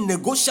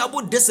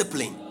non-negotiable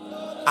discipline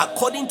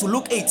according to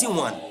Luke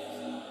 18:1.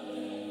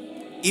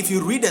 If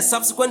you read the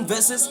subsequent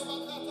verses,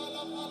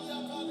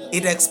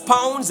 it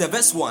expounds the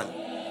verse 1,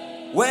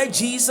 where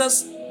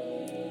Jesus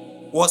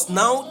was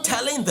now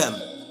telling them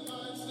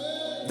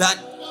that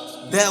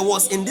there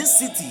was in this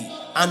city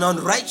an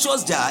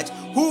unrighteous judge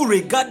who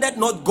regarded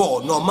not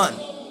God nor man.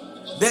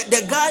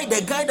 The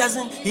guy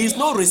doesn't, he is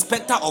no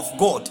respecter of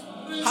God.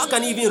 How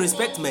can he even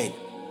respect men?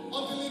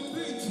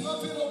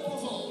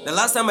 The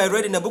last time I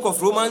read in the book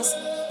of Romans,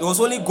 it was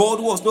only God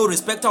who was no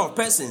respecter of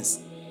persons.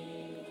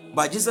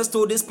 But Jesus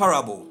told this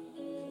parable.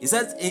 He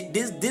said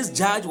this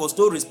judge was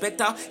no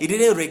respecter. He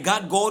didn't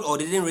regard God or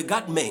didn't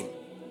regard men.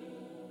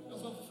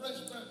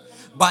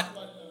 But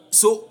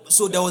so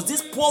there was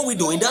this poor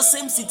widow in that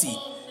same city,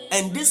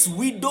 and this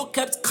widow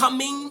kept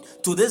coming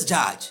to this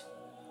judge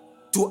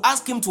to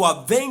ask him to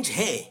avenge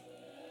her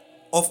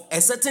of a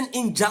certain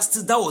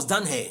injustice that was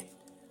done her.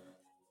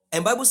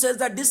 And Bible says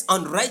that this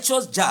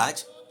unrighteous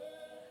judge,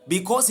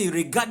 because he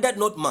regarded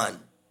not man,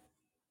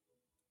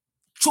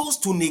 chose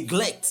to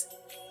neglect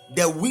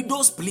the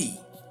widow's plea.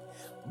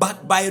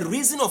 But by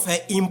reason of her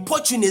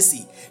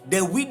importunacy,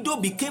 the widow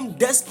became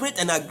desperate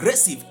and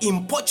aggressive,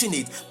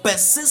 importunate,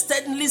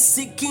 persistently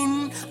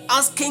seeking,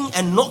 asking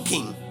and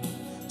knocking.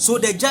 So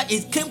the judge,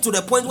 it came to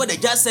the point where the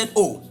judge said,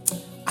 oh,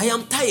 I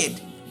am tired.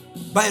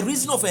 By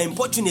reason of her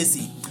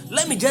importunacy,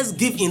 let me just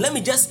give in, let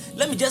me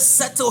just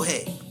settle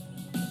her,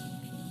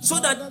 so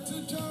that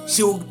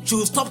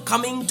she'll stop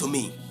coming to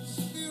me.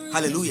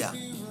 Hallelujah.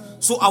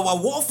 So our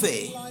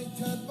warfare,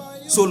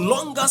 so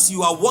long as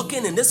you are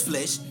walking in this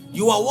flesh,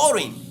 you are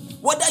warring,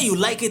 whether you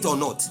like it or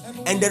not.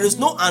 And there is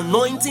no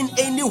anointing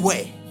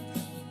anywhere.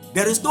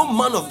 There is no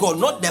man of God,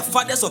 not the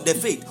fathers of the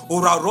faith,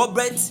 Oral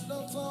Roberts,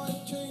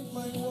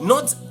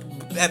 not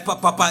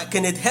Papa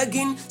Kenneth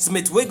Hagin,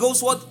 Smith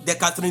Wigglesworth, the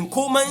Catherine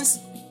Colemans,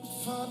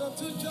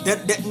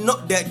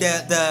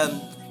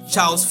 the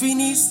Charles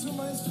Finney's,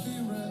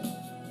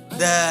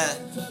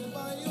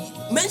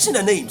 mention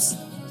the names,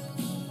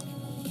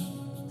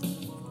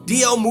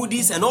 D.L.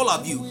 Moody's, and all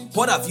of you,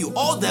 what have you,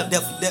 all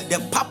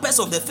the papas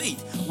of the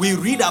faith we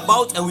read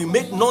about and we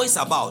make noise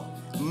about.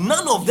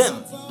 None of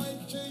them,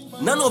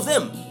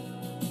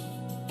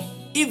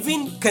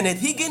 even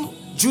Kenneth Hagin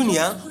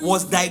Jr.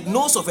 was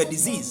diagnosed of a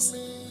disease.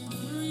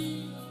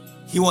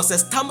 He was a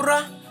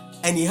stammerer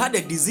and he had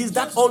a disease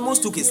that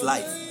almost took his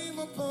life.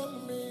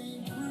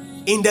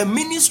 In the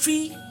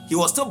ministry, he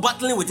was still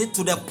battling with it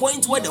to the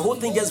point where the whole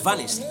thing just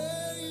vanished.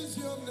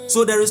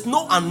 So there is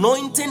no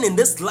anointing in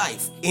this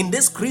life, in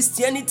this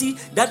Christianity,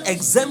 that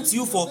exempts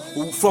you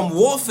from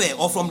warfare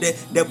or from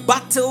the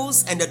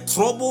battles and the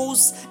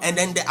troubles and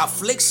then the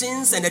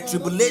afflictions and the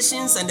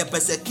tribulations and the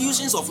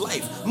persecutions of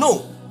life.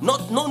 No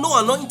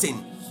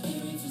anointing.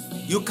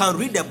 You can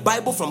read the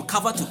Bible from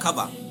cover to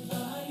cover.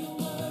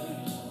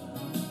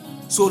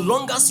 So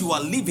long as you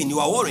are living, you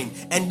are warring.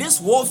 And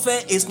this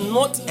warfare is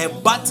not a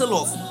battle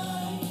of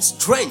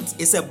strength,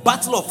 it's a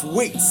battle of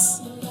weights.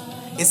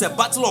 It's a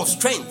battle of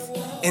strength,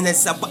 and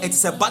it's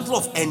a battle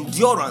of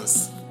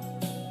endurance.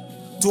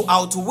 To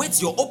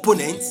outwit your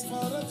opponent,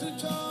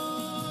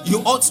 you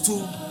ought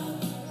to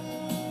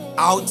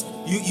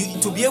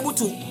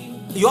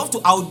you have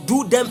to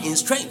outdo them in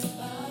strength.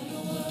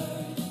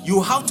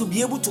 You have to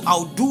be able to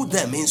outdo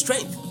them in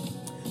strength.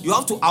 You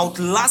have to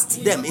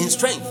outlast them in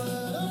strength.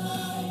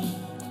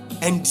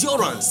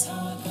 Endurance.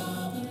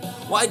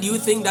 Why do you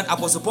think that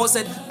Apostle Paul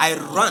said, I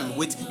run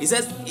with, he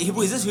says,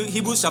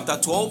 Hebrews chapter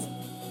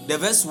 12, the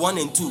verse 1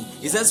 and 2.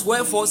 It says,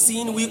 wherefore,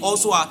 seeing we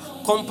also are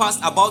compassed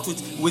about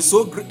with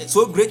so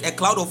great a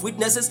cloud of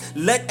witnesses,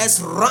 let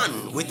us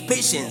run with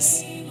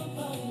patience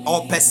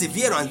or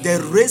perseverance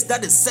the race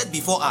that is set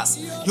before us.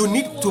 You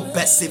need to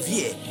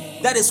persevere.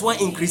 That is why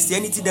in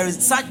Christianity there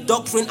is such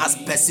doctrine as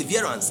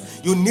perseverance.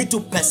 You need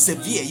to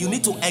persevere. You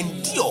need to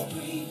endure.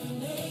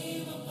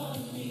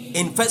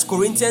 In 1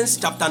 Corinthians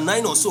chapter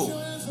 9 or so,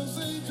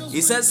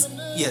 he says,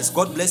 yes,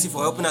 God bless you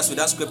for helping us with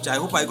that scripture. I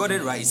hope I got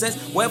it right. He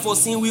says, wherefore,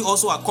 seeing we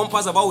also are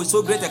compassed about with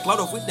so great a cloud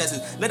of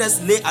witnesses, let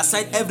us lay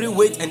aside every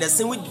weight and the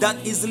sin which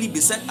doth easily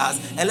beset us,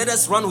 and let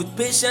us run with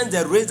patience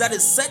the race that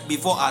is set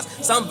before us.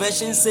 Some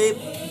versions say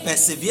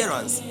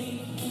perseverance.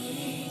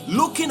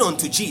 Looking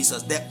unto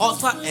Jesus, the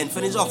author and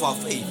finisher of our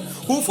faith,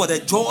 who for the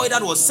joy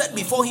that was set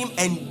before him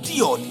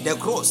endured the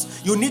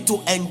cross. You need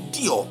to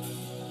endure.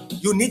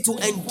 You need to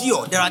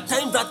endure. There are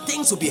times that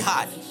things will be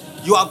hard.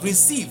 You have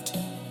received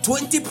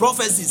 20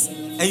 prophecies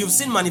and you've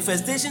seen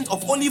manifestations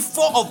of only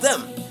 4 of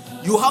them.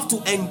 You have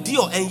to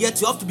endure, and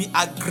yet you have to be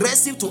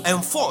aggressive to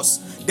enforce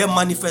the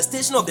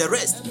manifestation of the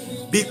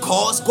rest,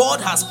 because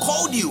God has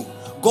called you,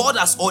 God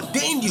has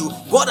ordained you,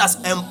 God has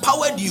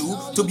empowered you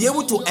to be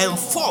able to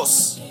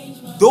enforce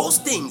those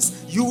things.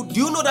 Do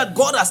you know that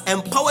God has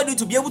empowered you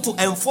to be able to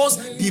enforce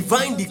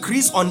divine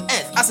decrees on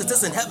earth as it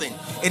is in heaven?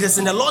 It is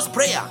in the Lord's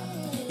Prayer.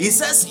 He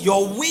says,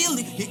 your will,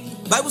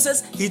 Bible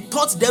says, he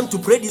taught them to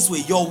pray this way: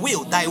 your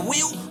will, thy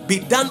will be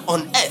done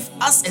on earth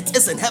as it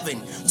is in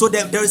heaven. So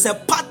there is a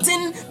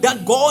pattern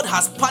that God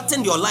has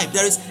patterned your life.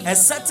 There is a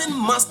certain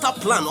master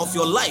plan of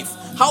your life,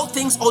 how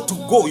things ought to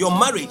go, your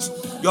marriage,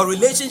 your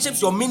relationships,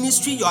 your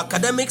ministry, your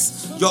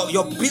academics,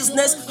 your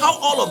business, how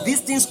all of these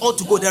things ought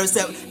to go. There is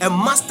a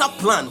master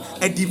plan,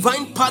 a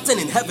divine pattern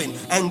in heaven,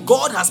 and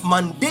God has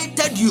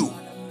mandated you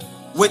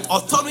with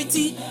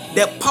authority,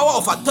 the power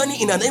of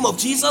attorney in the name of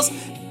Jesus.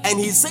 And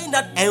he's saying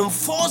that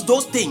enforce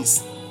those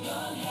things.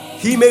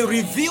 He may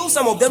reveal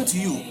some of them to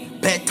you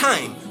per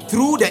time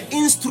through the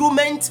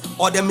instrument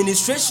or the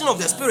ministration of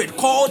the Spirit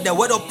called the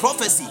word of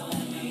prophecy.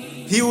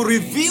 He will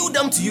reveal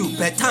them to you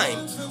per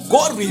time.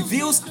 God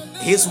reveals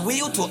his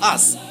will to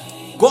us.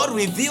 God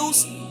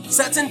reveals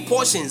certain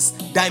portions,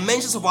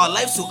 dimensions of our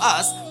lives to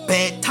us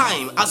per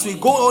time as we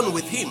go on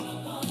with him.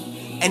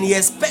 And he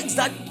expects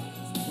that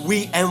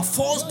we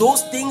enforce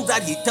those things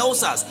that he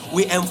tells us.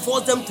 We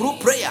enforce them through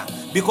prayer,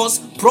 because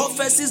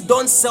prophecies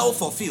don't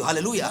self-fulfill.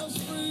 Hallelujah.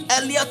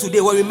 Earlier today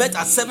when we met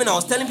at 7, I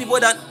was telling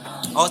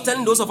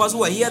those of us who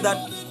were here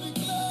that,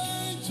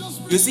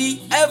 you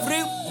see,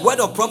 every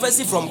word of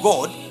prophecy from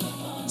God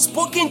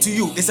spoken to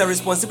you is a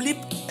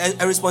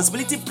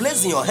responsibility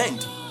placed in your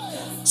hand.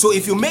 So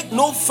if you make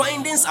no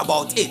findings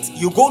about it,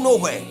 you go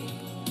nowhere.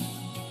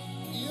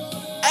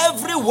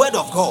 Every word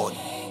of God,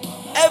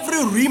 every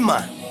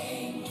rhema,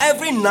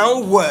 every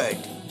noun word,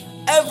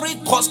 every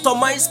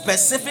customized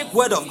specific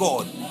word of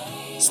God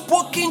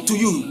spoken to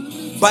you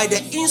by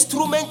the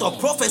instrument of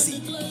prophecy,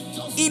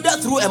 either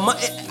through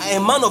a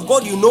man of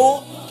God you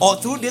know, or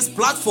through this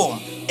platform,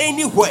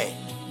 anywhere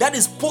that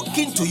is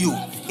spoken to you,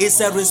 is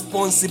a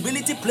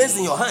responsibility placed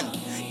in your hand.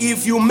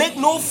 If you make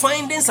no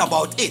findings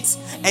about it,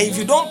 and if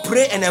you don't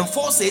pray and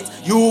enforce it,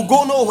 you will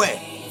go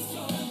nowhere.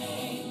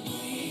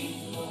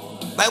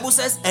 Bible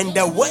says, and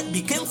the word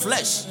became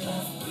flesh.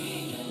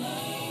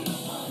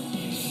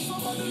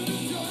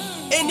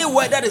 Any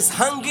word that is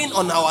hanging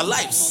on our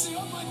lives,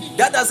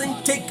 that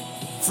doesn't take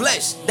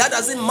flesh, that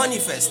doesn't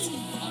manifest,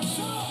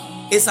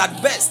 is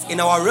at best in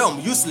our realm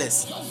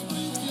useless.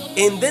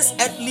 In this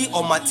earthly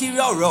or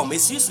material realm,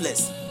 it's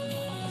useless,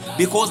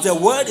 because the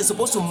word is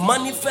supposed to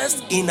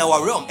manifest in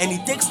our realm, and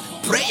it takes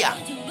prayer.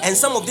 And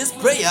some of this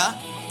prayer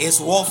is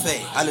warfare.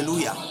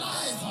 Hallelujah.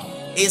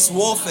 It's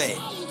warfare.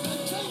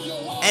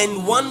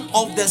 And one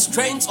of the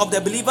strengths of the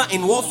believer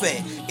in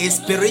warfare is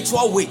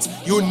spiritual weight.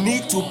 You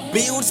need to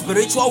build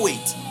spiritual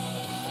weight.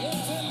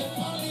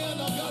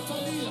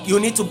 You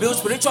need to build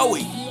spiritual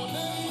weight,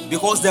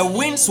 because the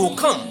winds will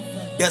come,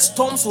 the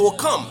storms will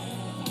come.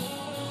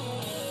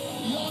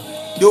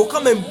 They will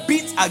come and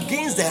beat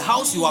against the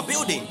house you are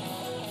building.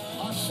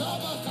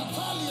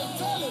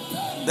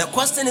 The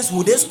question is,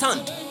 will they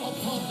stand?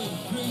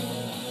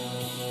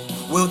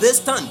 Will they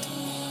stand?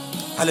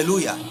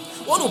 Hallelujah.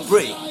 I want to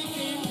pray.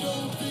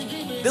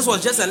 This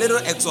was just a little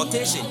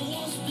exhortation.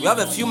 We have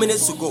a few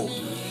minutes to go.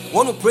 I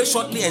want to pray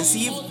shortly and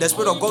see if the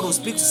Spirit of God will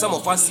speak to some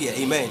of us here.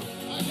 Amen.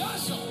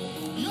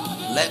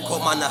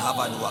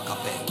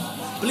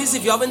 Please,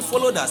 if you haven't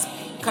followed us,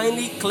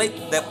 kindly click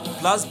the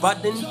plus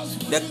button,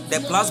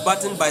 the plus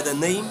button by the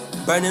name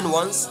Burning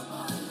Ones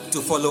to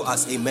follow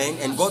us. Amen.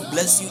 And God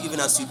bless you even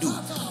as you do.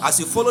 As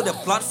you follow the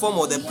platform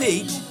or the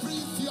page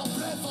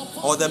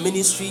or the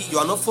ministry, you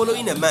are not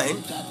following a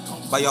man,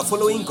 but you are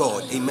following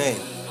God. Amen.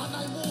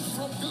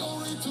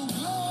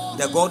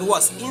 The God who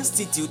has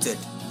instituted,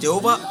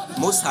 Jehovah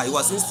Most High, who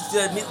has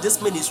instituted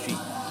this ministry,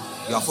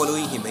 you are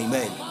following him.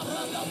 Amen.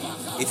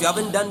 If you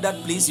haven't done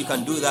that, please, you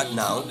can do that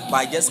now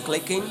by just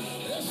clicking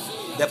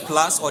the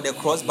plus or the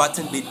cross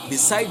button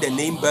beside the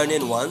name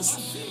Burning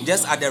Ones,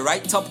 just at the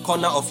right top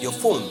corner of your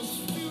phone,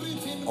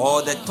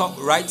 or the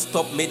right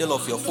top middle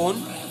of your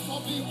phone,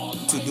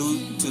 to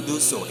do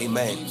so.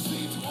 Amen.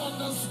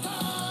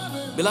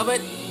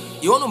 Beloved,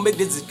 you want to make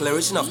this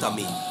declaration after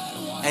me,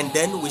 and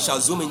then we shall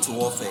zoom into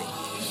warfare.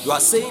 You are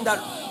saying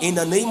that in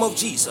the name of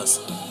Jesus,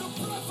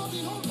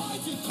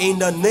 in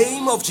the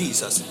name of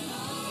Jesus,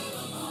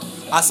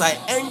 as I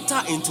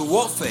enter into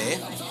warfare,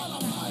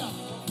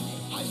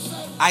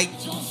 I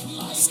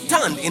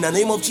stand in the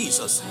name of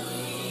Jesus,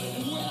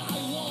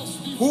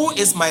 who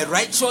is my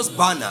righteous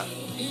banner.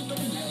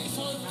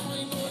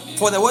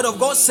 For the word of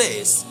God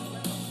says,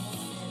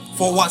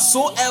 for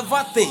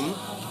whatsoever thing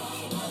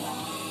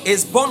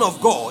is born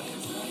of God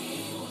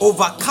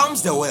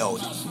overcomes the world.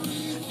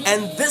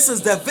 And this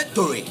is the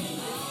victory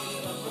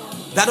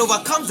that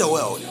overcomes the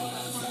world,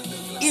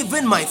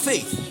 even my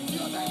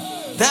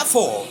faith.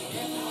 Therefore,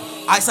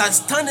 as I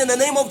stand in the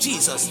name of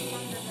Jesus,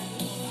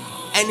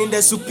 and in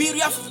the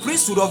superior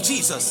priesthood of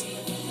Jesus,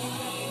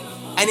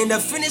 and in the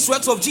finished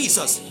works of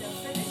Jesus,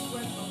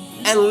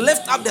 and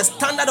lift up the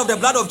standard of the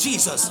blood of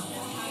Jesus,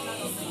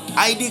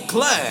 I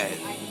declare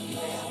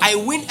I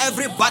win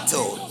every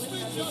battle,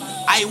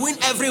 I win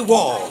every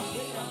war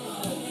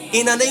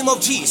in the name of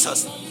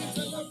Jesus.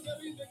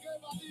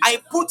 I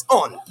put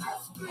on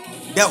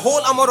the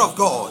whole armor of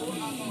God.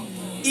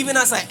 Even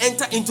as I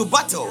enter into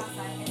battle,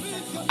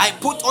 I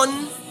put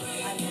on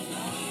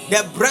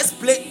the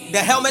breastplate, the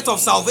helmet of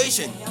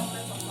salvation,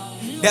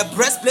 the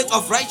breastplate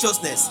of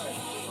righteousness.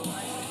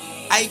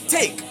 I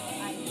take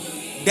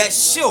the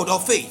shield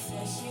of faith.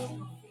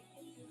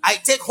 I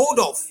take hold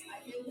of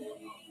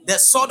the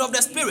sword of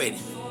the Spirit.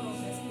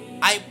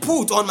 I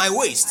put on my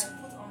waist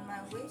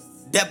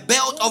the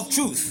belt of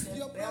truth,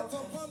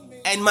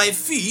 and my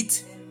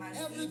feet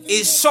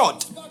is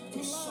shod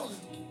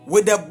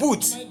with the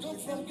boot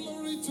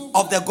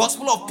of the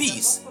gospel of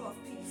peace.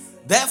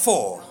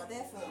 Therefore,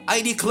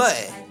 I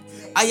declare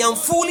I am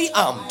fully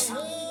armed.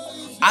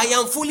 I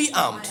am fully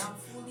armed.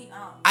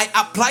 I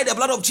apply the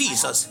blood of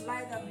Jesus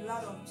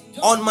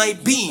on my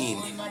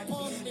being,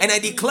 and I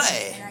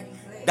declare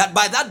that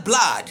by that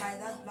blood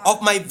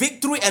of my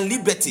victory and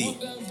liberty,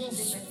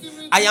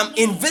 I am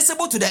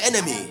invisible to the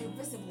enemy,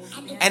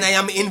 and I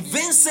am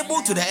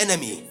invincible to the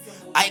enemy.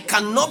 I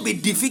cannot be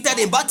defeated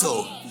in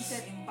battle.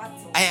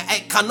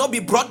 I cannot be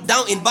brought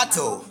down in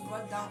battle.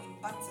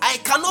 I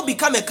cannot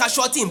become a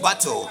casualty in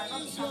battle.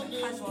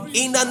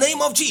 In the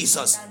name of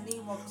Jesus,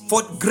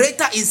 for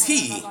greater is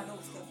he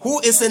who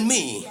is in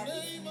me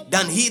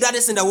than he that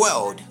is in the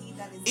world.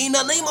 In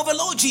the name of the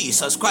Lord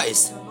Jesus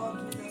Christ,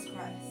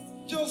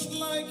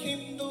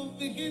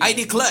 I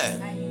declare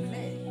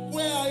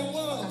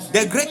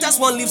the greatest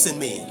one lives in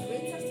me.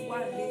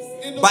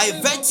 By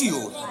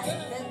virtue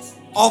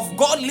of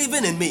God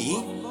living in me,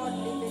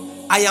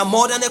 I am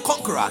more than a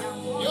conqueror.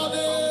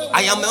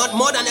 I am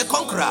more than a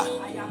conqueror.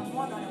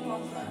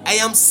 I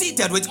am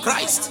seated with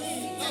Christ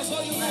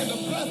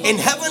in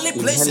heavenly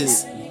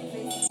places,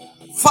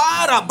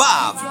 far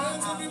above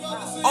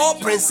all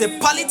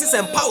principalities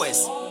and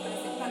powers.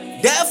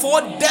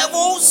 Therefore,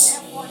 devils,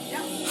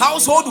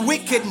 household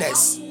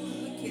wickedness,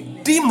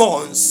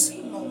 demons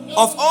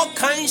of all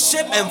kinds,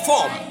 shape and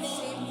form,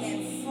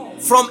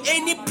 from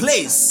any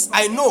place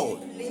I know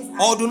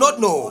or do not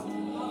know,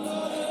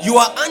 you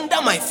are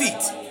under my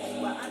feet,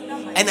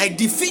 and I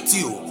defeat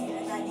you.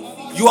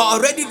 You are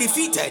already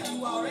defeated,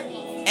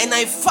 and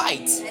I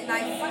fight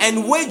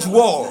and wage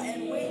war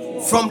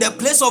from the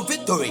place of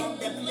victory.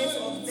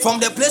 From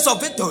the place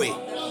of victory,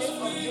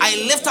 I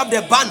lift up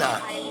the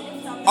banner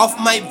of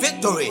my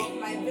victory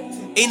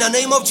in the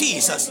name of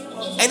Jesus,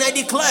 and I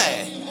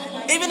declare,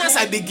 even as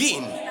I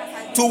begin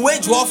to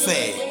wage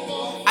warfare,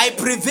 I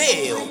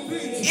prevail,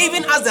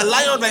 even as the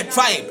lion of the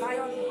tribe,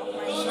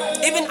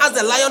 even as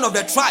the lion of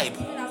the tribe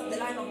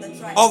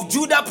of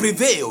Judah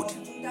prevailed.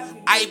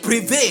 I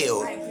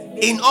prevail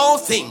in all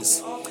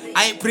things.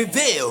 I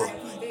prevail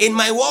in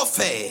my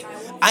warfare.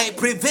 I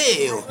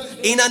prevail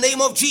in the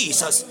name of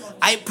Jesus.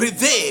 I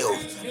prevail.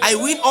 I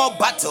win all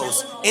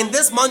battles in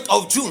this month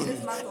of June,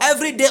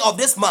 every day of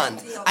this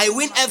month, I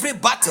win every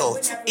battle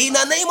in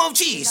the name of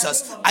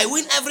Jesus. I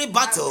win every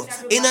battle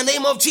in the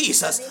name of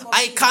Jesus.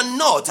 I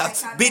cannot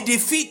be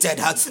defeated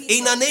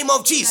in the name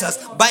of Jesus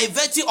by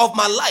virtue of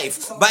my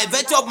life, by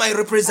virtue of my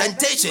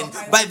representation,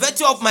 by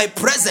virtue of my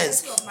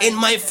presence in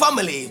my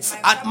family,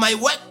 at my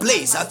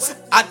workplace,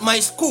 at my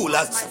school.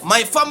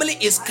 My family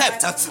is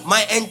kept.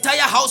 My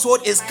entire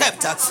household is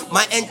kept.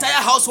 My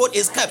entire household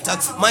is kept.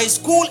 My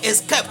school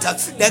is kept.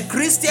 The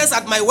Christians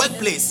at my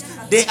workplace,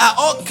 they are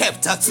all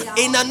kept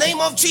in the name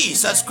of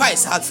Jesus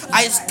Christ.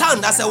 I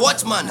stand as a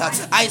watchman.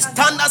 I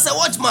stand as a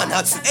watchman.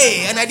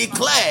 Hey, and I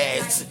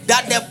declare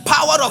that the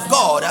power of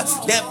God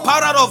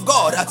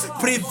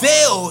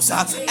prevails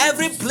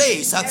every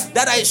place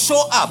that I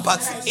show up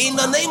in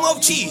the name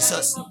of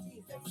Jesus.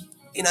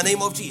 In the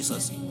name of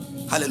Jesus.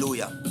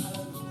 Hallelujah.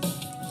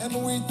 And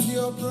with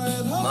your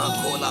breath,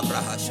 Makola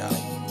brahashai.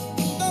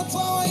 that's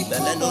how I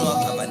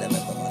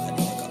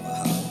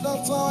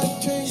that's how I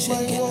change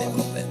my world.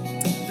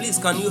 Please,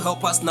 can you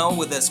help us now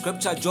with the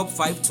scripture Job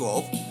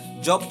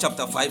 5:12? Job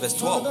chapter 5 verse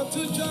 12.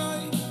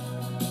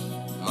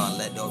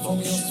 From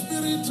your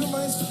spirit to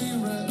my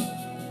spirit,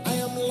 I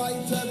am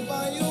lighted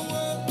by your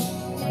word.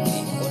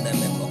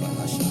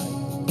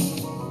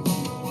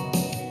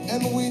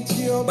 And with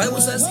your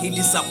Bible says he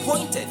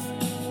disappointed.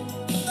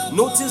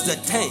 Notice the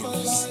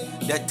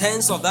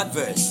tense of that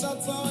verse.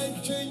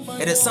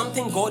 It is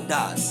something God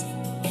does.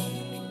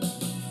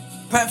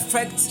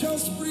 Perfect,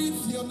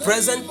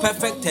 present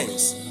perfect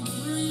tense.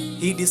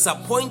 He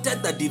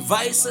disappointed the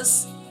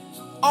devices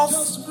of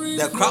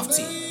the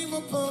crafty.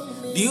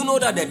 Do you know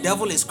that the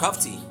devil is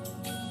crafty?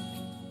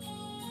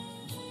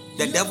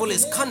 The devil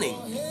is cunning.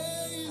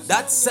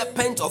 That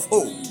serpent of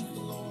old,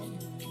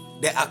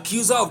 the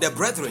accuser of the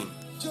brethren,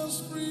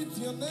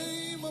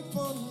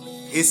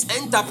 his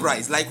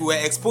enterprise, like we were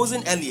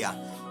exposing earlier,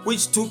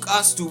 which took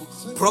us to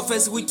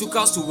prophecy, which took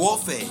us to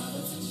warfare.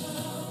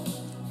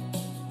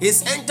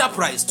 His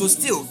enterprise to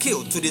steal,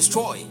 kill, to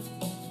destroy.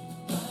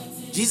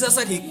 Jesus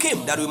said he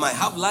came that we might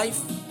have life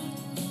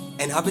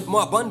and have it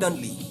more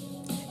abundantly.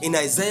 In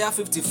Isaiah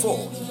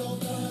 54,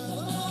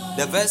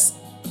 the verse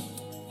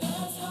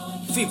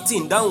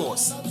 15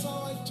 downwards.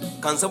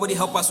 Can somebody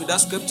help us with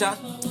that scripture?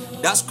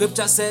 That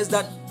scripture says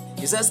that,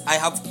 it says, I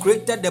have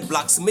created the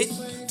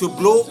blacksmith to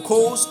blow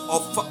coals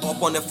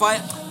upon the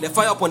fire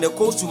upon the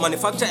coals to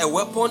manufacture a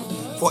weapon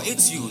for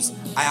its use.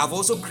 I have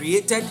also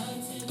created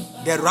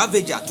the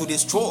ravager to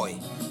destroy,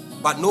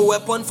 but no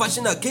weapon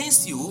fashioned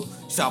against you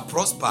shall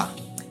prosper,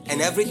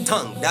 and every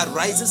tongue that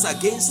rises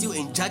against you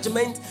in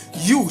judgment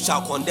you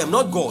shall condemn.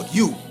 Not God,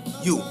 you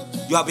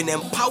have been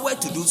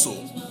empowered to do so.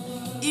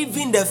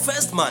 Even the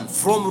first man,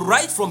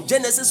 from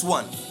Genesis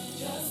 1,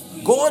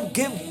 God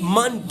gave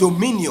man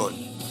dominion.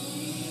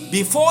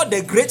 Before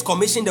the Great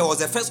Commission, there was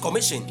the first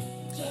commission.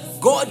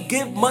 God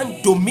gave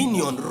man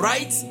dominion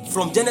right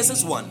from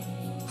Genesis 1.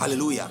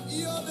 Hallelujah.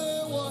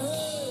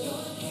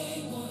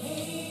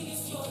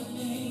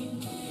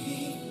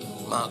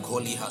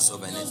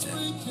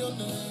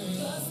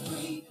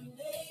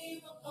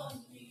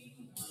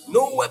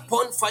 No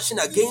weapon fashioned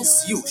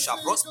against you shall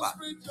prosper.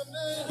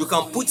 You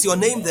can put your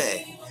name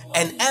there.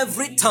 And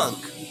every tongue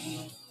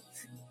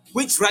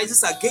which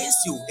rises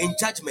against you in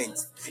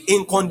judgment,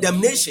 in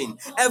condemnation,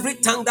 every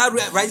tongue that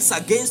rises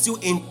against you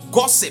in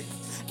gossip,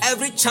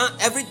 every tongue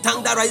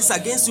that rises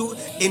against you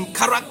in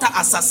character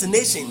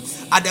assassination,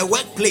 at the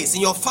workplace,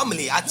 in your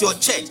family, at your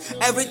church,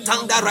 every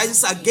tongue that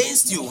rises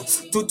against you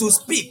to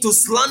speak, to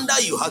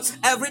slander you,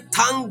 every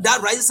tongue that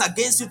rises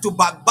against you to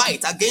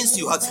backbite against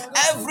you,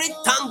 every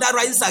tongue that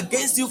rises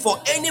against you for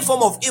any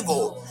form of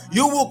evil,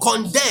 you will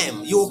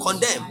condemn.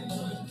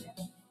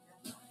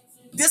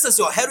 This is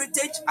your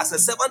heritage as a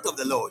servant of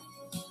the Lord,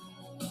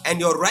 and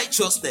your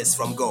righteousness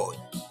from God.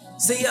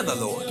 Say the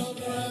Lord.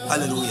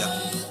 Hallelujah.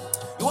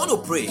 You want to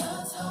pray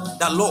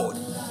that, Lord,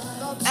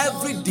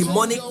 every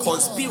demonic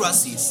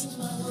conspiracies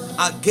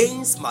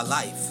against my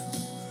life,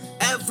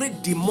 every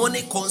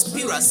demonic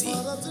conspiracy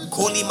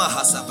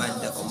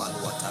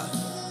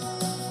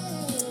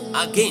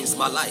against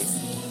my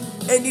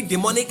life, any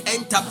demonic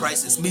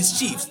enterprises,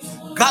 mischiefs,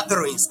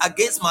 gatherings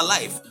against my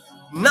life,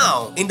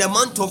 now in the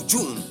month of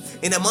June,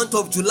 in the month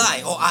of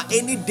July, or are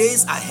any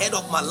days ahead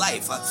of my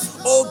life,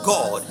 oh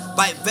God,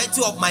 by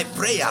virtue of my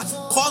prayer,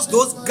 cause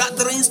those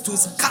gatherings to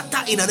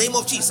scatter in the name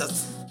of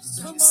Jesus.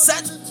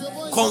 Set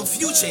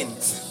confusion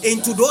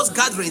into those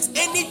gatherings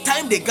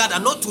anytime they gather.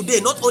 Not today,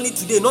 not only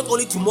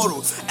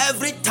tomorrow.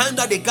 Every time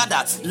that they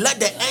gather, let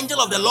the angel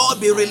of the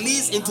Lord be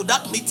released into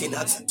that meeting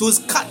to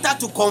scatter,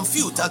 to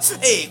confuse,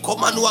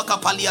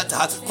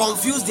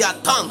 confuse their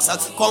tongues,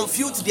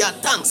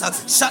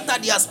 shatter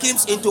their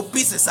schemes into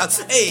pieces.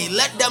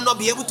 Let them not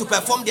be able to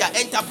perform their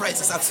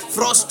enterprises.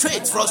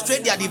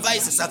 Frustrate their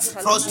devices.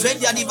 Frustrate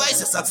their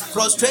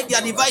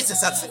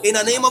devices in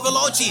the name of the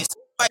Lord Jesus.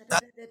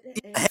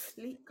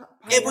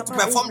 able to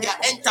perform their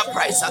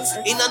enterprise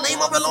in the name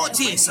of the Lord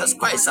Jesus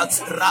Christ.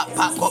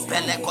 Rapa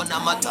kopele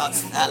konamata,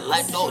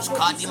 let those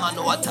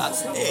kadimanuata,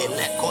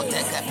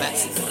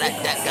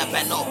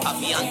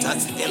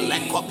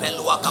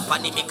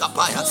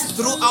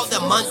 throughout the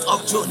month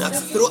of June,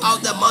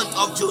 throughout the month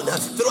of June,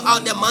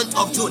 throughout the month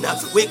of June,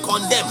 we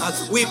condemn,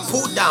 we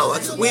pull down,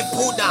 we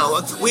pull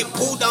down, we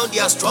pull down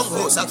their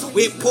strongholds,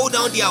 we pull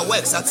down their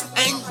works.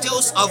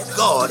 Angels of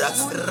God,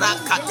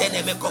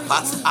 Rakatene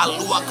Mekopa,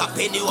 Alua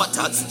Kapeni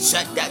Water,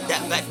 Shada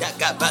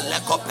Gabele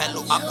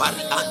Kopelu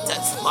Apari Ante,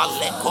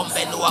 Male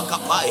Kompenu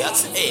Akapaya,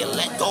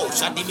 Eleto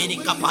Shadimini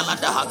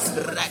Kapalada,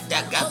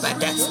 Rada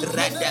Gabede,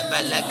 Rada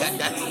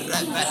Belegada,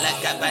 Rebele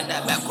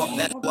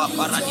Kopelu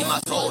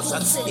Aparadimatos,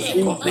 Ekopenu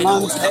Implant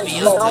now,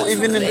 Stabiata,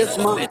 even in this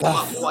month,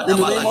 Lekopenu in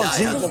the name of Aquadabaladaya.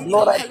 Jesus,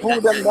 Lord, I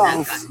pull them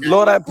down.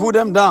 Lord, I pull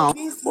them down.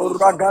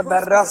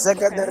 Uragadara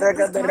sekede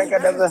regede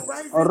regede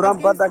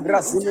Rampata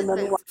grasini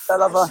menu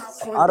andalava.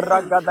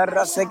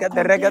 Aragadara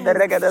sekede regede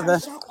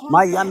regede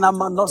Mayana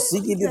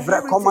manosiki di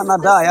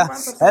vrekomanadaya.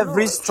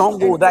 Every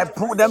stronghold, I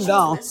pull them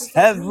down.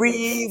 Every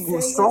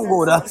evil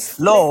stronghold,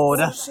 Lord,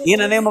 in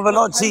the name of the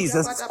Lord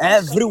Jesus,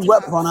 every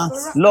weapon,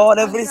 Lord,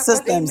 every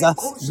systems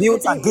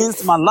built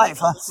against my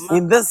life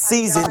in this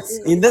season,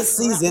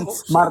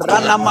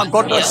 Marana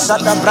Magodo Yes,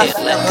 Shada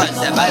Bragadava,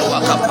 I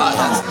pull them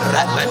down,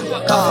 I pull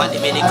them down,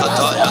 I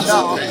pull them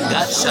down,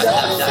 I pull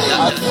them down,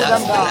 I pull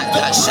them down,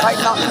 right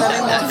now in the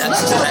name of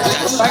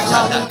Jesus, right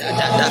now in the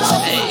name of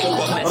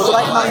Jesus,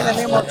 right now in the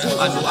name of Jesus.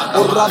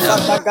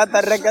 Urabada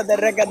gada regada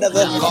regada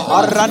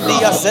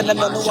Arandia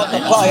Senemenua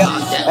Kapaya,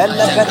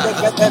 Elebede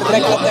gada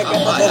regada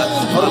gada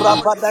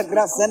Urabada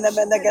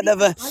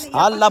Grasenemenegada,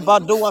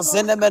 Alabadua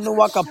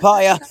Senemenua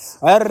Kapaya,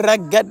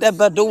 Regada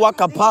Badua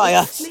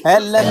Kapaya,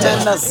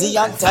 Elemena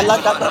Zian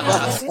Talagadava,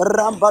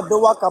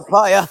 Rambadua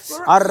Kapaya,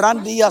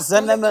 Arandia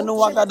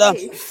Senemenua Gada.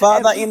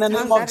 Father, in the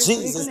name of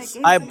Jesus,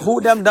 I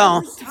pull them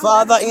down.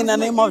 Father, in the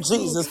name of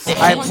Jesus,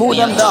 I pull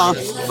them down.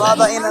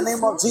 Father, in the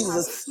name of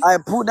Jesus, I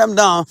pull them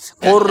down.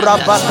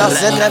 Kurabada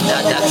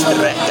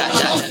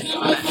Senemenegada.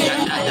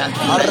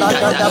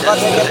 Aragada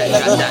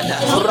Badagadava,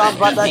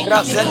 Urambada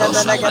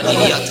Grasenemenegada,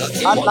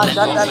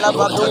 Alagada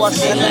Labadua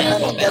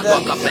Senemenegada,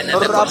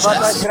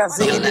 Urabada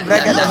Grasigi di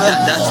Bregadava,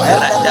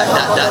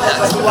 Elemenogoda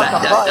Labadua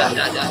Kapaya,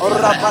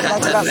 Urabada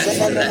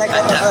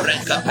Grasenemenegada,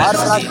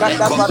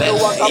 Aragada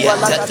Badua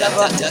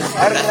Kabalagadava,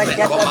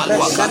 Eragada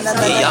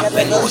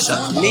Bresenemenegada,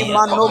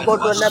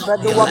 Limanogodo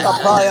Labadua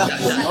Kapaya,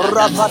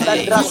 Urabada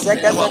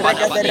Grasegada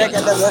Regada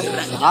Regadava,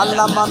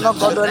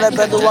 Alamanogodo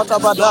Labadua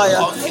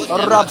Kabadaya,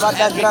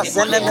 Rabada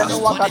Grasene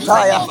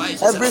Menuakataya.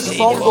 Every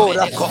stronghold,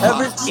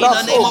 every in trap,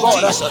 the name oh of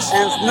God, Jesus,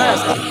 and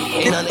snares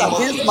in built the name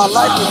of against my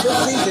life in this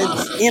Jesus, season,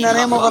 in the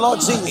name of the Lord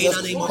in Jesus.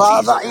 the name of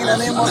Father, Jesus, in the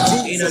name of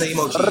in the Jesus. name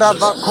of Jesus,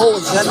 Ravako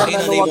Zene in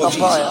the name of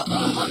Jesus.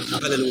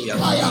 Menuakapaya. Hallelujah.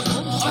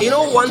 You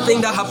know, one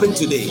thing that happened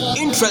today,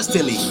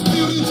 interestingly,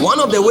 one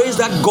of the ways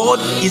that God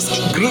is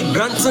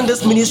granting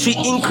this ministry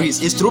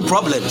increase is through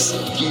problems.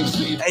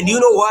 And you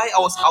know why? I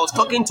was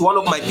talking to one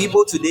of my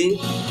people today,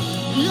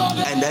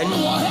 and then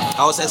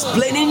I was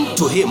explaining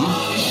to him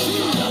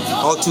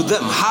or to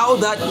them how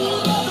that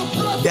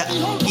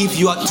if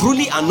you are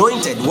truly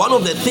anointed, one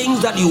of the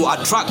things that you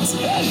attract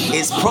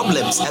is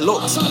problems a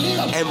lot.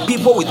 And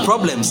people with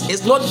problems,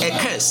 it's not a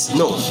curse.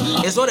 No,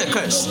 it's not a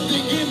curse.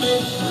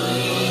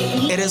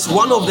 It is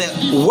one of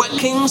the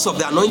workings of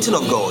the anointing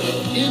of God.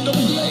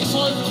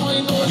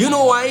 You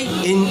know why?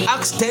 In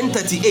Acts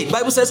 10:38,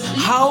 Bible says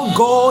how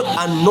God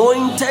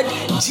anointed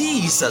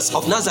Jesus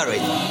of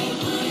Nazareth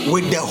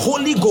with the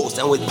Holy Ghost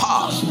and with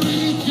power,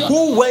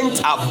 who went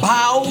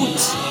about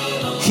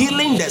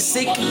healing the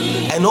sick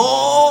and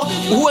all,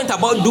 who went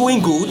about doing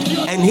good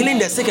and healing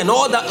the sick and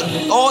all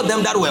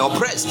them that were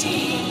oppressed.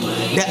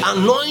 The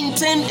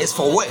anointing is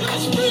for work.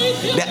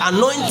 The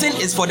anointing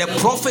is for the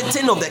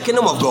profiting of the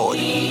kingdom of God.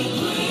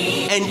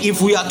 And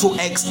if we are to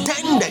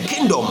extend the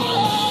kingdom,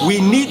 we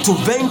need to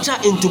venture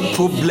into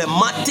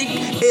problematic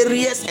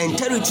areas and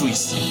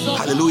territories.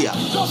 Hallelujah.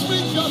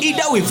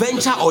 Either we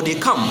venture or they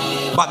come.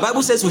 But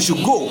Bible says we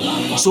should go.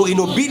 So in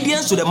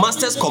obedience to the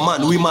master's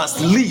command, we must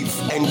leave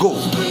and go.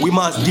 We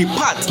must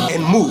depart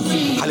and move.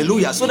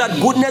 Hallelujah. So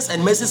that goodness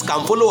and mercies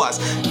can follow us.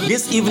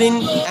 This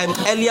evening and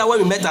earlier when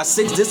we met at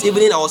 6 this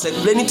evening, I was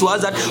explaining to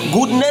us that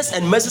goodness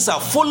and mercies are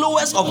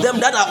followers of them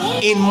that are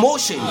in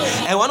motion.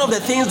 And one of the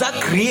things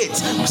that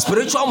creates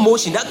spiritual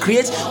motion, that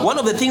creates one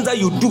of the things that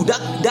you do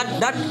that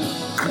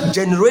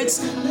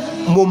generates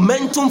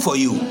momentum for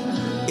you,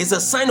 is a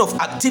sign of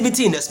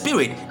activity in the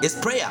spirit, is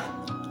prayer.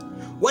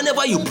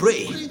 Whenever you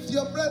pray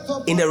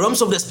in the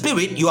realms of the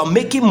spirit, you are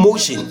making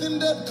motion.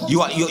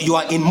 You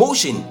are in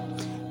motion.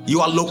 You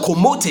are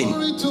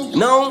locomoting.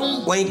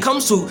 Now, when it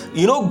comes to,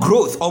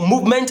 growth or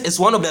movement is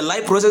one of the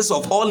life processes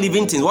of all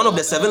living things. One of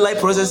the 7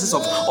 life processes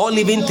of all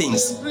living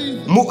things.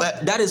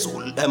 That is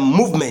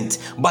movement.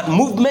 But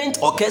movement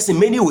occurs in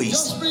many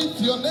ways.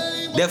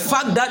 The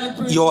fact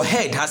that your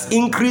head has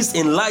increased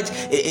in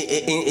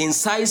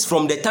size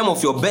from the time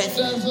of your birth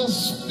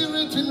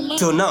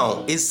till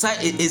now is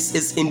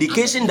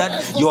indication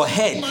that your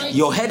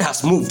head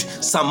has moved.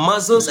 Some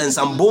muscles and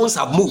some bones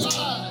have moved.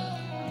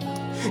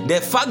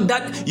 The fact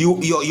that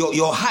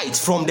your height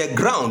from the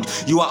ground,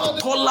 you are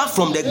taller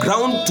from the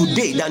ground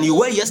today than you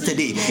were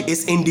yesterday,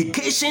 is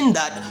indication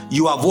that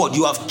you have what?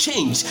 You have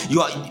changed.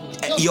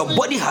 Your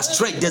body has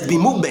stretched. There's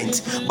been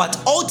movement.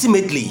 But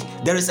ultimately,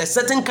 there is a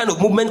certain kind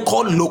of movement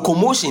called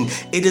locomotion.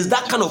 It is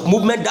that kind of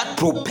movement that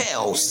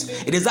propels.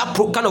 It is that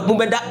kind of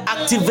movement that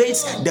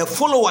activates the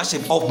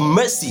followership of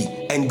mercy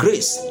and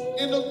grace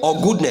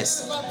or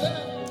goodness.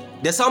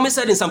 The psalmist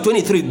said in Psalm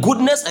 23,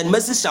 goodness and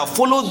mercy shall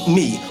follow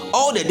me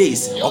all the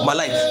days of my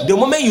life. The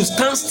moment you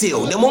stand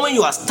still, the moment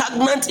you are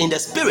stagnant in the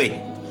spirit,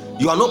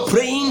 you are not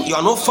praying, you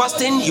are not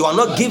fasting, you are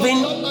not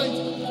giving,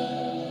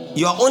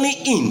 you are only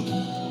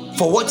in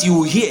for what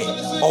you hear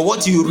or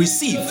what you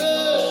receive.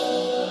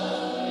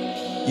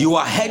 You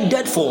are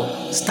headed for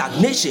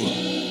stagnation,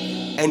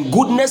 and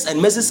goodness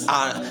and mercy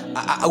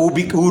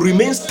will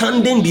remain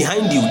standing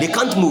behind you. They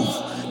can't move.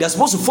 They are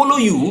supposed to follow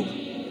you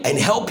and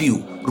help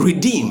you,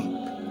 redeem,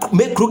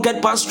 make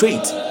crooked paths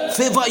straight,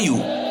 favor you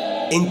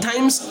in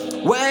times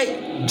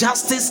where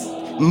justice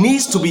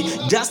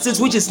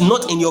which is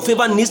not in your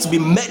favor needs to be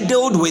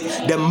meddled with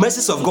the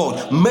mercies of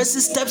God.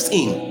 Mercy steps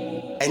in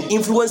and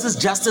influences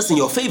justice in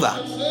your favor.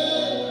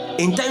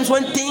 In times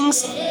when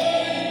things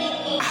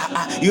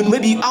you may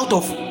be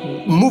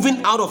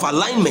moving out of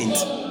alignment,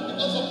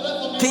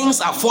 things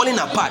are falling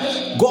apart,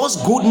 God's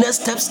goodness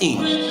steps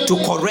in to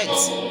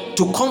correct,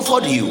 to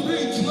comfort you.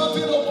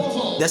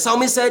 The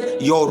psalmist said,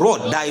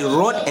 thy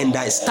rod and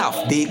thy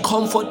staff, they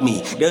comfort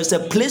me. There is a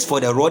place for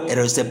the rod and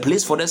there is a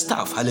place for the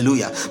staff.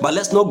 Hallelujah. But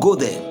let's not go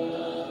there.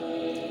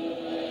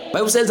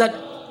 Bible says that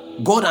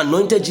God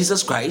anointed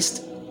Jesus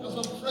Christ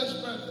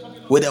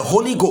with the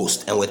Holy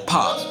Ghost and with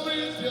power.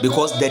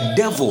 Because the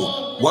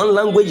devil, one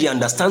language he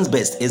understands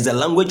best is the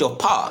language of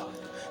power.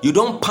 You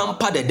don't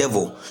pamper the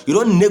devil. You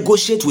don't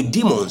negotiate with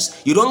demons.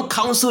 You don't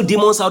counsel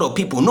demons out of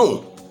people.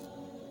 No.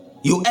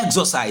 You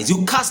exorcise,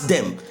 you cast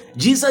them.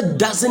 Jesus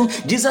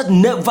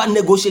never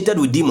negotiated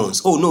with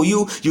demons. Oh no,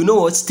 you know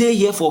what, stay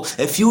here for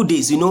a few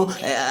days, no,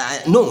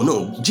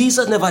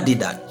 Jesus never did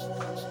that.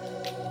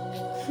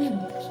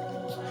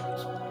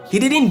 He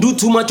didn't do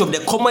too much of the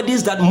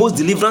comedies that most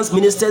deliverance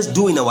ministers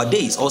do in our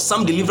days, or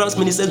some deliverance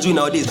ministers do in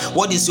our days.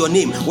 What is your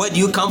name? Where do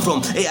you come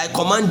from? Hey, I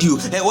command you.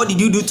 Hey, what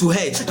did you do to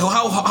her?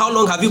 How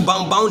long have you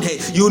bound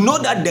her? You know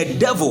that the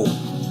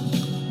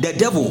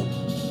devil,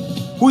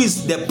 who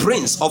is the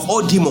prince of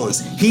all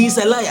demons, he is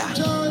a liar.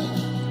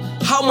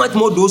 How much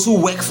more those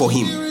who work for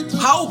him?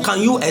 How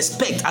can you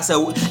expect as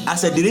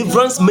a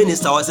deliverance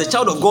minister or as a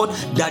child of God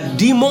that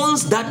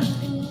demons that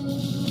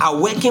are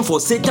working for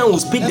Satan will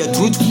speak the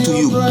truth to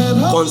you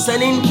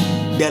concerning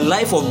the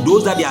life of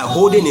those that they are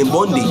holding in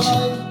bondage?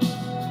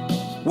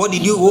 What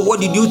did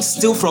you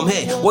steal from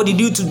her? What did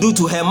you do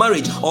to her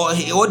marriage? Or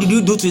what did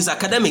you do to his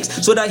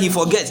academics so that he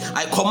forgets?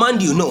 I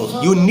command you,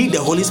 no, you need the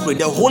Holy Spirit.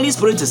 The Holy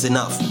Spirit is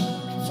enough.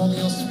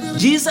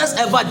 Jesus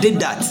ever did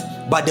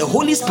that, but the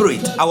Holy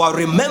Spirit, our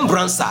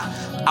remembrancer,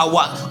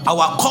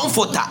 our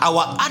comforter,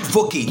 our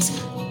advocate,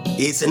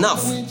 is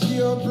enough.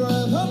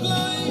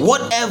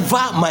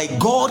 Whatever my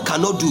God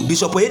cannot do,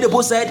 Bishop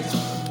Oyedepo said,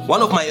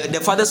 one of the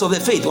fathers of the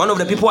faith, one of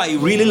the people I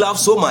really love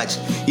so much,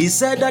 he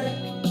said that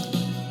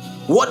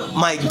what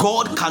my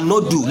God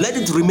cannot do, let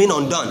it remain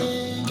undone.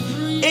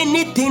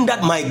 Anything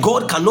that my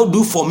God cannot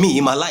do for me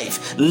in my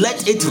life,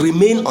 let it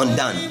remain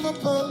undone.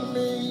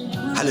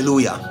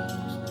 Hallelujah.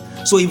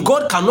 So if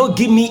God cannot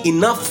give me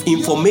enough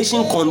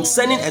information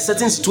concerning a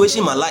certain situation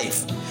in my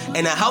life,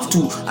 and I have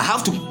to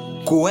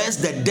coerce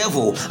the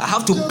devil, I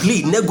have to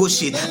plead,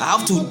 negotiate, I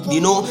have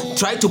to,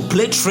 try to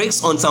play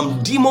tricks on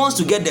some demons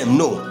to get them,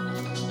 no,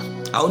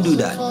 I won't do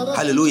that.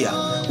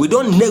 Hallelujah. We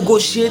don't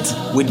negotiate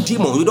with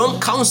demons. We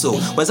don't counsel.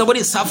 When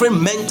somebody is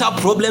suffering mental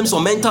problems or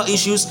mental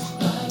issues,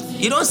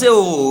 you don't say,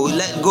 oh,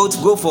 let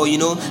go for,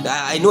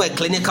 I know a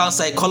clinical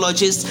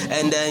psychologist,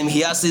 and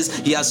he has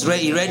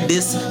read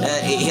this,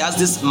 he has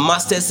this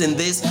master's in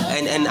this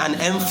and an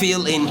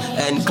MPhil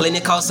in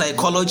clinical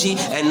psychology,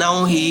 and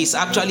now he is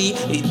actually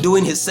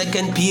doing his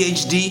second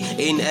PhD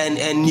in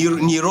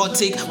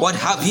neurotic, what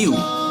have you.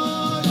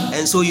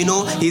 And so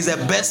he's the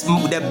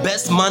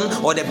best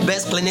man or the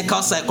best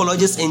clinical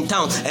psychologist in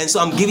town, and so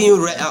I'll give you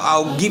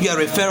a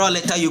referral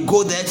letter. You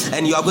go there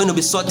and you are going to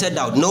be sorted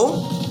out.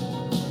 No.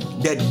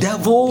 The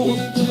devil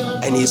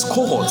and his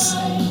cohorts,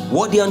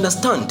 what they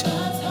understand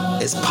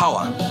is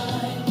power.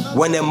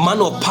 When a man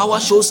of power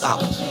shows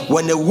up,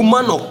 when a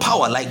woman of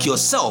power like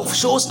yourself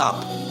shows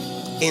up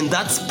in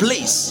that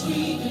place,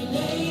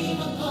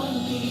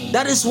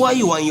 that is why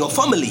you are in your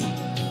family.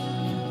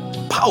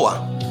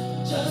 Power.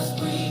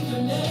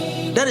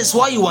 That is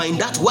why you are in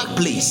that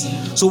workplace.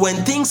 So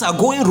when things are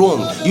going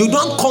wrong, you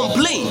don't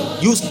complain.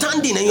 You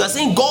stand in and you are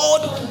saying,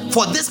 God,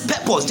 for this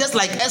purpose, just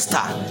like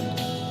Esther.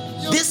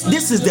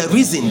 This is the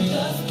reason.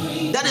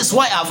 That is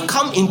why I've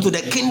come into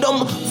the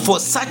kingdom for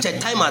such a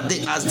time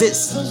as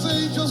this.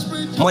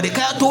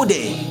 Mordecai told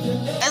her,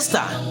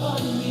 Esther,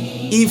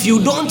 if you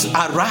don't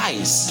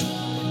arise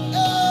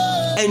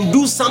and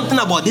do something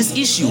about this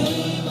issue,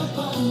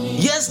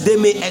 yes, they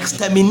may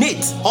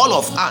exterminate all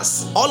of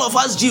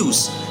us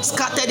Jews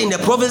scattered in the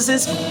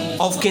provinces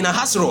of King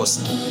Ahasuerus,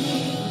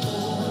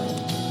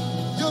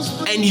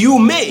 and you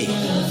may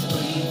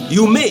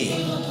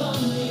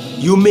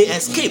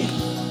escape.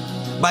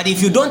 But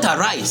if you don't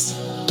arise,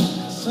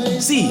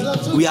 see,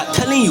 we are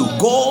telling you,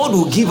 God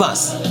will give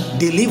us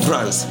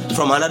deliverance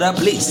from another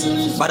place.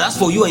 But as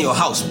for you and your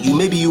house,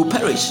 maybe you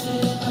perish.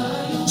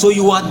 So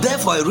you are there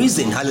for a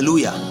reason.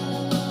 Hallelujah.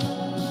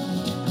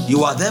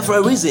 You are there for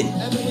a reason.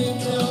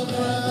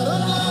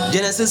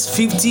 Genesis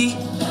 50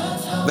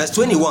 verse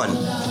 21.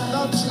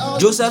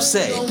 Joseph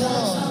said,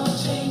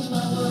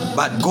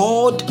 but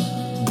God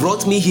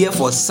brought me here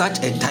for such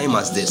a time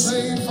as this.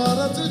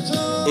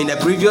 In the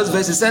previous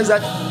verse, it says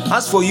that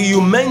as for you,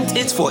 you meant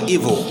it for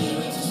evil.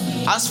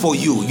 As for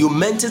you, you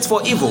meant it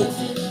for evil.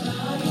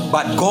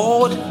 But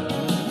God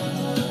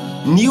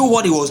knew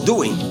what He was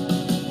doing.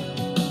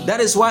 That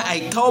is why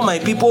I tell my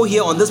people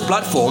here on this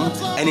platform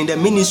and in the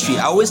ministry,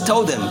 I always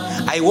tell them,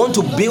 I want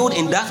to build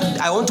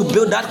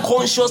that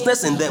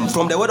consciousness in them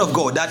from the word of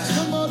God, that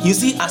you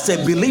see, as a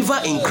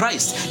believer in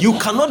Christ, you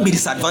cannot be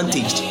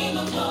disadvantaged.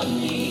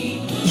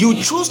 You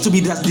choose to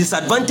be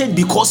disadvantaged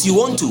because you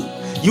want to.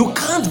 You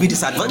can't be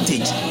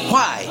disadvantaged.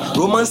 Why?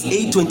 Romans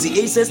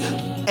 8:28 says,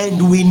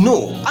 and we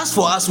know, as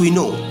for us, we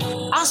know,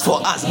 as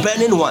for us,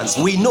 burning ones,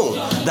 we know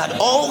that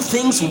all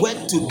things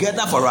work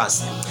together for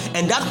us.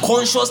 And that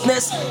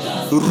consciousness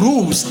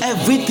rules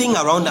everything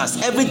around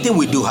us, everything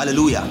we do.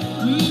 Hallelujah.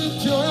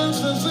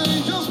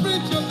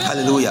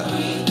 Hallelujah.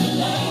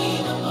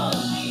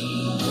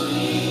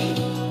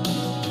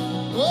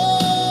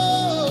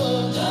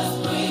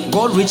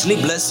 God richly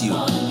bless you.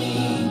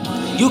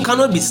 You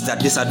cannot be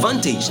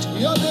disadvantaged.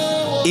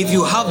 If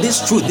you have this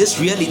truth, this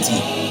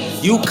reality,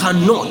 you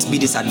cannot be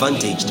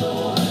disadvantaged.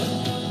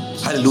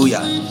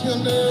 Hallelujah.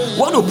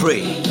 Want to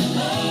pray?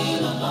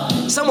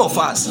 Some of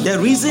us, the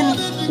reason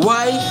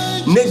why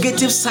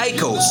negative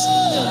cycles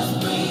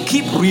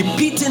keep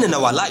repeating in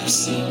our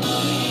lives.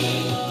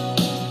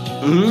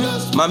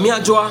 Mami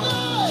Ajwa,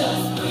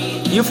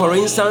 you for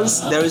instance,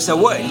 there is a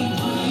word.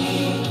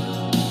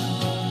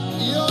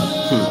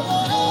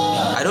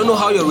 I don't know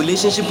how your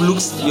relationship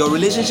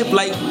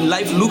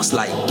life looks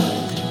like,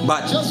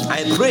 but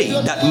I pray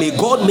that may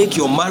God make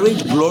your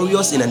marriage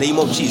glorious in the name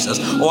of Jesus.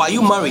 Or are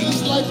you married?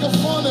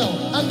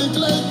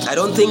 I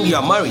don't think you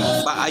are married,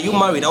 but are you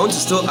married? I want to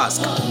still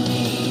ask.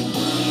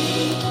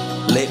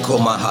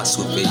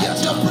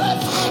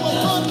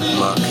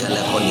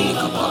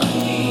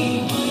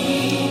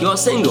 You are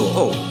single.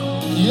 Oh,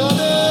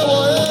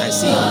 I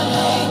see.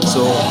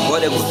 So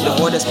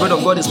what the Spirit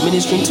of God is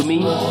ministering to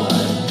me,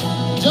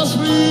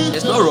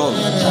 it's not wrong.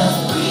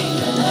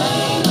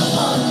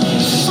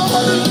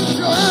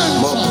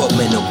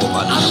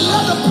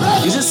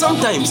 You see,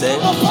 sometimes I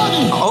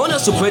want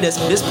us to pray this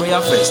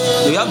prayer first.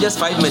 We have just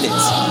 5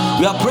 minutes.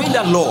 We are praying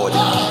that, Lord,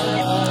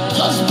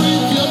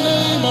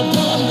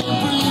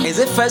 is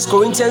it 1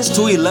 Corinthians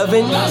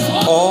 2:11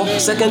 or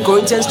 2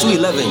 Corinthians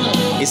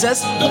 2:11? It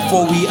says,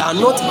 for we are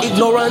not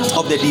ignorant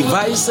of the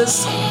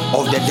devices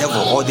of the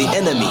devil or the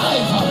enemy.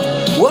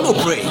 We want to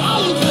pray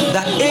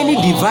that any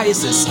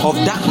devices of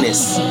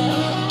darkness,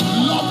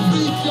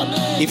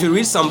 if you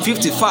read Psalm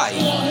 55,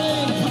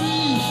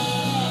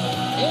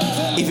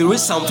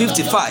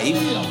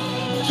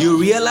 you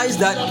realize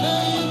that,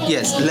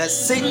 yes, let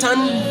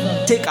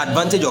Satan take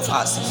advantage of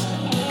us.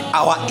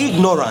 Our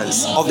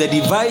ignorance of the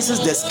devices,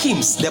 the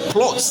schemes, the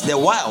plots, the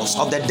wiles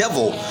of the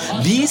devil,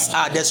 these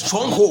are the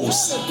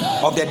strongholds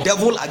of the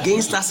devil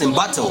against us in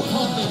battle.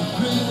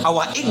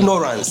 Our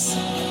ignorance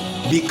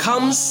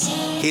becomes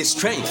his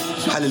strength.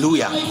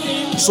 Hallelujah.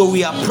 So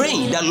we are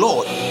praying that,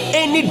 Lord,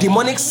 any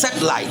demonic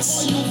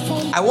satellites,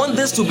 I want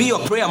this to be your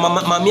prayer,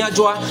 Mami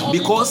Ajwa,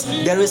 because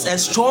there is a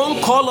strong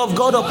call of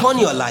God upon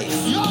your life.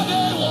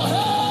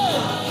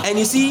 And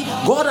you see,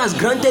 God has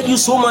granted you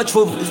so much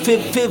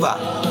favor,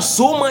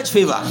 so much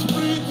favor.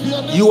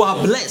 You are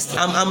blessed.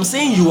 I'm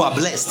saying you are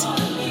blessed.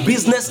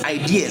 Business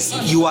ideas,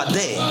 you are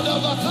there.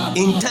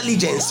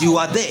 Intelligence, you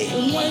are there.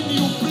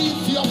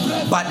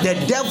 But the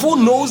devil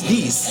knows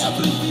this.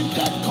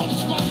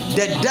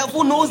 The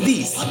devil knows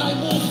this.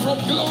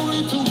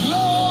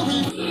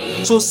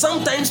 So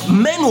sometimes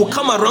men will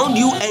come around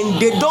you and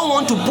they don't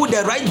want to put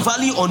the right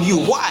value on you.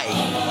 Why?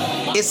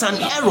 It's an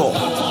error.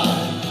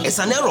 It's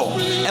an error.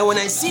 And when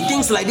I see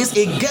things like this,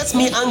 it gets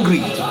me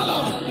angry.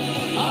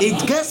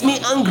 It gets me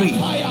angry.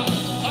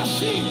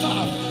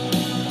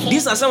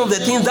 These are some of the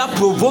things that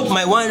provoked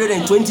my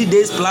 120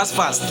 days plus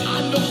fast.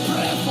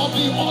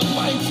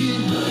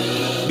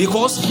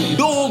 Because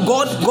though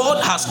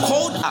God has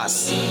called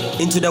us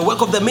into the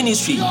work of the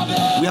ministry,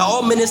 we are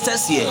all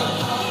ministers here,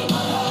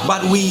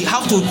 but we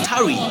have to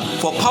tarry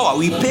for power.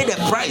 We pay the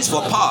price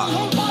for power.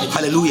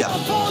 Hallelujah.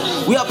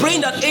 We are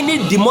praying that any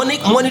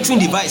demonic monitoring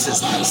devices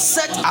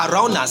set up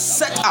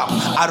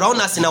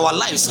around us in our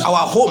lives,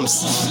 our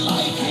homes,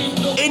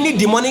 any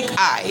demonic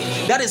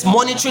eye that is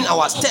monitoring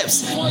our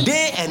steps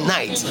day and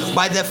night,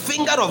 by the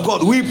finger of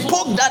God, we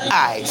poke that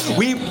eye.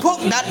 We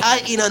poke that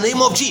eye in the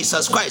name of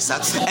Jesus Christ.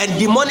 And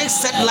demonic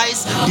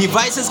satellites,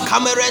 devices,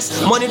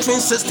 cameras, monitoring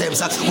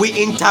systems, we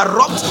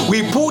interrupt,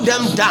 we pull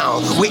them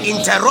down. We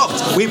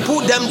interrupt, we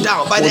pull them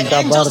down by the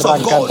angels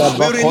of God.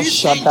 We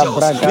release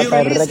angels. We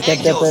release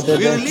angels.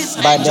 We release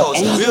by the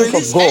angels. We angels of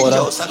release God.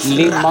 angels.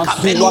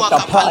 Limasua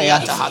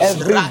kapaya,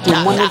 every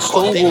demonic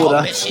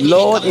stronghold,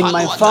 Lord, in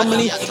my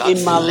family,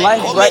 in my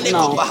life right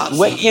now,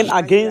 working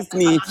against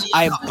me,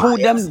 I pull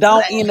them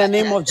down in the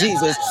name of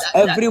Jesus.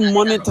 Every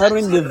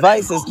monitoring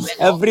devices,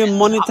 every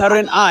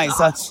monitoring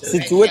eyes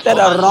situated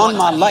around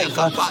my life,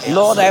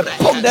 Lord, I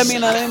poke them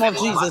in the name of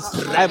Jesus.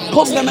 I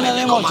poke them in the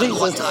name of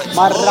Jesus.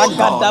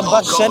 Maragada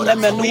bashende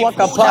We menua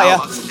pull down kapaya,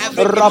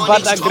 every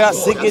demonic rabada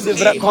stronghold grasiki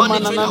divra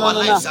komana monitoring na na our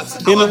na na. lives,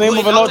 In the our name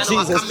of going the out Lord and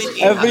our Jesus, coming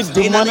in. every In the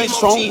demonic name of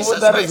stronghold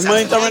Jesus that is Christ,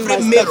 monitoring every my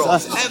steps, mirror,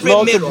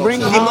 Lord, to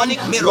bring harm, demonic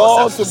mirrors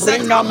Lord, to set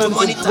bring up harm to and to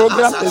monitor us.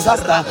 program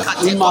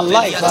disaster in my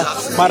life.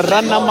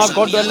 Marana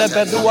magodole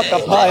bedua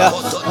kapaya,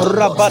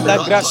 rabada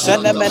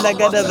grashene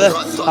menegedeve,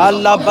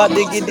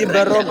 alabadigidi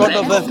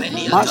berogodove,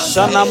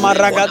 mashana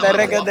maragada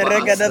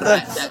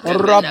regedeve,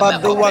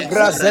 rabadua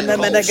grazene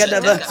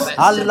menegedeve,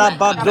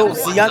 alabado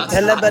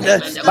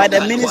siantelebede, by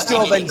the ministry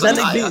of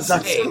angelic beings.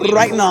 We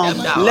Right pull now,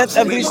 them down. let We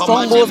every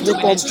command them stronghold to be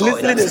be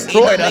destroyed completely in the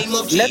destroyed. name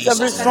of Let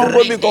every Jesus.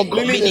 stronghold be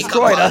completely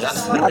destroyed.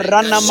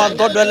 Marana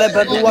magodole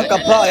bedua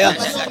kapaya,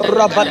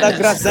 rabada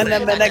grazene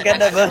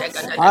menegedeve,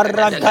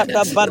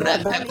 aragada bada.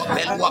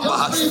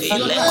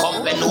 Ile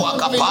kompenua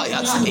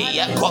kapaya,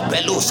 iya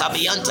kopelu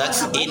sabianta,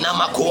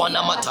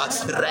 inamakuana mata,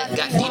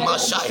 regadi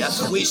mashaya.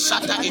 We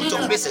shatter into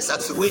pieces.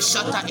 We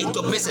shatter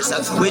into pieces.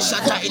 We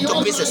shatter into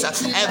pieces.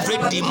 Every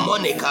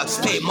demonic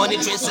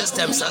monitoring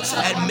systems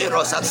and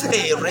mirrors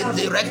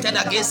redirected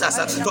against us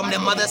from the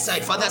mother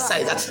side, father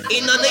side.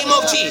 In the name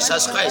of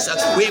Jesus Christ,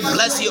 we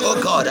bless you,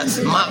 oh God.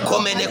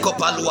 Makomene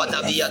kopalua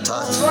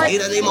daviata.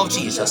 In the name of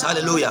Jesus,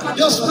 hallelujah.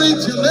 Just read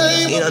your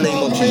name. In the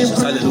name of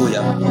Jesus,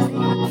 hallelujah.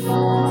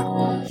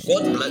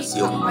 God bless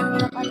you.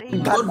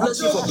 God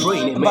bless you for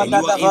praying, amen.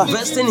 You are Badadava,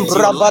 investing into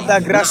your life rabada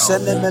now,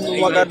 grashene and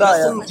you are menuagadaya,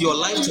 investing into your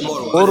life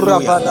tomorrow.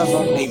 Hallelujah.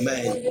 urabadava.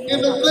 Amen.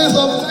 In the place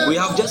of We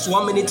have just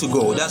 1 minute to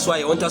go. That's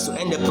why I want us to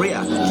end the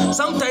prayer.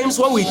 Sometimes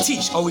when we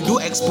teach or we do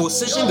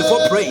exposition before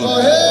praying,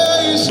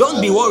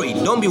 don't be worried.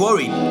 Don't be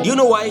worried. Do you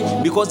know why?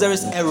 Because there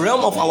is a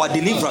realm of our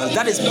deliverance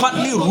that is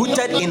partly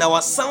rooted in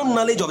our sound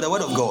knowledge of the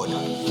Word of God.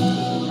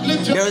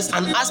 There is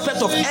an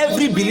aspect of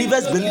every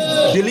believer's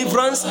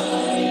deliverance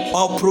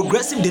or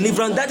progressive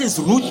deliverance that is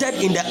rooted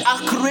in the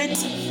accurate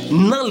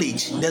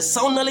knowledge, the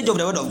sound knowledge of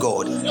the Word of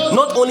God.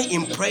 Not only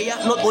in prayer,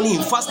 not only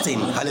in fasting,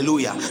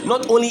 hallelujah,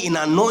 not only in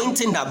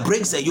anointing that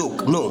breaks the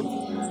yoke, no.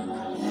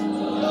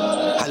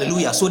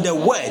 Hallelujah. So the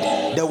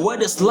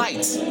word is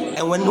light.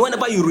 And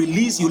whenever you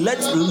release, you let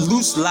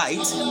loose light.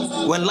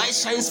 When light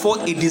shines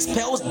forth, it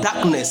dispels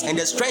darkness. And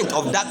the strength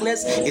of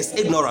darkness is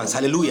ignorance.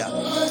 Hallelujah.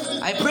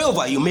 I pray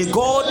over you. May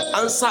God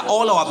answer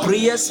all our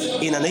prayers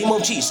in the name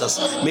of Jesus.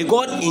 May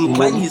God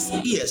incline Amen. his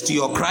ears to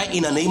your cry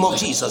in the name of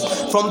Jesus.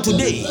 From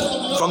today,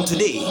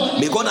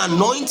 may God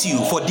anoint you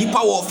for deeper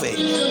warfare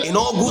in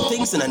all good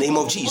things in the name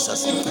of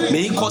Jesus.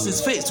 May he cause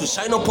his face to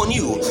shine upon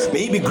you.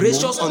 May he be Amen.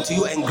 gracious unto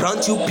you and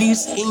grant you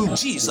peace in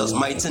Jesus'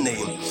 mighty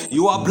name.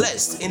 You are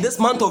blessed. In this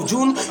month of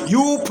June,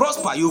 you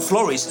prosper, you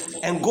flourish,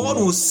 and God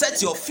will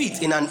set your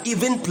feet in an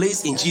even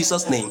place in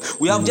Jesus' name.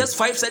 We have just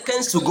 5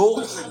 seconds to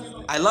go.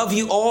 I love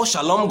you all.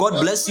 Shalom.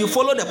 God bless you.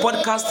 Follow the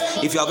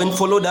podcast if you haven't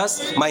followed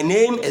us. My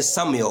name is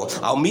Samuel.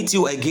 I'll meet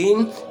you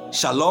again.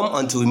 Shalom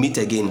until we meet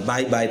again.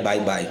 Bye, bye, bye,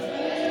 bye.